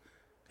ends up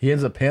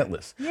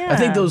pantless. Yeah. I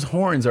think those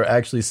horns are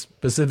actually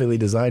specifically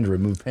designed to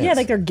remove pants. Yeah,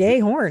 like they're gay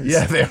horns.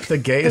 Yeah, they're the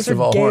gayest Those are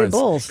of all gay horns.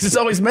 bulls. 'Cause it's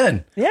always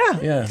men. Yeah. Yeah,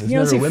 there's You don't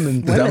never see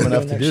women dumb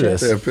enough to doing do that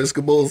this. They're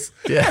Episcopals.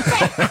 Yeah,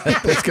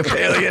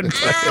 Episcopalian.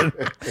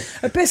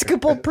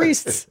 Episcopal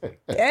priests.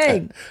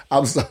 Dang.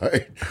 I'm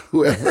sorry.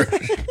 Whoever.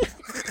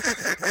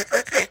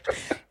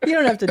 You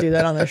don't have to do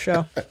that on this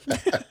show.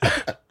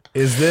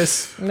 Is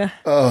this Nah.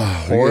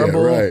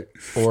 horrible yeah, right.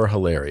 or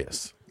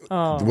hilarious?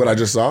 Oh. What I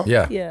just saw?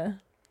 Yeah. Yeah.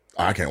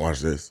 I can't watch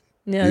this.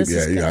 Yeah, this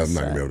is I'm kinda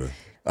not going to be able to.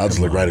 I'll just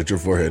look right at your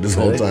forehead this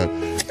whole time.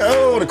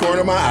 Oh, the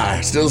corner of my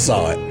eye. Still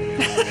saw it.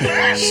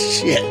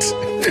 Shit.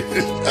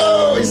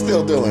 Oh, he's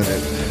still doing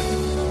it.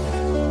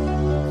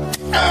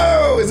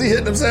 Oh, is he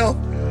hitting himself?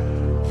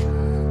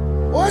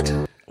 What?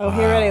 Oh,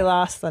 he already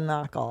lost the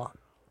knuckle.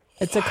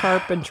 It's a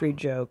carpentry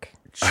joke.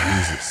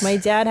 Jesus. My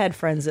dad had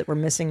friends that were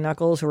missing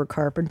knuckles who were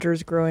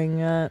carpenters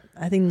growing up.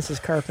 I think this is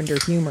carpenter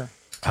humor.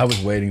 I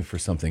was waiting for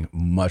something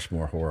much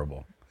more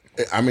horrible.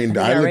 I mean,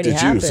 I I looked already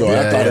at you, so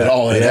happened. I thought it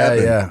all had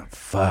happened. Yeah,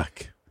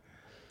 fuck.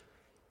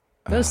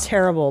 That was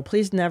terrible.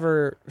 Please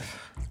never.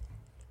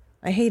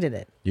 I hated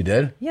it. You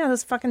did? Yeah,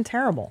 that's fucking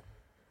terrible.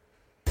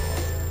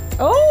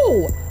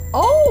 Oh!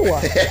 Oh!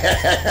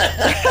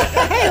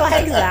 He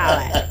likes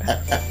that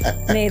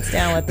one. Nate's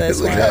down with this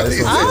Look one. how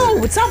he's-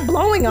 Oh, stop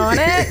blowing on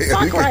it.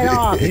 Fuck right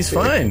off. He's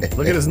fine.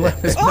 Look at his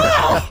left.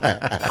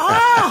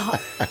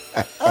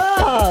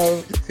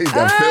 Oh! He's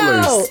got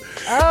fillers.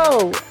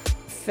 Oh!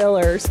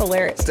 Fillers.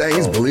 Hilarious. Dang,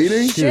 he's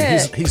bleeding? Dude,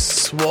 Shit. he's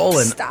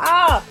swollen.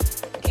 Stop!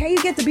 Can't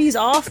you get the bees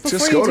off before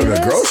Just you go do to the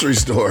this? grocery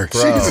store.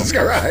 Bro. Jesus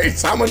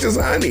Christ. How much is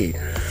honey?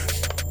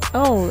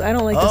 Oh, I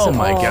don't like this Oh at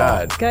my all.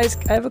 God. Guys,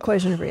 I have a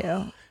question for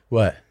you.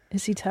 What?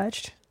 Is he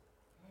touched?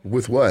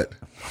 With what?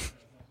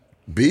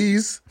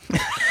 Bees?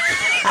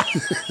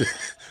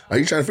 Are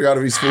you trying to figure out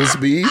if he's full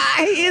speed?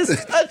 He is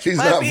touched He's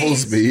by not bees. full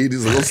speed.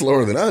 He's a little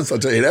slower than us. I'll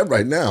tell you that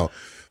right now.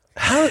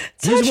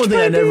 Here's one thing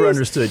I never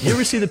understood. You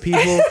ever see the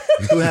people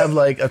who have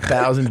like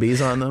 1,000 bees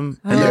on them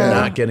and they're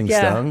not getting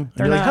stung? And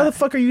they're you're like, not. how the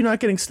fuck are you not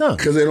getting stung?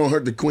 Because they don't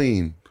hurt the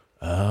queen.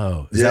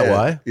 Oh, is that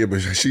why? Yeah,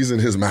 but she's in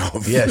his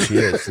mouth. Yeah, she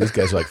is. These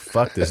guys are like,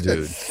 fuck this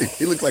dude.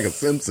 He looks like a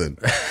Simpson.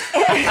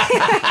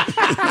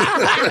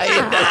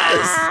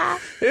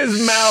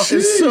 His mouth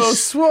is so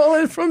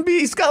swollen from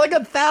bees. He's got like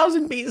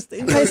 1,000 bees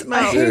in his I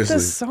mouth. hate Seriously.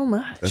 this so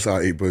much. That's how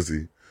I eat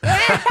pussy.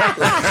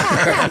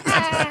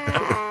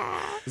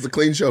 It's a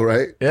clean show,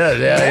 right?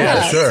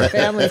 Yeah, sure.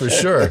 family For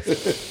sure.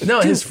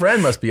 No, his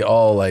friend must be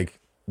all like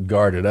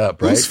guarded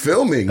up, right? Who's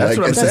filming? That's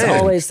what I'm That's saying.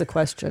 always the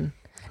question.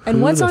 And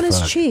Who what's the on his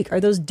fuck? cheek? Are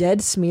those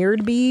dead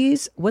smeared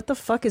bees? What the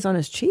fuck is on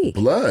his cheek?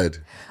 Blood.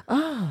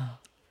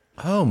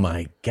 Oh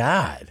my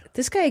God.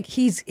 This guy,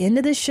 he's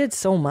into this shit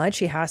so much,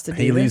 he has to do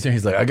He leaves this. there.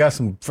 He's like, I got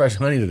some fresh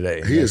honey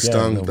today. He is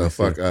stung the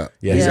fuck up.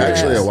 Yeah, He's he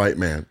actually is. a white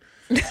man.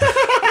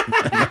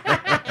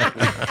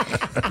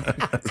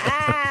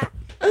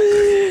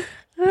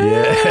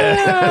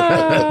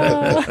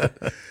 Yeah.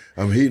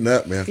 I'm heating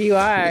up, man. You are,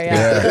 yeah.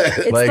 Yeah.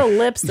 It's Like- the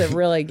lips that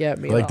really get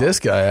me. Like though. this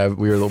guy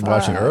we were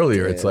watching Fuck,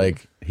 earlier. dude. It's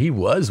like he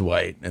was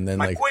white, and then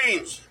like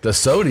Queens. the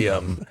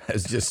sodium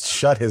has just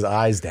shut his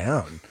eyes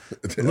down.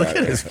 Look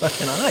at his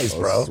fucking eyes,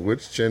 bro.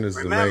 Which chin is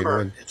the main Remember,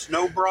 one? it's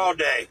no bra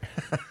day.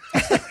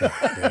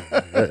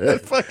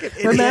 Fucking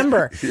idiot.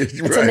 Remember, it's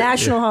a Right.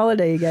 national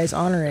holiday, you guys.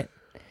 Honor it.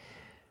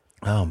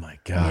 Oh my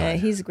God. Yeah,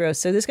 he's gross.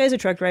 So this guy's a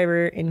truck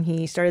driver, and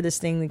he started this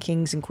thing, the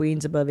kings and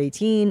queens above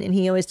 18, and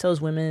he always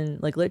tells women,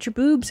 like, let your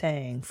boobs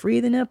hang, free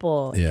the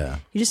nipple. Yeah.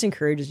 He just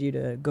encourages you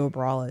to go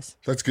braless.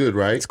 That's good,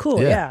 right? It's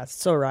cool. Yeah. Yeah, it's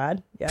so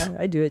rad. Yeah,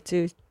 I do it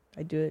too.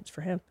 I do it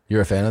for him.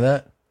 You're a fan of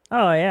that?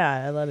 Oh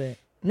yeah, I love it.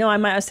 No, I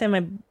was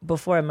saying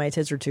before my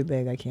tits are too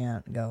big. I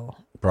can't go.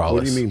 Braless.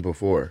 What do you mean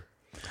before?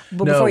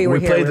 But No, before you were we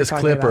here, played were this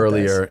talking clip about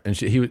earlier,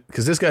 this. and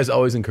because this guy's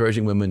always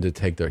encouraging women to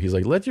take he's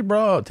like, take your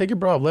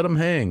bra off, let them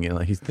hang. And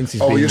like he thinks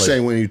he's. Oh, being you're like,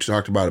 saying when you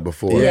talked about it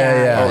before?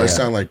 Yeah. Oh, it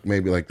sounded like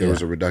maybe like there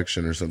was a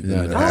reduction or something.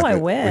 No, that no. Oh, I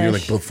happened. When you're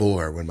wish. like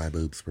before when my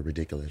boobs were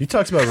ridiculous. He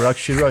talks about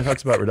reduction. She really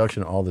talks about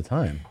reduction all the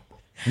time.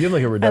 You have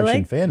like a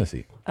reduction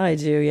fantasy. I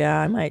do. Yeah,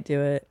 I might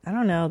do it. I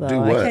don't know though. Do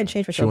what? I can't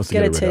change She myself. wants to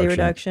Get a get a titty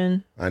reduction.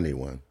 reduction. I need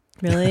one.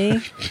 Really?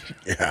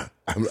 Yeah,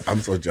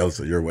 I'm so jealous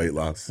of your weight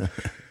loss.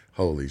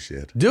 Holy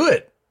shit! Do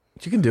it.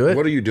 You can do it.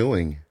 What are you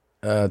doing?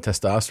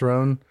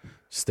 Testosterone.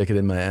 Stick it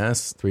in my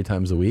ass 3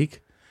 times a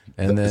week,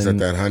 and then Is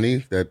that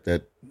honey?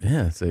 That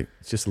yeah,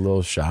 it's just a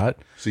little shot.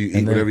 So you eat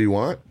And then- whatever you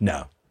want?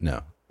 No.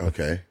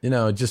 Okay.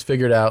 Just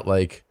figured out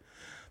like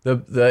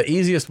The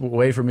easiest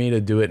way for me to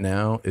do it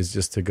now is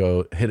just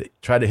to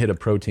try to hit a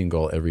protein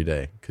goal every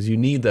day, because you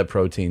need that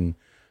protein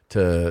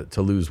to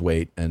lose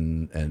weight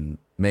and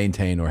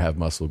maintain or have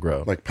muscle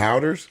grow. Like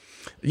powders?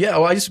 Yeah,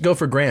 well, I just go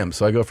for grams.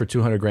 So I go for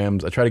 200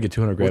 grams. I try to get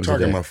 200 grams We're a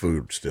day. talking about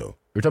food still.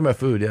 We're talking about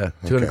food, yeah.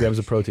 200 grams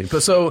of protein.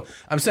 But so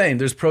I'm saying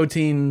there's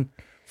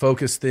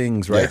protein-focused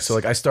things, right? Yes. So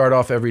like I start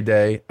off every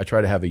day. I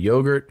try to have a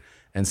yogurt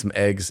and some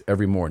eggs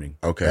every morning.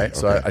 Okay. Right?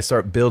 So I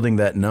start building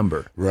that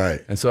number.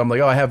 Right. And so I'm like,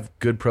 oh, I have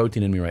good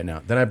protein in me right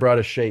now. Then I brought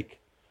a shake.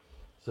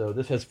 So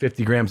this has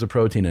 50 grams of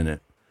protein in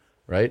it,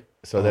 right?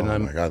 So then oh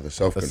my God, the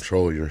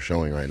self-control you're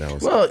showing right now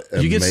is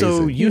you get so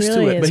amazing. used to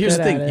really it. But is here's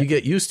the good thing. at it. You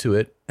get used to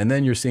it, and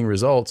then you're seeing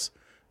results,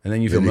 and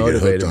then you feel Then you get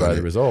motivated hooked on by the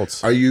it.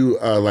 results. Are you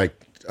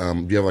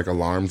do you have like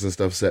alarms and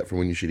stuff set for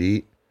when you should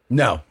eat?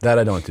 No, that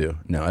I don't do.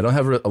 No, I don't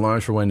have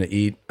alarms for when to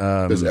eat.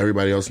 Does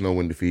everybody else know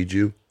when to feed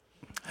you?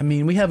 I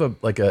mean, we have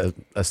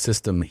a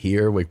system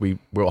here. Like we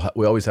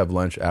always have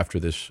lunch after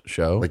this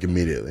show. Like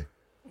immediately?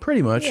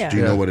 Pretty much. Yeah. Do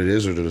you know what it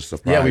is, or just a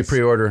surprise? Yeah, we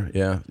pre-order.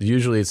 Yeah,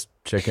 usually it's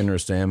chicken or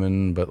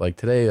salmon, but like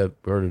today I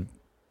ordered,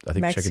 I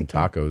think Mexican.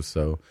 chicken tacos.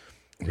 So,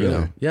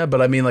 Really? yeah.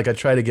 But I mean, like I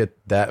try to get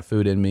that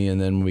food in me,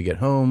 and then when we get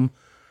home,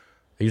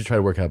 I usually try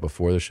to work out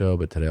before the show.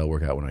 But today I'll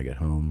work out when I get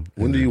home.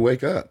 When do you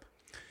wake up?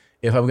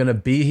 If I'm gonna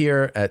be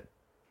here at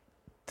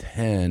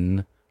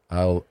 10,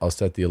 I'll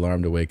set the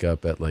alarm to wake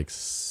up at like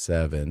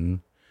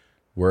 7.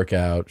 Work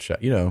out,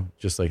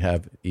 just like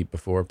eat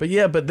before. But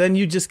yeah, but then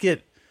you just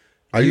get.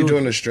 Are you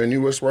doing a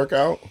strenuous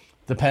workout?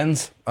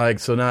 Depends. Like,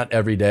 so not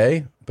every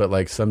day, but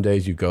like some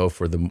days you go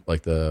for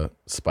the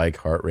spike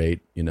heart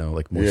rate,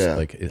 like more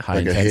like high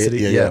like intensity.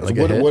 A hit? Yeah. Like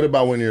So a hit. what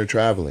about when you're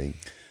traveling?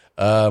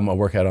 I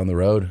work out on the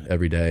road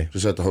every day.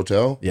 Just at the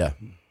hotel? Yeah.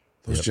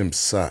 Those gyms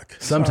suck.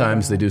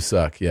 Sometimes they do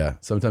suck. Yeah.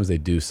 Sometimes they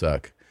do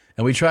suck.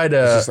 And we try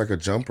to. It's just like a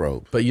jump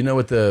rope. But you know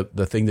what the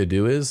thing to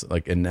do is?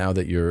 Like, and now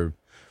that you're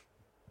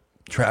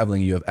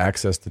traveling, you have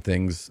access to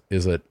things,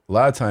 is that a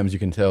lot of times you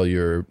can tell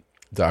your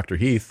Dr.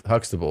 Heath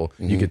Huxtable,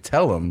 you could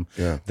tell him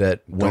that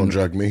Don't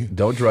drug me.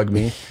 Don't drug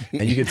me.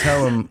 And you could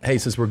tell him, hey,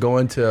 since we're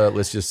going to,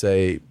 let's just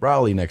say,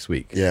 Raleigh next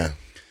week. Yeah.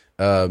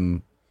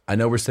 I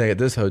know we're staying at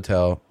this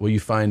hotel. Will you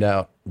find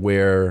out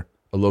where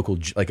a local,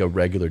 like a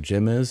regular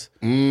gym is?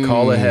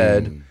 Call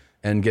ahead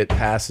and get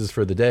passes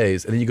for the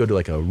days. And then you go to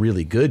like a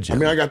really good gym. I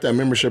mean, I got that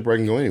membership where I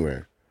can go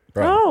anywhere.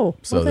 Oh,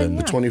 So well, then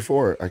The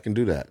 24, I can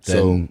do that.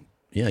 Then,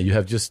 yeah, you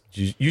have you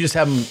just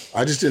haven't.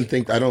 I just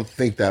I don't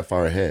think that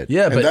far ahead.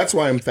 Yeah, and but that's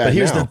why I'm fat but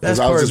here's now. the best Because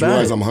I part just about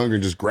realized it. I'm hungry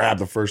and just grab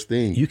the first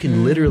thing. You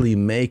can literally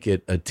make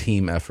it a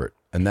team effort,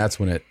 and that's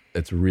when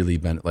it's really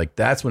been like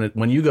that's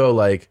when you go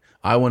like,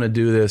 I want to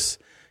do this.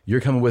 You're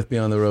coming with me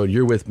on the road.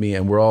 You're with me,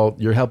 and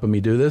you're helping me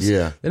do this.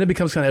 Yeah. Then it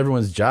becomes kind of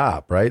everyone's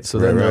job, right? So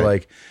then they're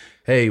like,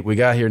 hey, we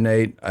got here,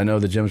 Nate. I know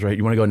the gym's right.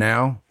 You want to go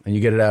now? And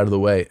you get it out of the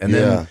way. And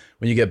then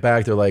when you get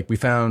back, they're like, we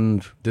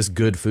found this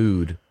good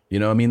food. You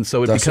know what I mean?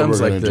 So it That's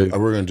becomes what like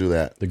we're going to do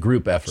that. The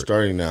group effort.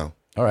 Starting now.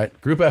 All right.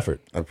 Group effort.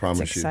 I promise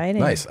you.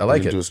 exciting. Nice. I like We're it.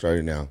 gonna do it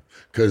starting now.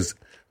 Because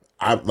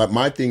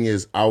my thing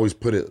is, I always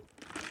put it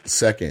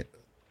second,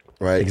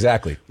 right?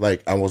 Exactly.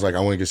 Like, I was like,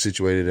 I want to get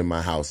situated in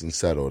my house and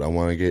settled. I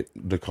want to get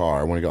the car.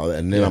 I want to get all that.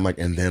 And then I'm like,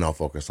 and then I'll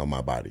focus on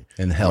my body.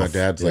 And health. My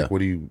dad's Yeah. like,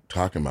 what are you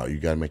talking about? You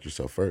got to make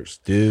yourself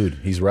first. Dude,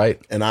 he's right.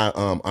 And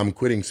I'm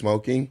quitting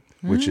smoking,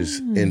 which is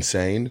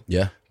insane.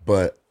 Yeah.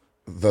 But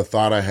the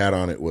thought I had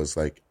on it was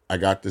like, I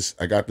got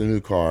the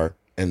new car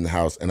in the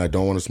house, and I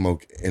don't want to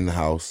smoke in the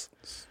house.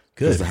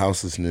 Good. Because the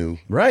house is new.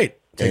 Right.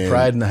 Take And-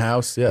 pride in the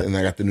house. Yeah. And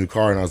I got the new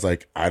car, and I was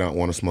like, I don't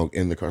want to smoke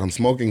in the car. I'm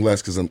smoking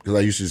less because I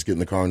used to just get in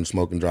the car and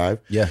smoke and drive.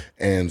 Yeah.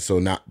 And so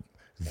then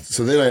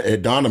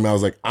it dawned on me, I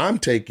was like, I'm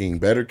taking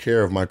better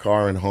care of my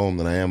car and home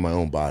than I am my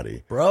own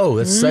body. Bro,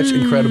 that's such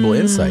incredible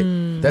insight.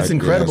 That's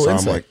incredible so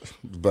insight. I'm like,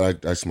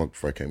 but I smoked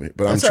before I came here.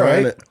 But That's I'm all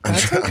trying right.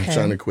 I'm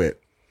trying to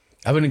quit.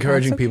 I've been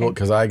encouraging people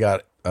because I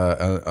got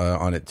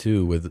on it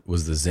too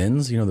was the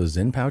Zins. You know those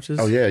Zin pouches?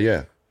 Oh,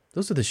 yeah.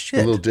 Those are the shit.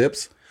 The little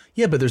dips?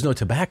 Yeah, but there's no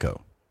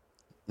tobacco.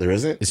 There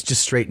isn't? It's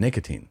just straight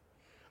nicotine.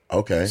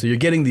 Okay. So you're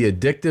getting the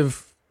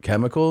addictive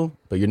chemical,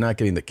 but you're not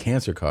getting the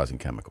cancer-causing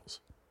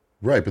chemicals.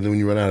 Right, but then when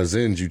you run out of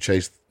Zins, you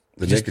chase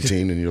the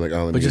nicotine, and you're like,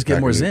 oh, let me But just get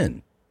back more in.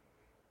 Zin.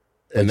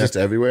 And that's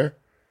everywhere?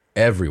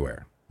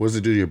 Everywhere. What does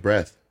it do to your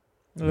breath?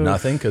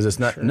 Nothing, because it's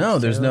not. No,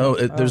 there's no.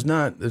 There's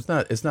not. It's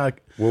not. It's not.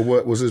 Well,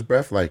 what was his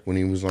breath like when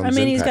he was on? I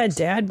mean, he's Zen-Packs?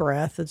 got dad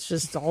breath. It's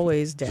just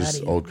always daddy.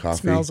 Just old coffee.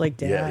 Smells like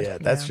dad. Yeah,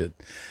 that's shit.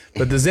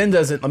 But the Zin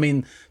doesn't. I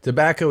mean,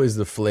 tobacco is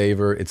the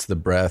flavor, it's the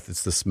breath,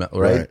 it's the smell,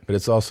 right? But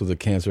it's also the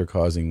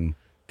cancer-causing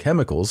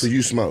chemicals. So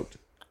you smoked?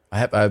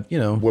 I you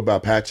know. What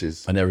about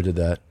patches? I never did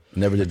that. I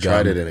never did gum.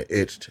 Tried it and it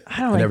itched.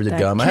 I never did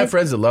gum. I have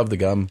friends that love the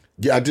gum.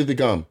 Yeah, I did the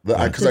gum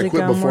because Did I the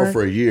quit gum before work?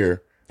 for a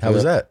year. How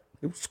was that?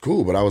 It was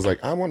cool, but I was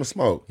like, I want to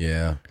smoke.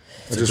 Yeah.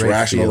 I just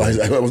rationalized.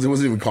 It wasn't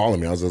even calling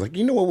me. I was just like,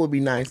 you know what would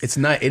be nice? It's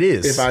not. It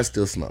is. If I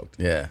still smoked.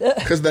 Yeah.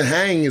 Because the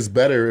hang is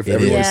better if It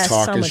everyone's is.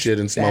 talking so shit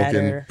and much smoking.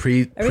 better.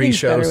 Pre-show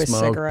Everything's better with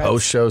smoke, cigarettes.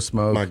 post-show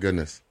smoke. My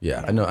goodness.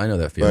 Yeah, I know that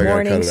But I feeling. gotta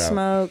Morning cut it out.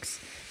 smokes,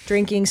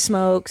 drinking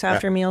smokes,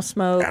 after meal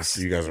smokes.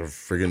 After you guys are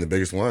friggin' the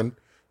biggest one.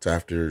 It's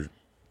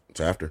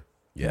after.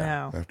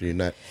 Yeah. Wow. After your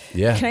nut.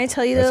 Yeah. Can I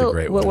tell you, That's a though,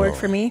 great what one. worked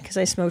for me? Because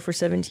I smoked for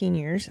 17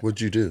 years.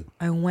 What'd you do?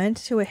 I went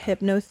to a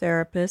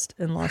hypnotherapist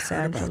in Los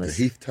Angeles.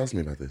 Heath tells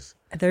me about this.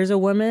 There's a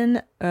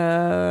woman,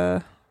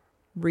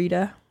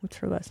 Rita. What's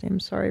her last name?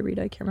 Sorry,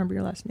 Rita. I can't remember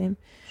your last name.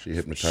 She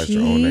hypnotized her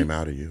own name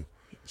out of you.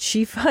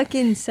 She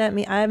fucking sent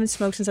me. I haven't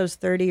smoked since I was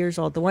 30 years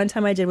old. The one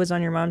time I did was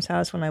on your mom's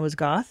house when I was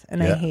goth,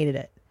 and I hated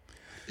it.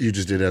 You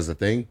just did it as a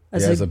thing?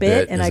 As a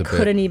bit, and I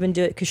couldn't even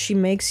do it because she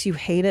makes you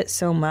hate it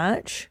so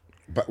much.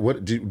 But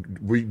what do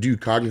you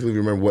cognitively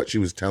remember what she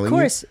was telling you? Of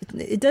course,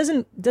 it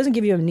doesn't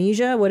give you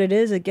amnesia. What it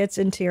is, it gets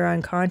into your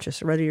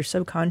unconscious, or rather your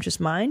subconscious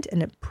mind,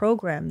 and it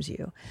programs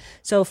you.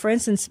 So, for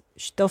instance,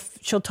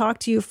 she'll talk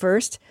to you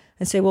first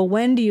and say, "Well,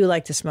 when do you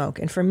like to smoke?"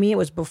 And for me, it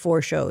was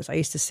before shows. I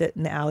used to sit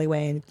in the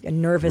alleyway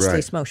and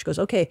nervously smoke. She goes,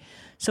 "Okay,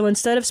 so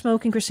instead of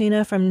smoking,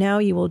 Christina, from now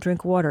you will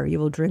drink water. You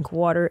will drink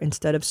water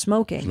instead of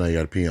smoking." So now you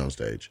got to pee on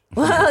stage.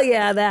 Well,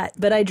 yeah, that.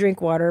 But I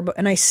drink water,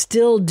 and I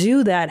still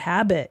do that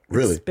habit.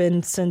 Really? It's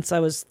been since I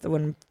was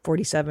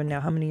 47 now.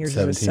 How many years?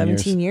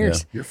 17 years.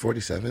 Yeah. You're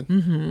 47?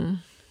 Mm-hmm.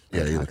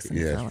 Yeah, you're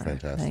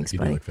fantastic. Thanks, You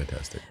buddy. do look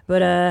fantastic.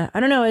 But I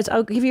don't know.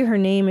 I'll give you her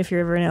name if you're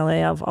ever in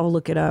LA. I'll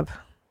look it up.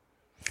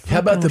 How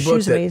about the She book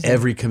was that amazing.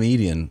 every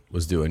comedian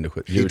was doing to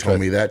quit? He told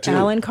me that too.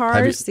 Alan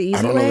Carr's The Easy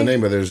I don't know the Way?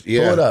 name, but there's Pull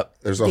it up.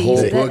 There's a The whole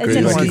Easy- book. it's Like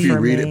important if you for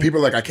read me. it, people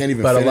are like, I can't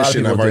even But a lot finish of it.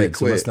 And people I've already did,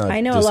 so let's quit. not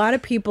I know a lot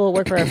of people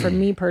work for it. For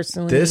me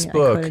personally, This I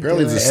book- couldn't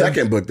Apparently, do there's a it.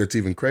 second book that's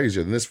even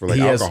crazier than this for like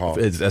He has- alcohol.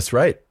 that's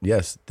right.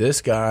 Yes.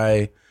 This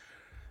guy,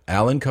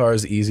 Alan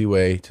Carr's Easy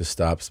Way to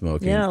Stop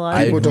Smoking. Yeah, a lot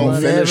of People I've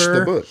don't finish the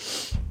never- book.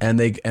 And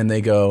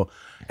they go,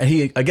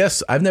 and I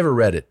guess I've never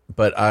read it,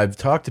 but I've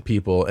talked to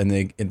people,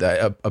 and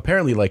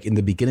apparently, like in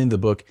the beginning of the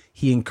book,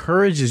 he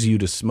encourages you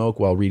to smoke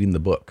while reading the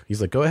book. He's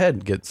like, go ahead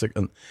and get sick.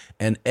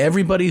 And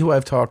everybody who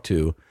I've talked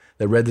to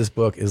that read this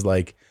book is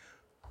like,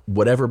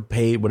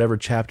 whatever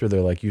chapter,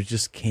 they're like, you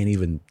just can't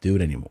even do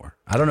it anymore.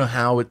 I don't know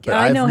how it, but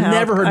I know I've how.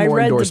 never heard I more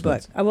read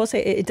endorsements. the book. I will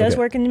say it does Okay.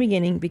 work in the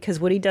beginning because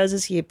what he does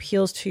is he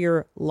appeals to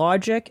your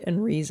logic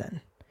and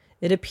reason.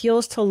 It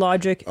appeals to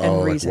logic and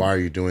Like, reason. why are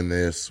you doing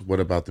this? What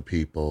about the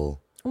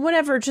people?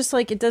 Whatever, just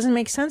like it doesn't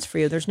make sense for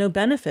you. There's no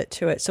benefit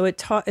to it. So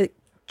it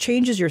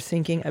changes your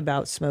thinking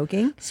about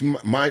smoking. So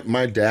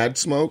my dad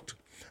smoked,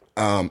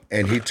 and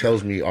he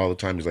tells me all the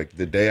time. He's like,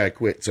 the day I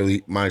quit. So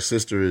my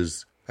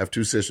sisters have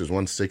two sisters.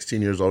 One's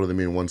 16 years older than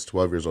me, and one's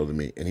 12 years older than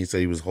me. And he said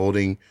he was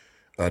holding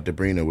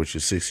Debrina, which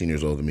is 16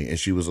 years older than me, and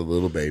she was a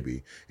little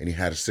baby. And he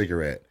had a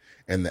cigarette,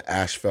 and the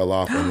ash fell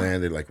off and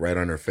landed like right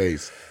on her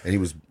face. And he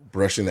was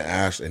brushing the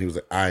ash, and he was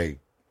like, I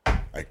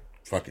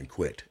fucking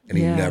quit, and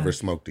he Yeah. never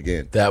smoked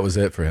again. That was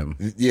it for him.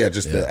 Yeah,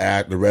 just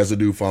the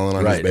residue falling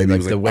on his Right, baby. like He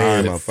was the like, way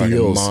I'm that a it fucking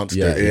feels. monster.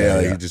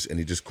 Yeah.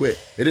 He just quit.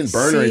 It didn't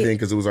burn or See- anything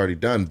because it was already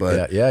done,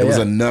 but Yeah, it was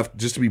yeah. enough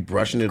just to be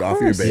brushing it off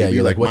your course. baby. Yeah,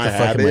 you're like, what my the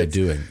fuck am I habits.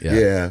 doing?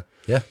 Yeah.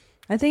 Yeah.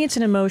 I think it's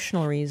an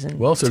emotional reason.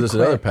 Well, so to there's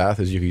quit. another path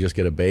is you can just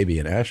get a baby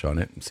and ash on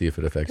it and see if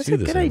it affects That's you a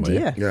the good same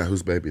idea. way. Yeah,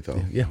 whose baby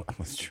though? Yeah,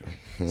 that's true.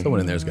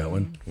 Someone in there's got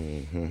one.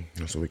 Mm-hmm.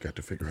 That's what we got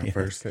to figure out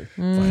first. Okay.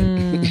 Mm.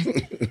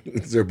 Fine.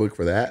 Is there a book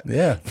for that?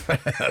 Yeah.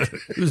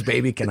 Whose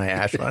baby can I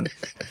ash on?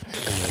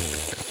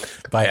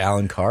 By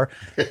Alan Carr.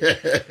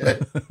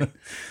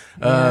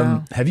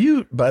 Have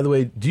you, by the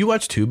way, do you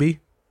watch Tubi?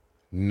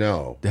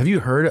 No. Have you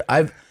heard?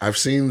 I've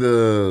seen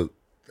the.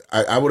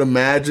 I would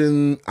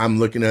imagine I'm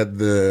looking at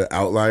the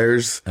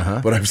outliers,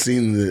 but I've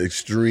seen the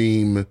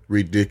extreme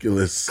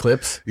ridiculous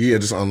clips. Yeah,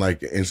 just on like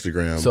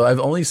Instagram. So I've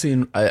only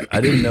seen. I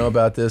didn't know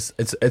about this.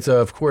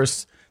 Of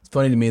course. It's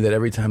funny to me that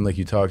every time like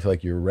you talk to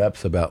like your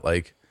reps about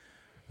like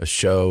a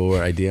show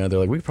or idea, they're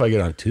like, we could probably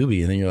get on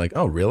Tubi, and then you're like,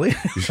 oh really?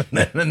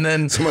 and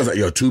then someone's like,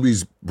 yo,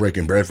 Tubi's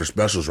breaking bread for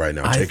specials right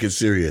now. Take it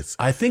serious.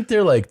 I think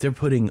they're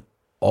putting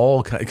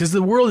all kind, because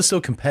the world is so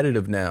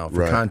competitive now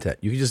for content.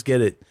 You can just get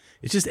it.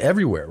 It's just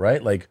everywhere,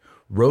 right? Like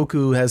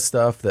Roku has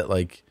stuff that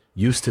like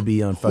used to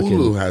be on fucking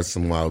Hulu has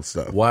some wild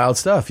stuff. Wild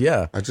stuff,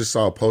 yeah. I just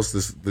saw a post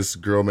this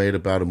girl made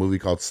about a movie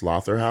called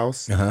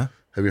Slaughterhouse. Uh-huh.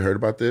 Have you heard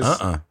about this?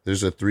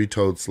 There's a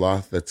three-toed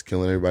sloth that's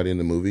killing everybody in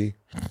the movie.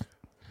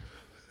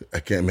 I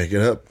can't make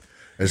it up.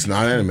 It's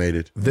not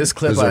animated. This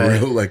clip, There's a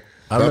real like.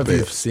 I don't know if puppet.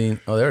 you've seen.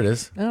 Oh, there it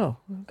is. Oh,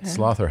 okay.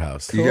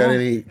 Slaughterhouse. You got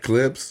any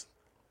clips?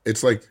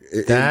 It's like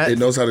it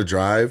knows how to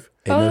drive.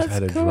 It knows how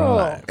to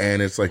drive.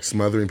 And it's like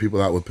smothering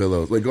people out with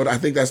pillows. Like I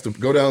think that's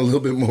go down a little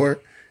bit more.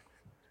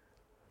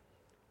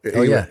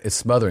 Oh yeah, it's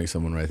smothering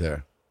someone right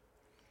there.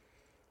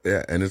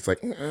 Yeah, and it's like.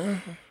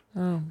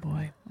 Oh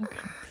boy. Okay.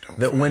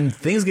 That when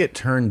things get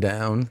turned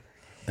down,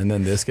 and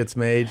then this gets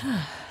made,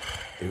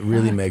 it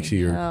really makes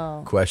you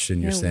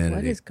question your sanity.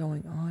 What is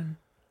going on?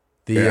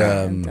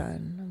 I'm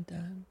done. I'm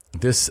done.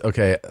 This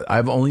okay.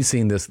 I've only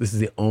seen this. This is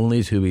the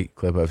only Tubi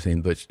clip I've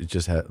seen, but it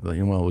just had. Well,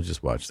 we'll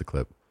just watch the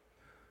clip.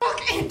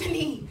 Fuck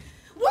Anthony.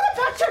 What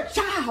about your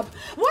job?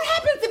 What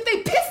happens if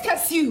they piss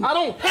test you? I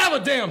don't have a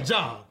damn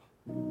job.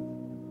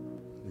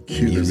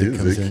 Music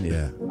comes in,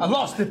 yeah. I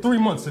lost it 3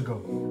 months ago.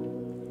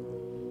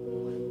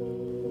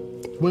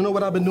 You know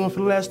what I've been doing for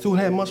the last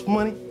 2.5 months for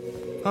money?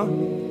 Huh?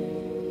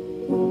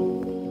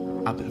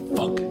 I've been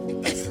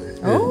fucking.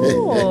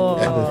 Oh.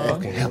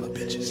 Fucking hella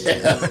bitches.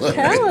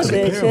 Hella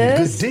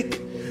bitches. Good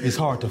dick is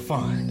hard to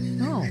find.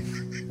 No.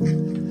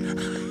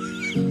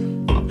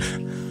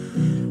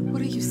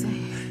 What are you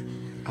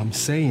saying? I'm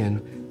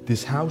saying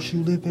this house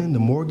you live in, the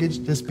mortgage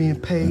that's being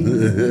paid,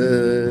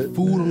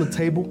 food on the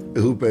table.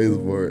 Who pays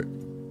for it?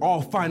 All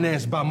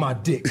financed by my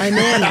dick. I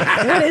mean,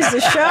 what is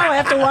the show? I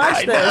have to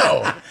watch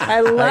this.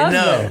 I love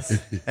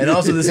this. And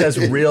also, this has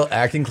real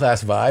acting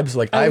class vibes.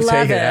 Like I've love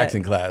taken it.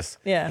 acting class.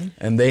 Yeah.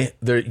 And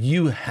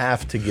you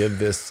have to give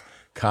this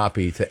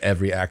copy to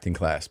every acting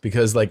class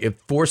because like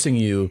it's forcing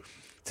you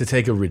to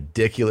take a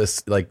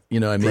ridiculous, like, you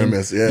know what I mean?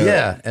 Premise, yeah.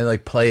 Yeah. And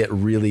like play it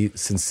really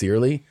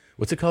sincerely.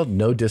 What's it called?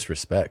 No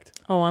disrespect.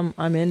 Oh,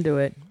 I'm into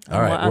it.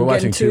 All right, I'm we're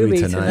watching getting Tubi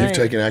tonight. You've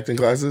taken acting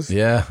classes?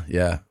 Yeah.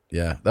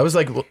 That was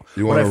like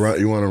you want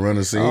to run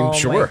a scene? Oh,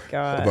 Sure. my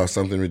God. About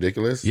something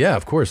ridiculous? Yeah,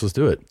 of course. Let's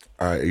do it.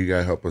 All right, you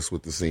gotta help us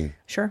with the scene.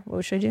 Sure.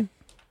 What should you?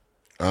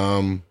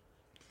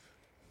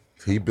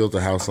 He built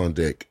a house on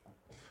dick.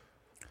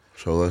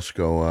 So let's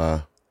go.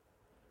 All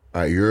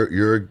right,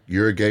 you're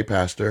a gay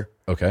pastor.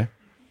 Okay.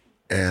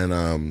 And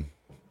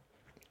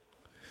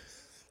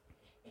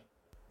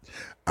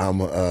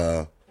I'm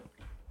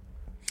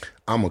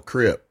a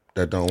Crip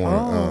that don't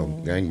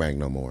want to gangbang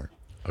no more.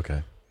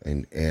 Okay.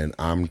 And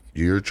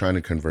you're trying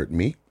to convert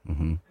me,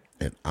 and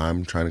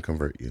I'm trying to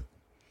convert you.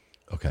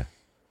 Okay.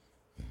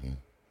 Do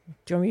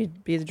you want me to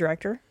be the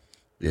director?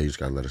 Yeah, you just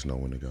gotta let us know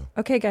when to go.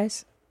 Okay,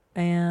 guys.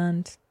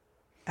 And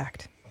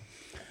act.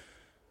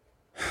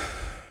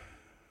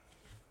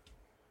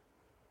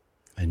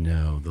 I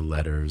know the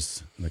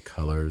letters, the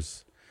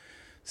colors.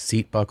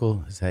 Seat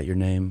buckle, is that your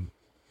name?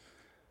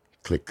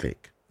 Click,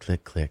 click.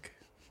 Click, click.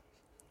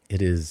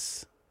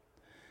 It's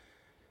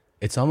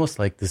almost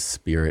like the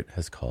spirit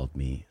has called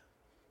me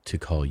to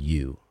call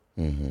you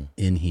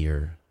in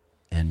here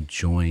and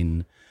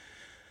join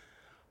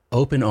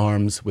open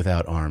arms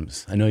without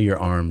arms. I know you're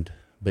armed,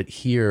 but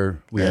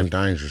here we and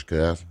dangerous,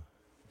 cuz.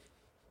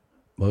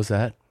 What was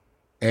that?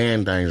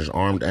 And dangerous,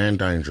 armed and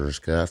dangerous,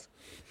 cuz.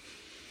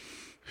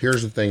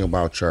 Here's the thing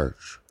about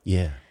church.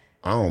 Yeah.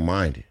 I don't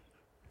mind it.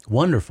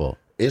 Wonderful.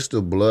 It's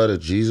the blood of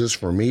Jesus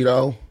for me,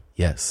 though.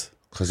 Yes.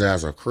 Because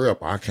as a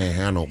Crip, I can't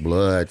have no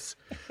bloods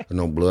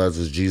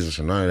of Jesus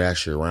or none of that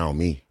shit around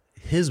me.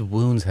 His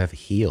wounds have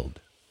healed,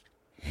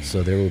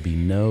 so there will be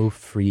no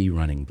free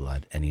running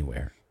blood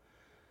anywhere.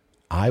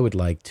 I would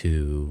like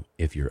to,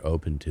 if you're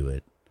open to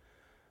it,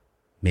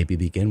 maybe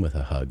begin with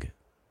a hug.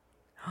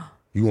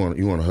 You want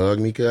to hug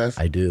me, cuz?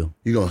 I do.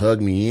 You gonna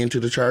hug me into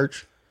the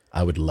church?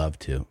 I would love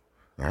to.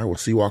 All right, well,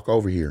 see, walk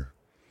over here.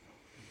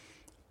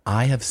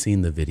 I have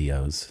seen the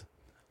videos,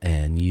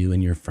 and you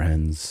and your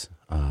friends,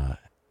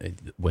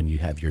 when you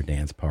have your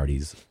dance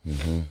parties,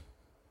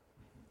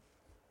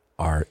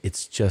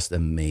 it's just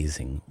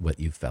amazing what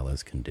you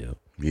fellas can do.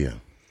 Yeah.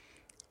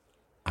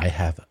 I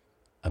have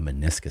a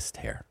meniscus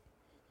tear,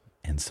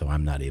 and so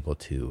I'm not able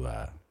to,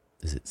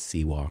 is it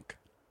sea walk?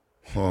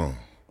 Huh.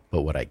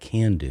 But what I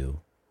can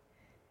do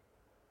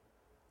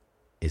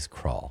is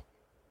crawl.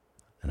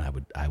 And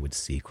I would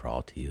sea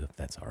crawl to you if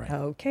that's all right.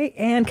 Okay,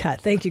 and cut.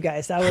 Thank you,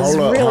 guys. That was Hold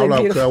up, really cuz.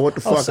 beautiful. What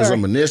the fuck is a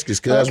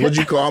meniscus, cuz? Okay. What'd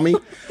you call me?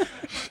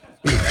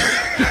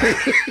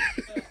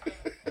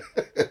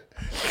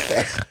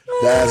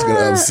 That's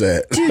gonna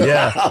upset. Dude,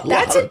 Yeah.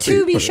 that's a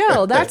Tubi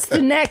show. That's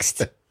the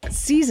next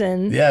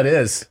season. Yeah, it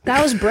is.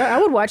 That was I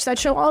would watch that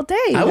show all day.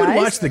 I would guys.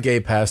 watch the gay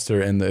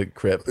pastor and the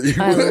Crip.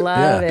 I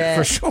love it.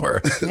 For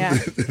sure. Yeah.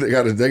 they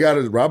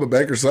gotta rob a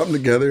bank or something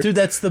together. Dude,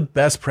 that's the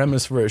best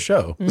premise for a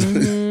show.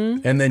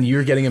 And then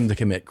you're getting him to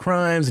commit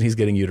crimes and he's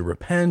getting you to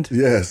repent.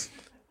 Yes.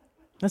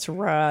 That's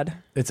rad.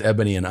 It's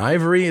Ebony and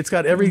Ivory. It's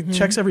got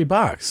checks every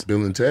box.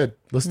 Bill and Ted.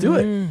 Let's do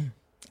it.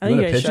 I think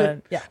wanna you guys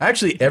should. Yeah.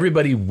 Actually,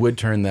 everybody would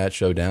turn that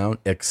show down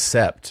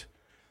except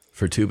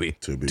for Tubi.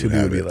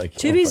 Tubi would be like,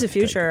 Tubi's the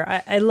future.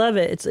 I love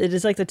it. It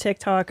is like the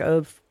TikTok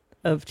of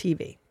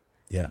TV.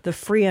 Yeah. The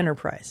free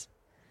enterprise.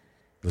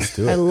 Let's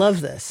do it. I love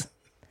this.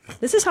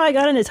 This is how I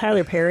got into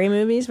Tyler Perry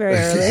movies very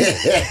early.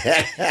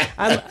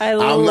 I'm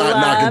not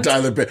knocking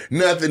Tyler Perry.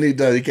 Nothing he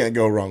does, he can't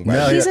go wrong.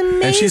 No, He's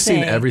amazing. And she's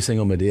seen every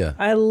single Medea.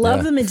 I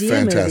love the Medea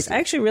movies. Fantastic. I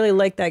actually really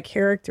like that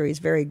character. He's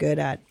very good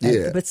at.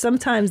 Yeah. But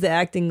sometimes the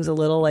acting's a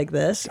little like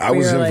this. I where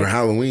was you're in for like,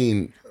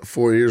 Halloween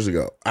 4 years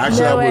ago.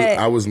 Actually, No way.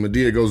 I was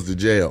Medea Goes to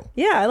Jail.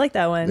 Yeah, I like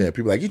that one. Yeah,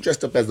 people are like, you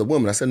dressed up as a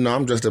woman. I said, no,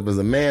 I'm dressed up as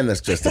a man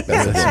that's dressed up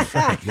as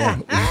a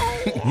woman.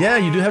 Yeah,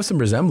 you do have some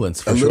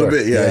resemblance for A sure. little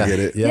bit, yeah, I get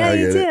it. Yeah, I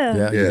you get do. it.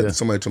 Yeah, you do.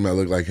 Somebody told me I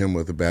look like him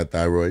with a bad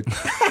thyroid.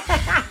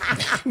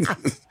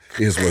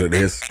 Is what it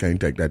is. Can't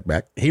take that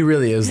back. He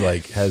really is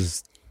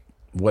has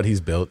what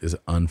he's built is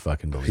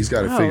unfucking believable. He's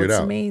got it Oh, figured it's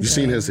out. amazing. You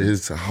seen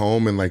his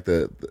home and like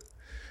the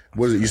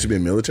what is it? Used to be a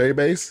military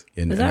base.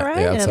 In, Is that right?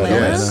 In Outside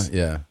Atlanta? Atlanta.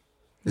 Yeah.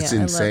 It's Yeah,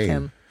 I insane. love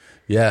him.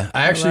 Yeah.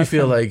 I actually love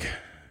feel him. like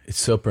it's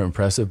super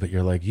impressive, but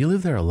you're like, you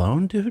live there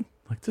alone, dude?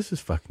 Like, this is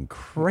fucking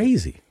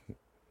crazy.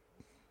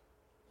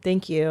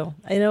 Thank you.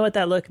 I know what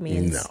that look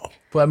means. No.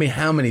 Well, I mean,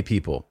 how many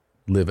people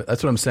live it?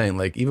 That's what I'm saying.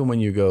 Like, even when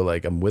you go,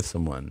 like, I'm with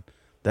someone,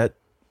 that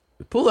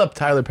pull up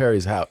Tyler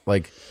Perry's house.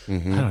 Like, I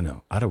don't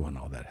know. I don't want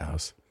all that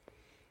house.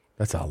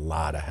 That's a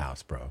lot of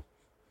house, bro.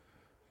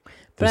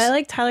 But I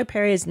like Tyler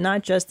Perry's,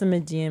 not just the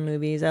Medea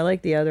movies. I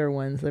like the other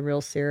ones, the real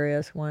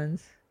serious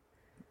ones.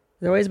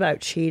 They're always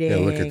about cheating. Yeah,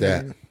 look at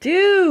that.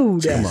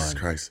 Dude. Jesus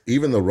Christ.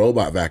 Even the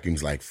robot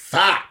vacuum's like,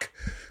 fuck.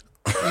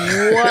 What?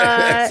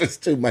 It's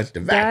just too much to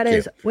vacuum. That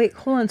is, wait,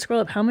 hold on, scroll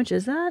up. How much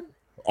is that?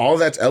 All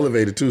that's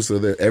elevated too, so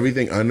that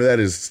everything under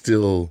that is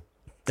still.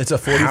 It's a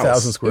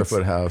 40,000 square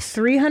foot house.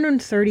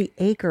 330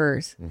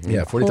 acres.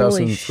 Yeah,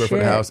 40,000 Holy square foot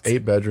shit. house,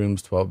 8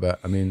 bedrooms, 12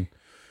 I mean,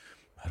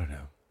 I don't know.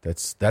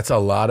 That's a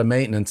lot of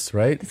maintenance,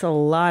 right? It's a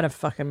lot of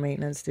fucking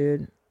maintenance,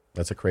 dude.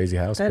 That's a crazy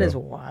house. That bro. is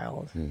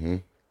wild. Mm-hmm.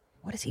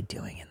 What is he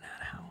doing in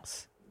that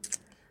house?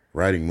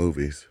 Writing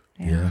movies.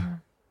 Yeah.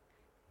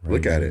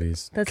 Look at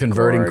it. That's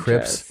Converting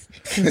gorgeous.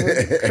 Crips.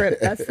 Converting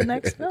Crips. That's the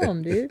next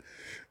film, dude.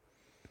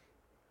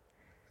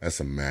 That's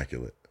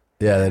immaculate.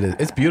 Yeah, that is.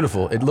 It's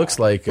beautiful. It looks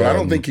like. But I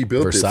don't think he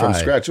built it from Versailles.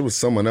 scratch. It was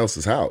someone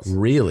else's house.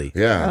 Really?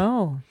 Yeah.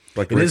 Oh.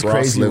 Like It Rick is Ross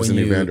crazy lives when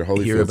in you Evander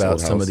Holyfield's hear about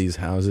old some house. of these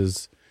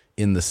houses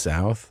in the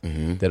South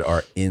that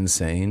are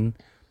insane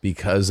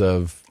because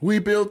of we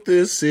built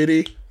this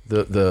city.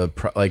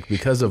 Like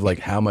because of like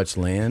how much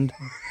land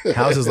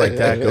houses like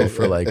that go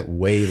for like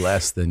way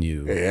less than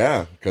you.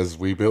 Yeah, because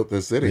we built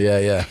this city. Yeah.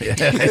 Yeah.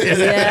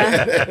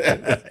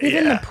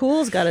 Even the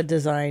pool's got a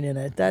design in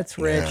it. That's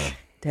rich. Yeah.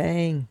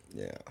 Dang.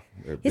 Yeah.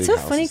 It's so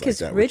funny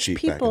because rich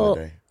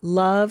people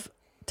love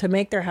to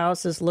make their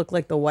houses look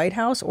like the White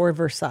House or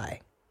Versailles.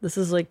 This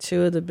is like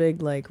two of the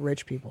big like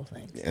rich people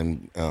things.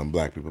 And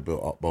black people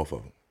built both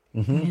of them.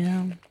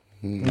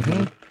 Yeah.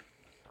 Mm-hmm.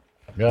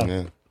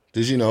 Yeah.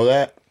 Did you know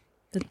that?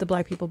 That the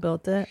black people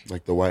built it?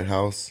 Like the White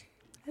House?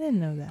 I didn't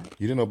know that.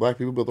 You didn't know black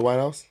people built the White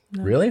House?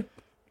 No. Really?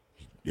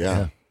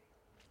 Yeah.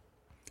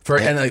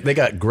 And like, they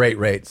got great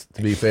rates.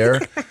 To be fair,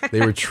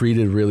 they were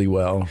treated really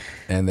well,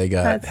 and they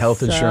got That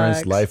health insurance,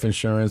 sucks. life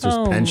insurance, there's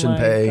Oh pension my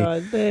pay,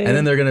 God, babe. and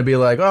then they're going to be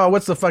like, "Oh,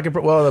 what's the fucking?"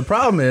 Well, the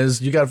problem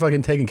is you got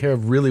fucking taken care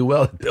of really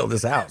well to build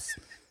this house.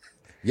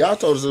 Y'all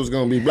told us it was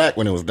going to be black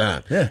when it was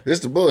done. Yeah. This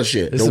is the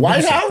bullshit. This The is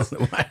White bullshit. House? The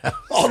White House.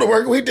 All the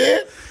work we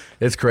did?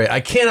 It's great. I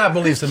cannot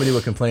believe somebody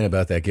would complain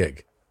about that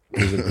gig.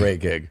 It was a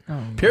great gig.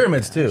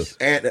 Pyramids too.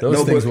 And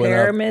Those things went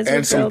up. Pyramids were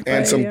and some built by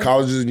and some you.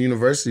 colleges and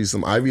universities,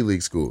 some Ivy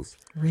League schools.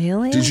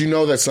 Really? Did you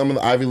know that some of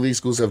the Ivy League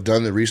schools have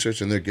done the research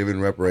and they're giving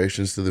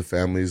reparations to the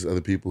families of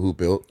the people who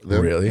built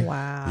them? Really?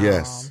 Wow.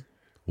 Yes.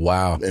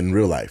 Wow. In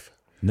real life.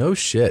 No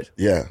shit.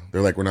 Yeah.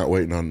 They're like, we're not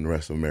waiting on the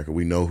rest of America.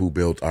 We know who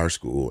built our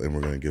school and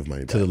we're going to give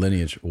money back. To the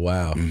lineage.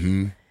 Wow.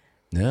 Mm-hmm.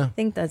 Yeah. I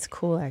think that's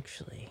cool,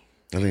 actually.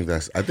 I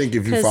think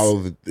if you 'Cause-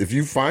 follow if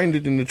you find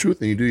it in the truth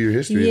and you do your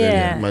history, Yeah.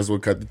 then you might as well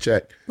cut the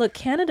check. Look,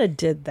 Canada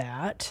did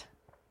that.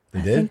 They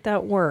I did? think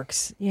that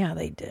works. Yeah,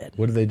 they did.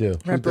 What did they do?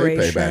 Who'd they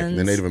pay back?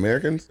 The Native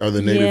Americans or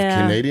the Native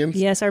Canadians?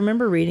 Yes, I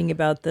remember reading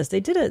about this. They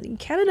did it.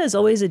 Canada has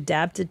always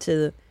adapted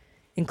to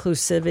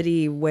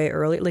inclusivity way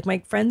early. Like my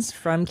friends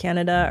from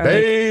Canada are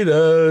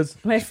Betas.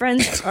 my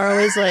friends are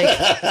always like,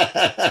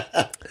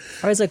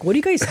 what do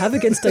you guys have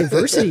against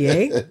diversity,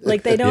 eh?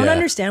 Like they don't Yeah.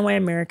 understand why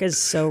America is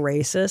so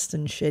racist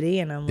and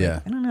shitty. And I'm like, Yeah.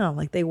 I don't know.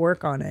 Like they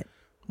work on it.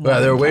 Well,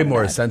 they're than way Canada.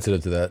 more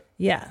sensitive to that.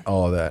 Yeah.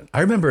 All of that.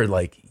 I remember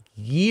like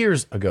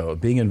years ago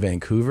being in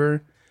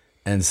Vancouver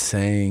and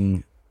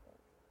saying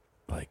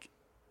like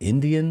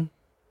Indian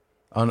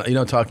on,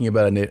 talking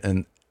about it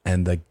and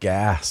the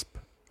gasp.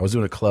 I was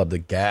doing a club, the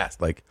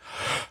gasp, like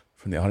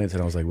from the audience,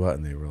 and I was like, what?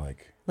 And they were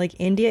like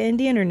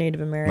Indian or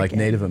Native American? like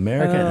Native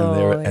American.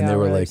 Oh, and they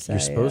were got like, what you're I'm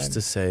supposed saying.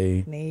 to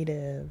say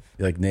Native.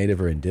 like Native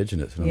or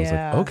Indigenous. And I was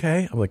Yeah. like,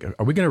 okay. I'm like,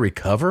 are we going to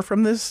recover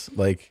from this?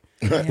 Like,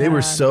 they were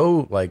Yeah.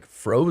 so like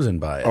frozen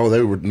by it. Oh,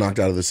 they were knocked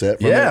out of the set.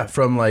 From Yeah, it?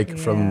 from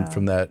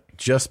that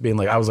just being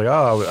like, I was like,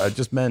 oh, I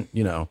just meant,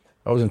 I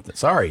wasn't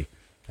sorry,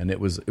 and it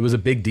was a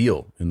big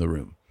deal in the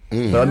room.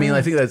 But I mean,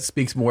 I think that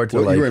speaks more to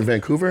What, like you were in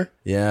Vancouver?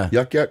 Yeah,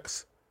 Yuck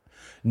Yucks.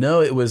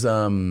 No, it was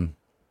the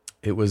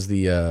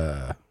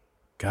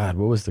God,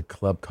 what was the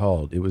club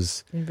called? It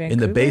was In in the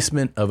Vancouver?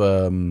 basement of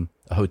a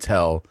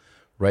hotel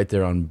right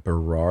there on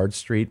Burrard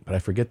Street, but I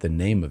forget the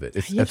name of it.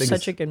 You have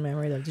such a good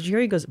memory, though. Did you hear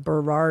he goes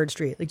Burrard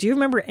Street? Like, do you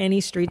remember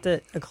any street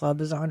that a club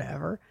is on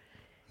ever?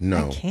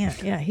 No. I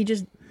can't. Yeah, he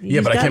just.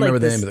 Yeah, but I can't remember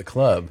the name of the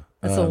club.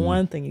 That's the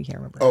one thing you can't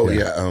remember. Oh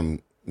yeah,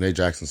 Nate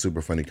Jackson's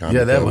Super Funny Comedy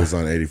Yeah, that Club one. was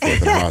on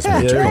 84th and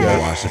Hospital, Yeah, there you Tacoma, go.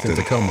 Washington.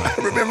 Tacoma.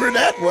 I remember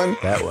that one.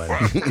 That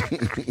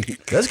one.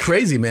 That's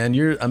crazy, man.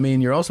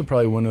 You're also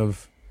probably one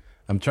of.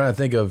 I'm trying to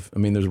think of. I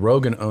mean, there's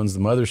Rogan owns the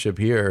mothership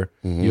here.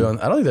 Mm-hmm. You own,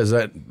 I don't think there's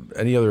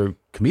any other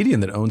comedian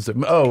that owns it.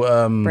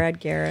 Oh, Brad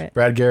Garrett.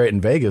 Brad Garrett in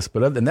Vegas,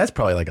 but and that's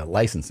probably like a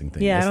licensing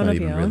thing. Yeah, I that's don't not know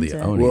if even he really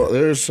owns it. owning Well, it.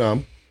 there's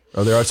some.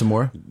 Oh, there are some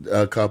more.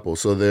 A couple.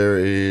 So there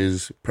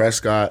is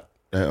Prescott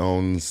that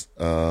owns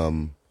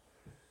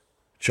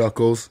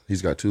Chuckles.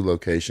 He's got 2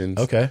 locations.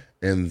 Okay.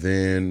 And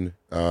then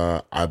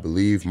I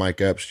believe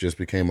Mike Epps just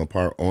became a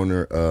part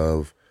owner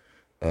of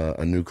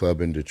a new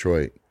club in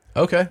Detroit.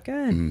 Okay.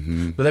 Good.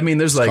 Mm-hmm. But I mean,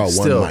 there's It's like called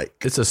One still, Mic.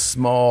 it's a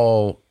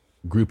small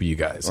group of you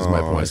guys. Is my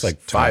Oh, point. It's like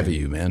 5 of tiny.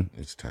 you, man.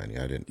 It's tiny.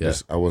 I didn't. Yeah.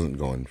 I wasn't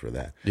going for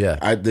that.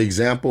 Yeah. The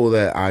example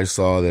that I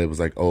saw that was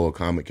like, oh, a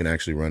comic can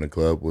actually run a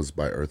club was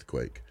by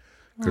Earthquake.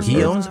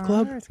 He owns the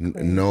club?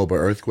 No, but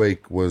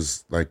Earthquake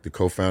was like the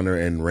co-founder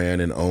and ran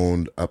and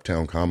owned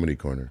Uptown Comedy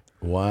Corner.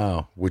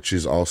 Wow. Which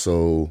is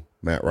also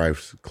Matt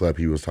Rife's club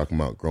he was talking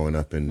about growing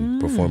up and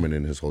performing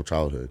in his whole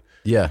childhood.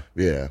 Yeah.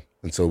 Yeah.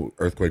 And so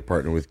Earthquake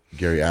partnered with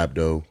Gary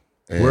Abdo.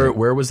 And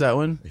Where was that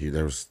one?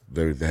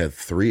 They had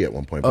 3 at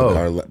one point.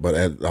 Oh. But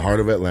at the heart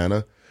of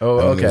Atlanta. Oh,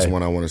 and okay. There's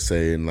one I want to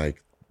say in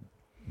like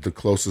the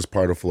closest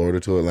part of Florida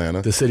to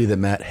Atlanta. The city that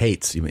Matt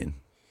hates, you mean?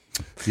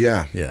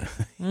 Yeah. Yeah.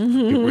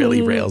 He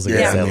really rails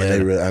against yeah,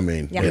 Atlanta. I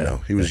mean, you know,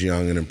 he was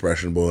young and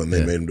impressionable, and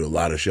they made him do a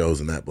lot of shows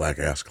in that black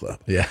ass club.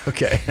 Yeah,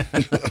 okay.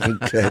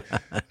 Okay.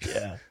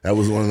 Yeah. That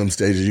was one of them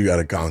stages you got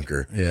to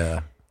conquer.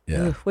 Yeah.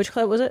 Yeah. Ooh, which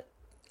club was it?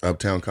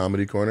 Uptown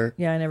Comedy Corner.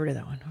 Yeah, I never did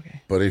that one.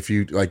 Okay. But if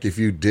you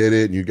did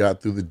it and you got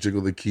through the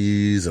jiggle the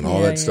keys and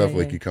all that stuff,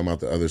 like you come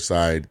out the other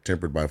side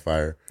tempered by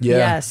fire. Yeah.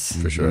 Yes.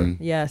 For sure.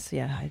 Yes.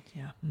 Yeah.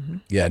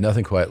 Yeah,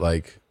 nothing quite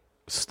like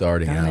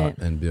starting Got out it.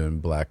 and doing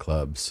black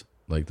clubs.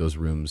 Like those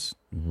rooms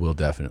will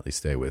definitely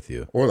stay with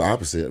you. Or the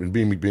opposite. I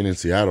mean, being in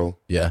Seattle.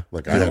 Yeah.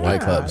 Like Yeah,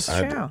 white clubs.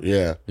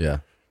 Yeah. Yeah.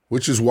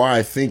 Which is why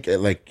I think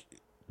like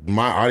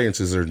my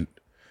audiences are,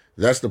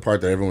 that's the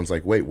part that everyone's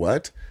like, wait,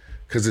 what?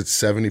 Because it's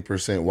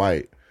 70%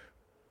 white.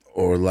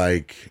 Or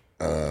like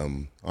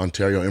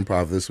Ontario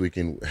Improv this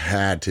weekend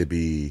had to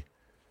be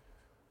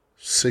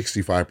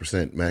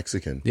 65%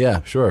 Mexican.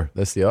 Yeah, sure.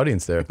 That's the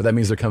audience there. But that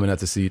means they're coming out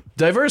to see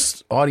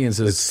diverse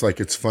audiences. It's like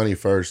it's funny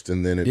first,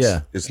 and then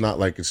it's not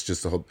like it's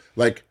just a whole,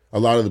 like a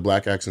lot of the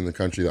black acts in the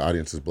country, the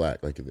audience is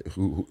black. Like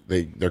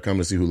they're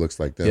coming to see who looks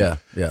like them. Yeah,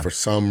 yeah. For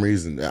some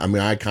reason, I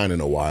mean, I kind of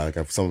know why.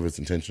 Like some of it's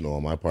intentional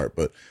on my part,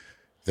 but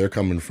they're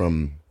coming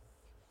from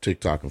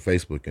TikTok and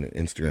Facebook and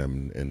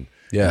Instagram and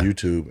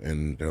YouTube,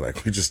 and they're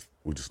like, we just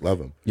love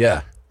them.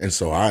 Yeah. And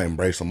so I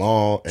embrace them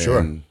all and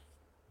Sure.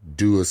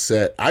 do a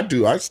set. I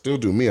still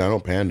do me. I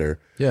don't pander.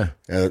 Yeah.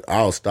 And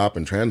I'll stop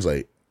and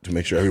translate to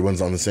make sure everyone's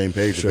on the same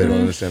page Sure. if they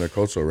don't understand a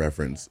cultural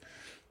reference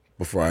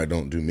before I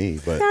don't do me.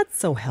 But That's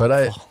so helpful.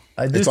 But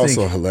I do it's think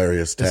also a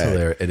hilarious it's tag.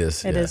 hilarious. It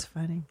is. It yeah. is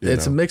funny.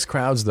 It's mixed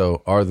crowds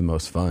though are the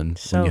most fun.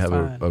 So when you have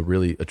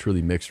fun. a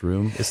truly mixed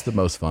room, it's the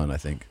most fun I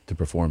think to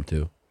perform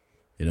to.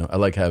 You know, I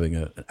like having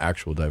an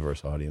actual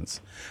diverse audience.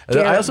 And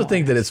I also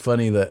think that it's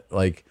funny that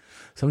like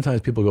sometimes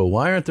people go,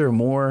 "Why aren't there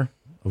more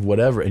of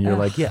whatever?" And you're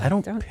like, "Yeah, I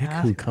don't pick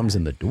who comes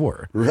in the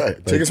door." Right.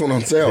 Like, Tickets went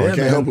on sale. I can't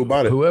man, help who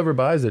bought it. Whoever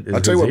buys it is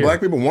I'll tell you what, here. black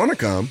people want to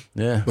come.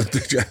 Yeah. But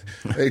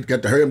they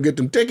got to hurry up and get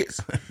them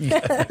tickets.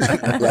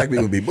 Black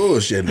people be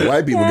bullshitting.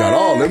 White people got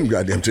all them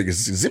goddamn tickets.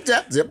 Zip,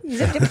 zap, zip.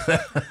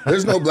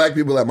 There's no black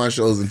people at my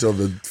shows until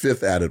the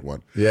 5th added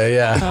one. Yeah,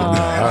 yeah.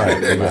 All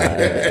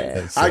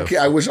right.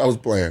 I wish I was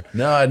playing.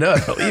 No, I know. I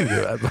believe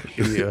you. I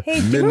believe you. Hey,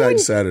 do you remember Midnight when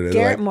Saturday.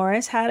 Garrett like,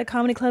 Morris had a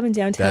comedy club in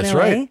downtown That's LA.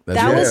 right. That's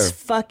That right. was Yeah.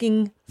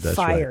 fucking That's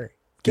fire. right.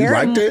 You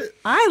Garrett liked it?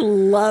 I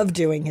love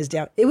doing his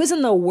down. It was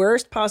in the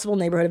worst possible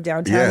neighborhood of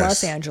downtown Yes.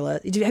 Los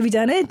Angeles. Have you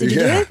done it? Did you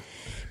do Yeah. it?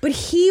 But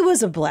he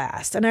was a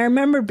blast, and I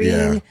remember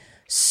being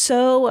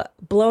so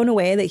blown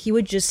away that he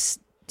would just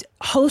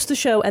host the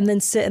show and then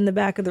sit in the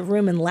back of the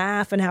room and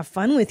laugh and have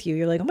fun with you.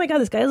 You're like, oh my god,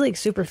 this guy's like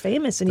super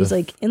famous, and he's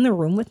like in the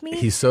room with me.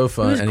 He's so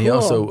fun, It was and he cool.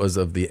 also was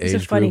of the He's a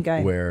age funny group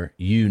guy. where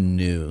you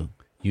knew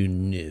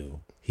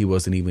he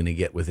wasn't even going to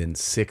get within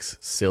 6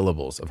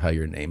 syllables of how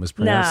your name is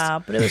pronounced. Nah,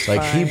 but it was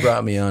like fun. he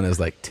brought me on as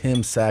like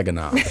Tim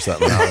Saginaw or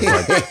something. I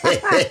was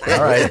like,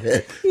 all right.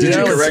 Did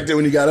you correct it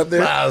when you got up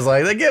there? I was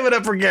like, give it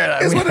up for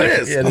Garrett. That's what it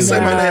is. I'll say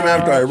my name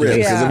after I rip,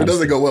 because if it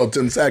doesn't go well,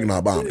 Tim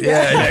Saginaw bombed.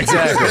 Yeah,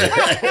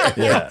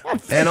 exactly. Yeah,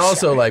 and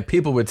also like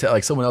people would tell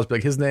like someone else be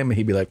like his name, and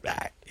he'd be like,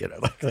 like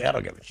I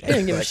don't give a shit. I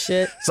didn't give a Like,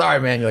 shit. Sorry,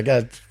 man. You're like,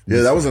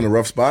 Yeah, that was in a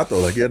rough spot though.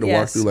 Like you had to walk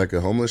Yes. through like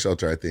a homeless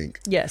shelter, I think.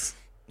 Yes,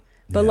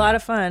 but a lot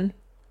of fun.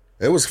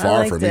 It was I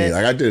far for liked me. it.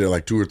 Like I did it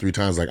like 2 or 3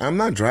 times. Like I'm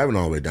not driving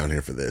all the way down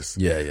here for this.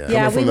 Yeah, yeah. Coming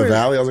Yeah, from we the were-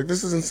 valley, I was like,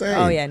 this is insane.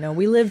 Oh yeah, no,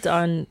 we lived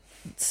on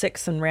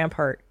 6th and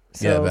Rampart,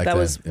 so Yeah, back that then.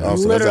 was Yeah. Oh,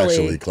 so literally that's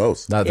actually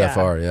close. not Yeah. that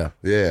far. Yeah.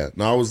 Yeah.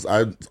 No, I was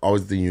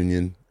always the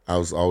Union. I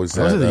was always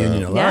I was at, at the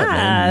Union a lot, Yeah,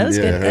 man. that was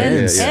yeah, good. yeah,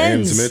 Ends. yeah,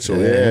 Ends Mitchell.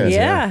 Yeah.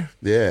 Yeah.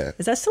 Yeah.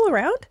 Is that still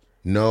around?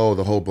 No,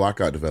 the whole block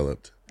got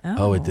developed.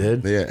 Oh, it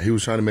did. Yeah, he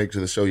was trying to make it to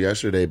the show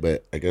yesterday,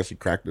 but I guess he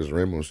cracked his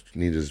rim, was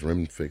needed his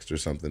rim fixed or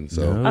something.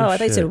 So No. Oh, I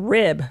thought you shit. said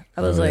rib.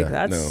 I was Oh, like,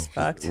 yeah. that's no,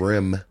 fucked.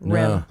 rim.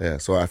 No. Yeah,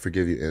 so I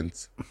forgive you,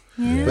 Ends.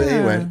 Yeah. But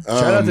anyway,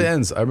 Shout out to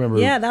Ends. I remember.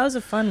 Yeah, that was a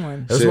fun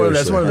one. That's Seriously. one of the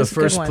That's a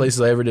good first one. places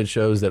I ever did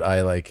shows that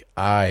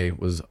I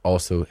was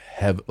also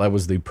I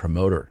was the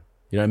promoter.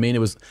 You know what I mean? It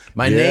was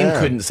my name Yeah.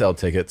 couldn't sell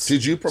tickets.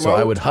 Did you So promote?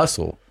 I would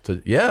hustle to.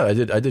 Yeah, I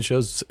did. I did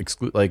shows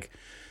like,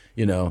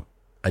 you know,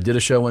 I did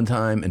a show one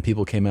time and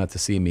people came out to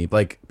see me,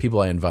 like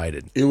people I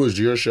invited. It was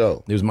your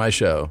show. It was my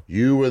show.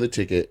 You were the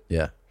ticket.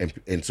 Yeah.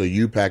 And so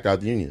you packed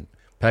out the Union.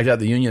 Packed out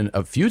the Union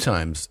a few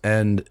times,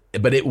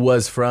 but it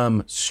was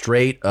from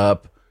straight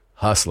up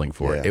hustling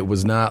for it. Yeah. It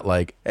was not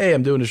like, hey,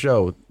 I'm doing a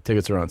show.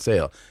 tickets are on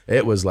sale.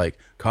 It was like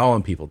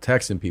calling people,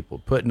 texting people,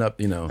 putting up,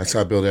 That's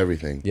how I build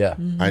everything. Yeah.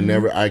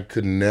 I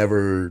could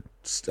never,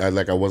 I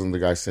wasn't the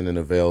guy sending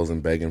the veils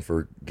and begging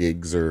for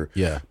gigs or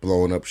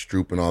blowing up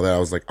Stroop and all that. I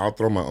was like, I'll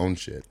throw my own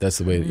shit. That's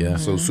the way, yeah.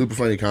 So Super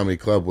Funny Comedy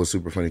Club was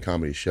Super Funny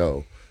Comedy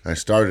Show. I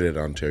started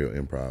at Ontario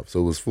Improv. So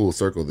it was full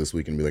circle this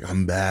week and be like,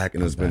 I'm back.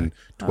 And it's been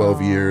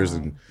 12 years.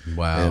 And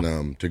wow.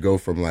 And to go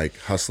from like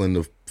hustling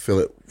to fill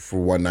it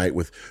for one night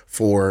with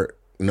 4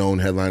 known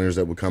headliners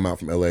that would come out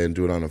from LA and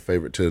do it on a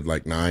favorite to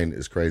like 9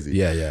 is crazy.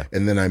 Yeah, yeah.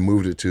 And then I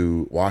moved it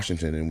to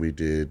Washington and we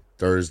did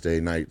Thursday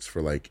nights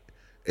for like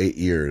 8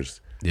 years.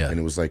 Yeah. And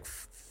it was like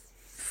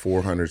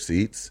 400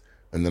 seats.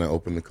 And then I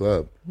opened the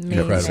club. Amazing.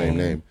 Kept the same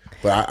name.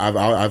 But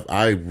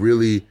I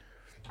really,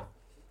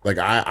 like,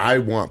 I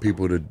want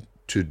people to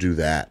do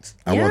that.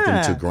 I want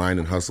them to grind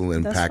and hustle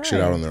and That's pack shit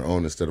right. out on their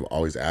own instead of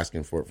always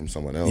asking for it from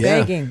someone else.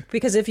 Begging.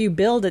 Because if you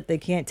build it, they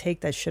can't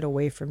take that shit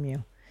away from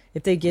you.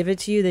 If they give it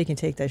to you, they can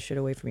take that shit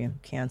away from you.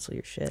 Cancel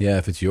your shit. Yeah,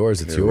 if it's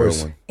yours, it's You're a real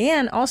yours. one.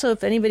 And also,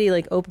 if anybody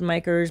like open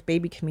micers,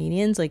 baby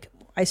comedians, like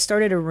I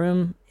started a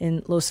room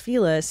in Los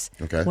Feliz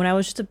when I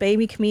was just a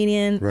baby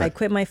comedian. Right. I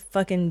quit my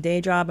fucking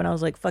day job and I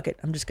was like, fuck it,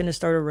 I'm just going to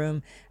start a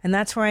room. And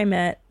that's where I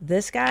met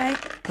this guy,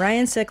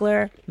 Ryan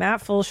Sickler,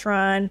 Matt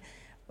Fulshron,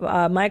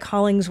 Mike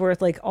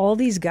Hollingsworth, like all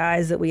these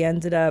guys that we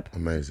ended up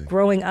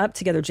growing up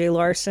together, Jay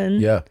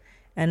Larson. Yeah.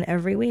 And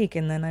every week.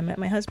 And then I met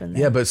my husband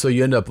there. Yeah, but so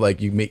you end up like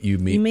you meet You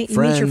meet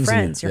friends. your and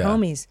friends, your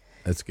homies.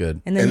 That's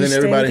good. And then, you stay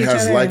everybody with each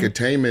has other. like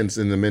attainments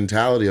in the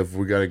mentality of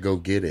we got to go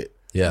get it.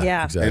 Yeah,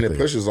 Yeah. exactly. And it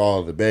pushes all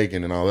of the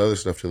begging and all the other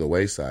stuff to the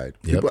wayside.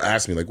 Yep. People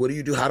ask me like, "What do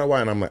you do? How do I?"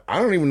 And I'm like, "I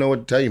don't even know what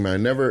to tell you, man. I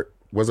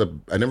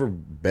never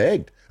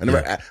begged. I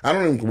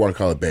don't even want to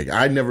call it beg.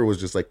 I never was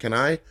just like, "Can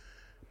I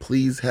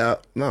please have?"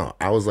 No,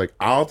 I was like,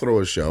 "I'll throw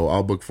a show.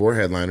 I'll book 4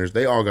 headliners.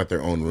 They all got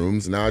their own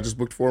rooms. And now I just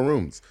booked 4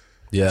 rooms.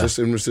 Yeah. Just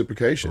in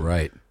reciprocation.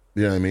 Right.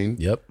 You know what I mean?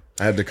 Yep.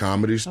 I had the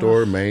Comedy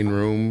Store main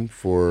room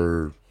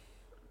for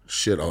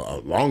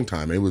a long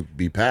time. It would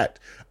be packed.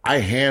 I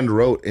hand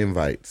wrote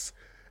invites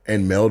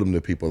and mailed them to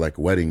people like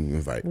wedding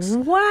invites.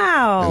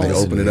 Wow. And they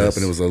opened it up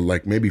and it was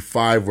like maybe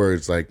 5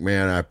 words like,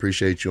 "Man, I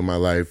appreciate you in my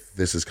life.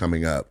 This is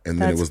coming up." And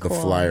then That's it was the cool.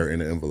 flyer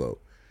in an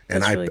envelope.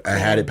 And That's I really I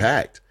had cool. it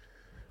packed.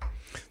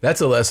 That's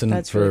a lesson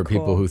That's for really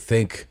people cool. who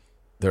think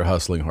they're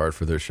hustling hard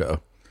for their show.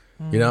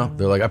 You know,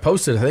 they're like, I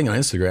posted a thing on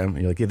Instagram. And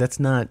you're like, yeah, that's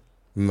not.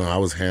 No, I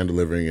was hand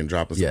delivering and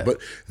dropping Yeah. stuff.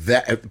 But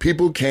that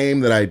people came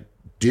that I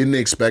didn't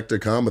expect to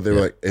come, but they were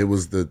like, it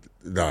was the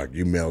dog,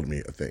 you mailed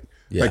me a thing.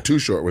 Yeah. Like Too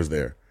Short was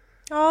there.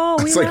 Oh,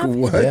 we It's like, love-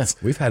 what? Yeah,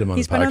 we've had him on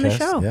He's the been podcast. on the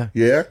show. Yeah.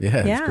 Yeah?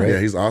 Yeah. Yeah. It's great. Yeah,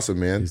 he's awesome,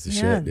 man. He's the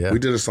Yeah. shit. Yeah. We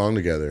did a song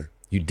together.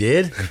 You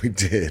did? We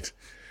did.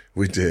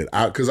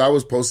 Because I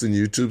was posting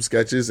YouTube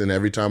sketches, and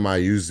every time I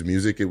used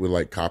music, it would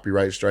like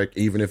copyright strike,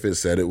 even if it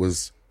said it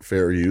was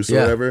fair use or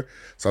Yeah. whatever.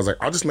 So I was like,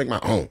 I'll just make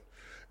my own.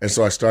 And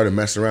so I started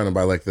messing around, and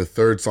by like the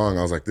 3rd song,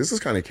 I was like, this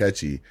is kind of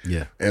catchy.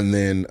 Yeah. And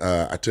then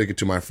I took it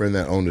to my friend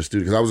that owned the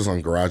studio, because I was just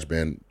on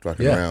GarageBand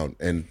fucking Yeah. around.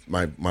 And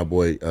my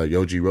boy,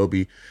 Yoji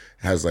Roby,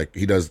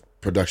 he does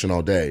production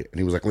all day. And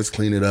he was like, let's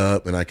clean it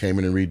up. And I came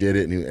in and redid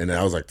it. And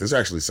I was like, this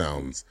actually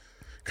sounds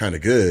kind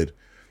of good.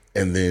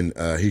 And then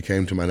he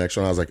came to my next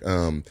one. I was like,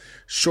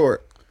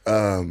 Short,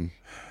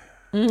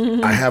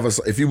 I have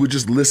if you would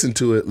just listen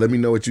to it, let me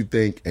know what you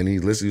think. And he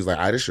listened. He was like,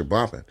 all right, this shit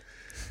bumping.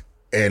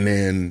 And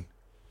then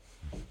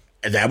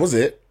that was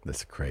it.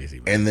 That's crazy,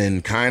 man. And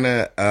then kind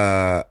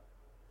of,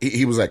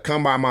 he was like,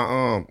 come by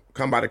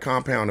the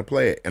compound and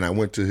play it. And I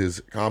went to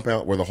his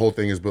compound where the whole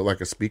thing is built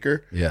like a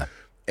speaker. Yeah.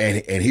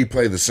 And he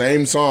played the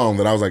same song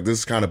that I was like, this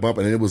is kind of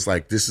bumping. And it was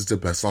like, this is the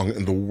best song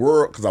in the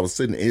world, because I was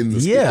sitting in the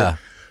speaker. Yeah.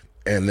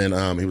 And then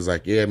he was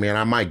like, yeah, man,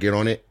 I might get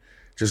on it.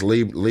 Just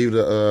leave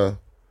the,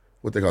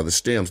 what they call the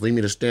stems. Leave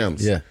me the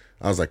stems. Yeah.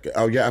 I was like,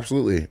 oh, yeah,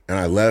 absolutely. And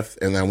I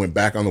left, and I went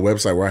back on the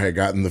website where I had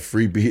gotten the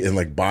free beat and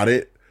like bought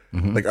it.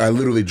 Mm-hmm. Like I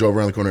literally drove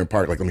around the corner and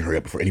parked, like, let me hurry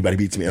up before anybody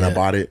beats me. And I Yeah.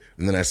 bought it,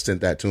 and then I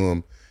sent that to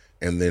him.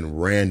 And then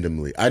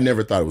randomly, I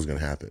never thought it was going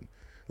to happen.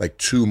 Like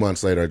 2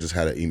 months later, I just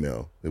had an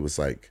email. It was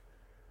like,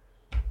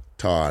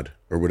 Todd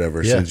or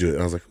whatever Yeah. sends you it.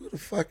 And I was like, who the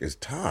fuck is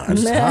Todd?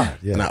 It's Todd,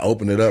 yeah. And I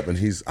opened it up, and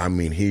he's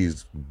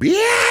bitch.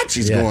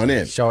 He's Yeah. going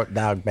in. Short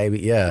dog, baby.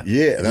 Yeah.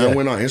 Yeah. And Yeah. I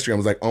went on Instagram. I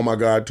was like, oh my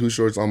God, Too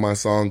Short's on my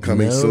song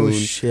coming No soon.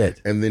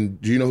 shit. And then,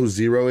 do you know who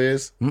Zero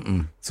is?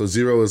 Mm-mm. So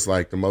Zero is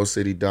like the Mo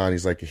City Don.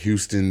 He's like a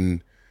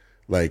Houston,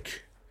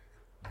 like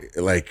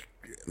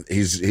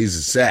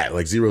he's sad.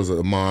 Like Zero's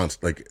a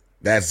monster. Like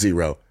that's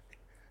Zero.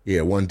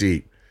 Yeah, one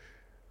deep.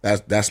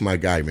 That's my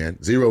guy,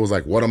 man. Zero was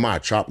like, what am I,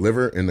 chopped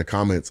liver? In the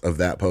comments of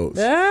that post.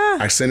 Ah.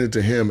 I sent it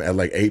to him at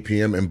like 8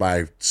 p.m. and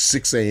by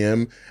 6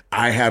 a.m.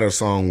 I had a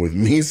song with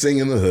me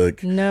singing the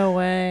hook, No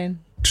way.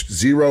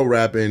 Zero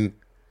rapping,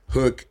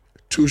 hook,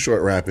 Too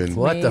Short rapping.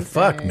 What the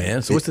fuck,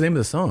 man? So what's the name of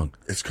the song?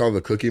 It's called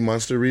the Cookie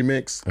Monster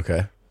remix.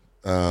 Okay.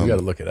 We got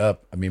to look it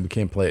up. I mean, we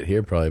can't play it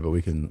here probably, but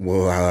we can.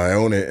 Well, I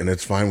own it, and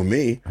it's fine with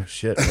me. Oh,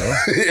 shit, bro.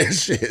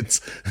 Shit.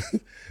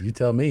 You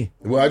tell me.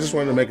 Well, I just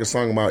wanted to make a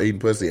song about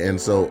eating pussy,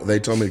 and so they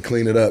told me to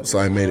clean it up, so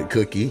I made it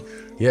Cookie.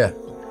 Yeah.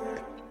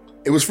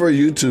 It was for a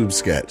YouTube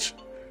sketch.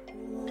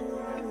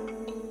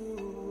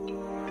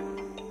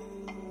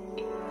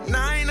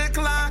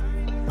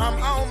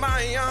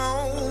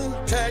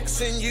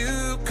 texting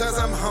you cause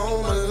I'm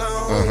home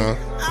alone.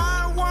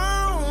 I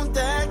want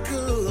that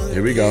cookie.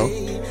 Here we go.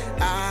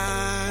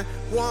 I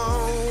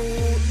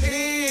want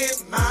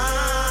it my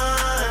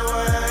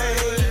way.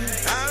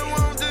 I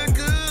want the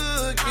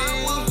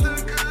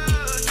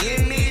cookie.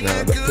 Give me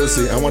Nah, the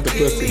pussy. I want the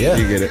pussy. Yeah.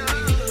 You get it.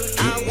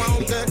 I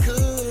want the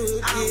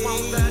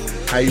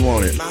cookie. How you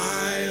want it?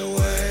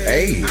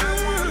 Hey.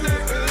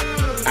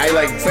 I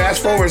like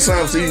fast forward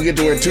some so you can get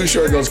to where Too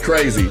Short goes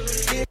crazy.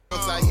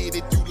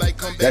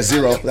 That's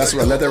 0. That's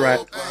right. Let that ride.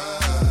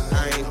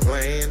 I ain't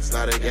playing, it's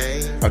not a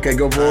game. Okay,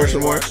 go forward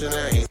some more. Give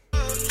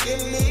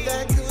me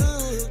that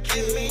cookie.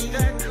 Give me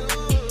that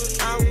cookie.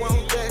 I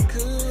want that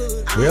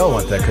cookie. We all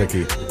want that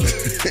cookie.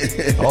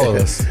 All of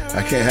us.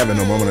 I can't have it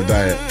no more. I'm on a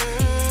diet.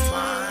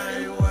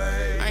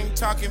 I ain't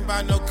talking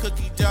about no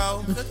cookie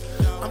dough.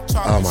 I'm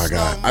talking Oh my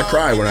God. I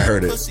cried when I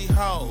heard it. pussy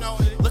hoe.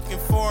 Looking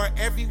for her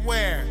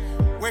everywhere.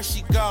 Where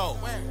she go?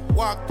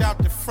 Walked out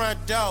the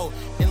front door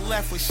and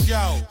left with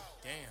show.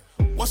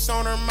 What's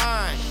on her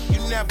mind? You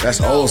never That's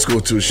know. old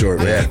school Too Short,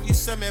 I man. give you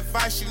some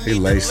advice, you He need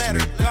laced to let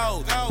me. her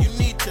go. You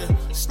need to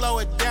slow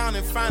it down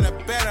and find a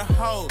better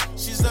hoe.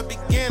 She's a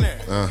beginner,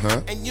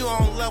 and you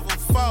on level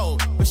 4,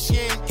 but she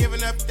ain't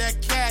giving up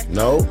that cat.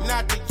 No.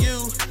 Not to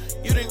you.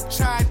 You didn't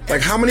try.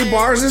 Like, how many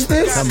bars is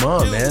this? Come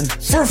on, man.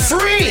 For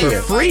free.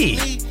 For free.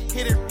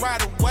 Hit it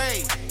right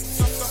away.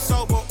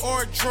 Sober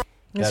or drunk.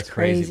 That's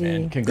crazy,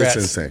 man. Congrats.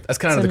 It's insane. That's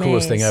kind of the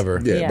coolest thing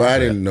ever. Yeah, but I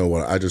didn't know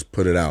what. I just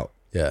put it out.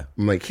 Yeah.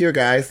 I'm like, here,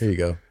 guys. Here you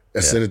go.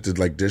 I sent it to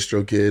like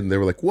DistroKid, and they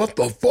were like, "What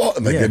the fuck?"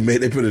 And like Yeah.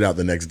 they put it out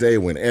the next day,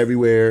 went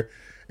everywhere,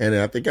 and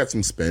I think got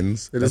some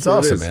spins. It is That's what it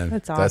awesome, is. man.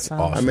 That's That's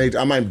awesome. awesome.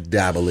 I might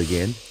dabble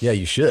again. Yeah,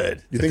 you should.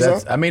 You If think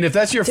that's- so? I mean, if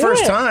that's your Do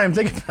first it. time,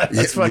 think about it.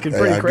 That's fucking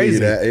pretty I'll give you crazy.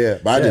 that, yeah,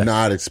 but I Yeah. did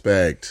not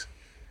expect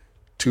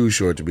Too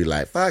Short to be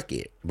like, "Fuck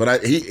it."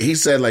 But he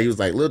said like he was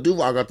like, "Lil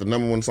Duval got the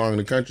 #1 song in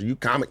the country. You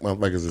comic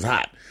motherfuckers is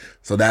hot."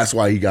 So that's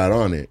why he got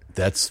on it.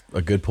 That's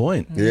a good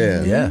point.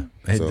 Yeah, Yeah.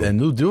 So-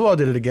 And Lil Duval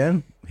did it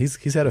again. He's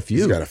had a few.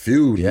 He's got a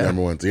few Yeah.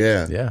 #1s.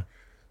 Yeah, Yeah.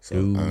 So, I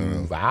don't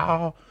know.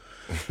 Wow.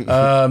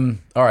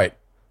 All right.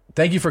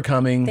 Thank you for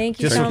coming. Thank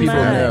you Just so so people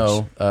much.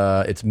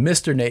 know, it's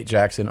Mr. Nate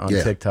Jackson on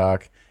Yeah.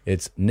 TikTok.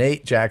 It's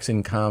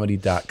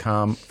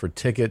NateJacksonComedy.com for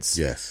tickets.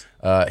 Yes.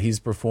 He's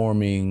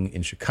performing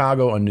in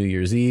Chicago on New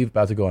Year's Eve,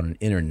 about to go on an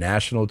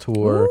international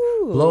tour,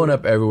 blowing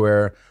up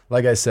everywhere.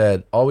 Like I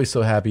said, always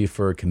so happy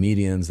for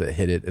comedians that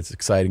hit it. It's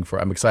exciting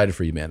I'm excited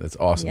for you, man. That's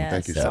awesome. Yes,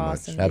 Thank you so much.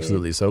 awesome, dude.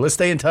 Absolutely. So let's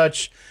stay in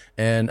touch.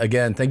 And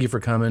again, thank you for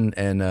coming,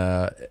 and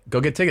go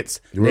get tickets.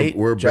 Nate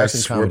We're Jackson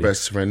best Comedy.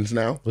 friends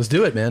now. Let's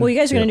do it, man. Well, you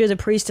guys are going Yeah. to do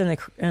the priest and the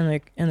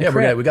Yeah,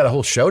 crypt. we got a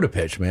whole show to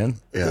pitch, man.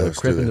 Yeah, The let's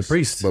Crip do and the this.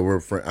 Priest.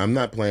 But I'm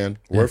not playing.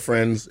 We're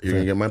friends. You're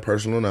gonna get my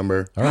personal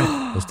number. All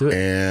right, let's do it.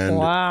 And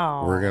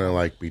Wow. we're gonna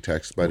like be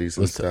text buddies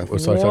and Let's stuff.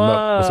 start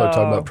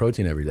talking about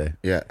protein every day.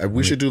 Yeah, and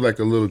we should do like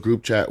a little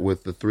group chat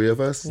with the three of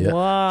us. Yeah.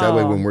 Wow. That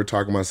way, when we're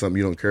talking about something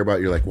you don't care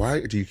about, you're like, why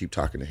do you keep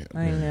talking to him?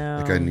 I know.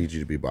 Like, I need you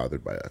to be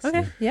bothered by us.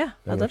 Okay, yeah,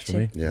 That I'd love works for to.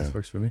 me. Yeah. This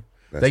works for me.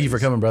 That's Thank you for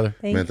just- coming, brother.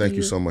 Man, thank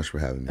you so much for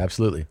having me.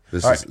 Absolutely.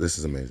 This All is right. this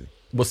is amazing.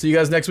 We'll see you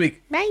guys next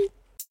week. Bye.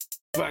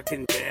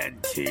 Fucking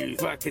bad tooth.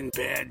 Fucking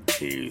bad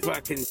tooth.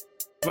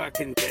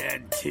 Fucking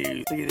bad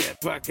tooth. Look at that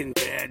fucking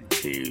bad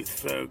tooth,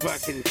 folks.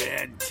 Fucking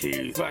bad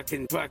tooth.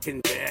 Fucking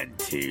bad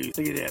tooth.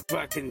 Look at that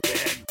fucking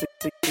bad.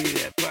 Look at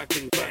that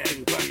fucking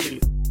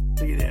tooth.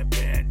 Look at that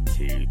bad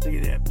tooth. Look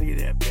at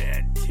that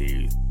bad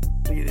tooth.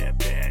 Look at that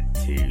bad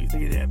tooth.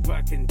 Look at that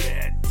fucking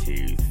bad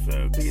tooth,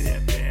 folks. Look at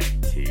that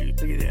bad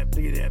tooth. Look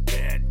at that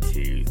bad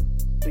tooth.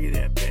 Look at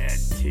that bad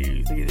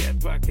tooth. Look at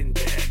that fucking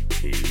bad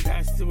tooth.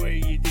 That's the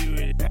way you do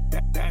it.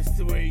 That's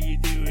the way you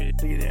do it.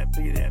 Look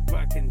at that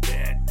fucking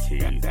bad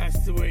tooth.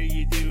 That's the way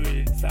you do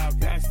it. South.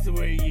 That's the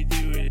way you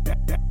do it.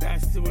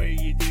 That's the way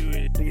you do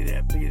it. Look at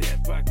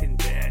that fucking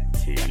bad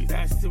tooth.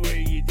 That's the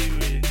way you do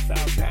it.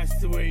 South. That's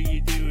the way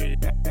you do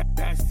it.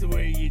 That's the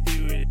way you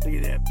do it. Look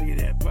at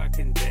that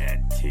fucking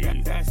bad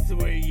tooth. That's the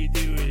way you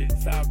do it.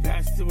 South.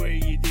 That's the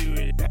way you do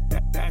it.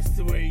 That's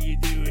the way you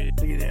do it.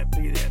 Look at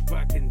that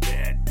fucking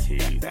bad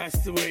tooth.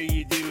 That's the way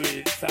you do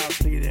it.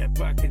 South. Look at that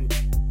fucking.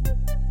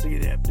 Look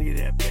at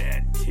that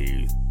bad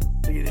tooth.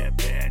 Look at that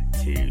bad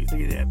tooth.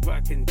 Look at that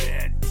fucking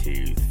bad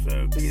tooth,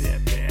 folks. Look at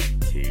that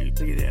bad tooth.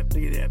 Look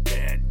at that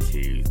bad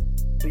tooth.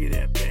 Look at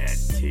that bad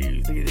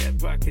tooth. Look at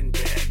that fucking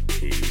bad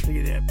tooth. Look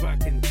at that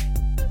fucking.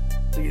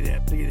 Look at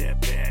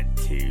that bad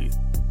tooth.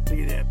 Look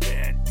at that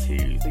bad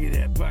tooth. Look at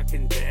that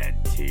fucking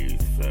bad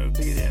tooth, folks.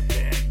 Look at that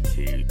bad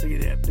tooth. Look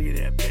at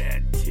that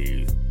bad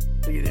tooth.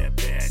 Look at that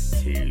bad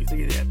tooth. Look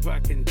at that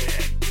fucking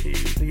bad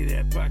tooth. Look at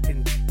that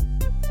fucking.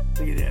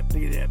 Look at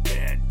that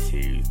bad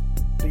tooth.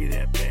 Look at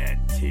that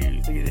bad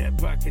tooth. Look at that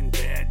fucking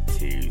bad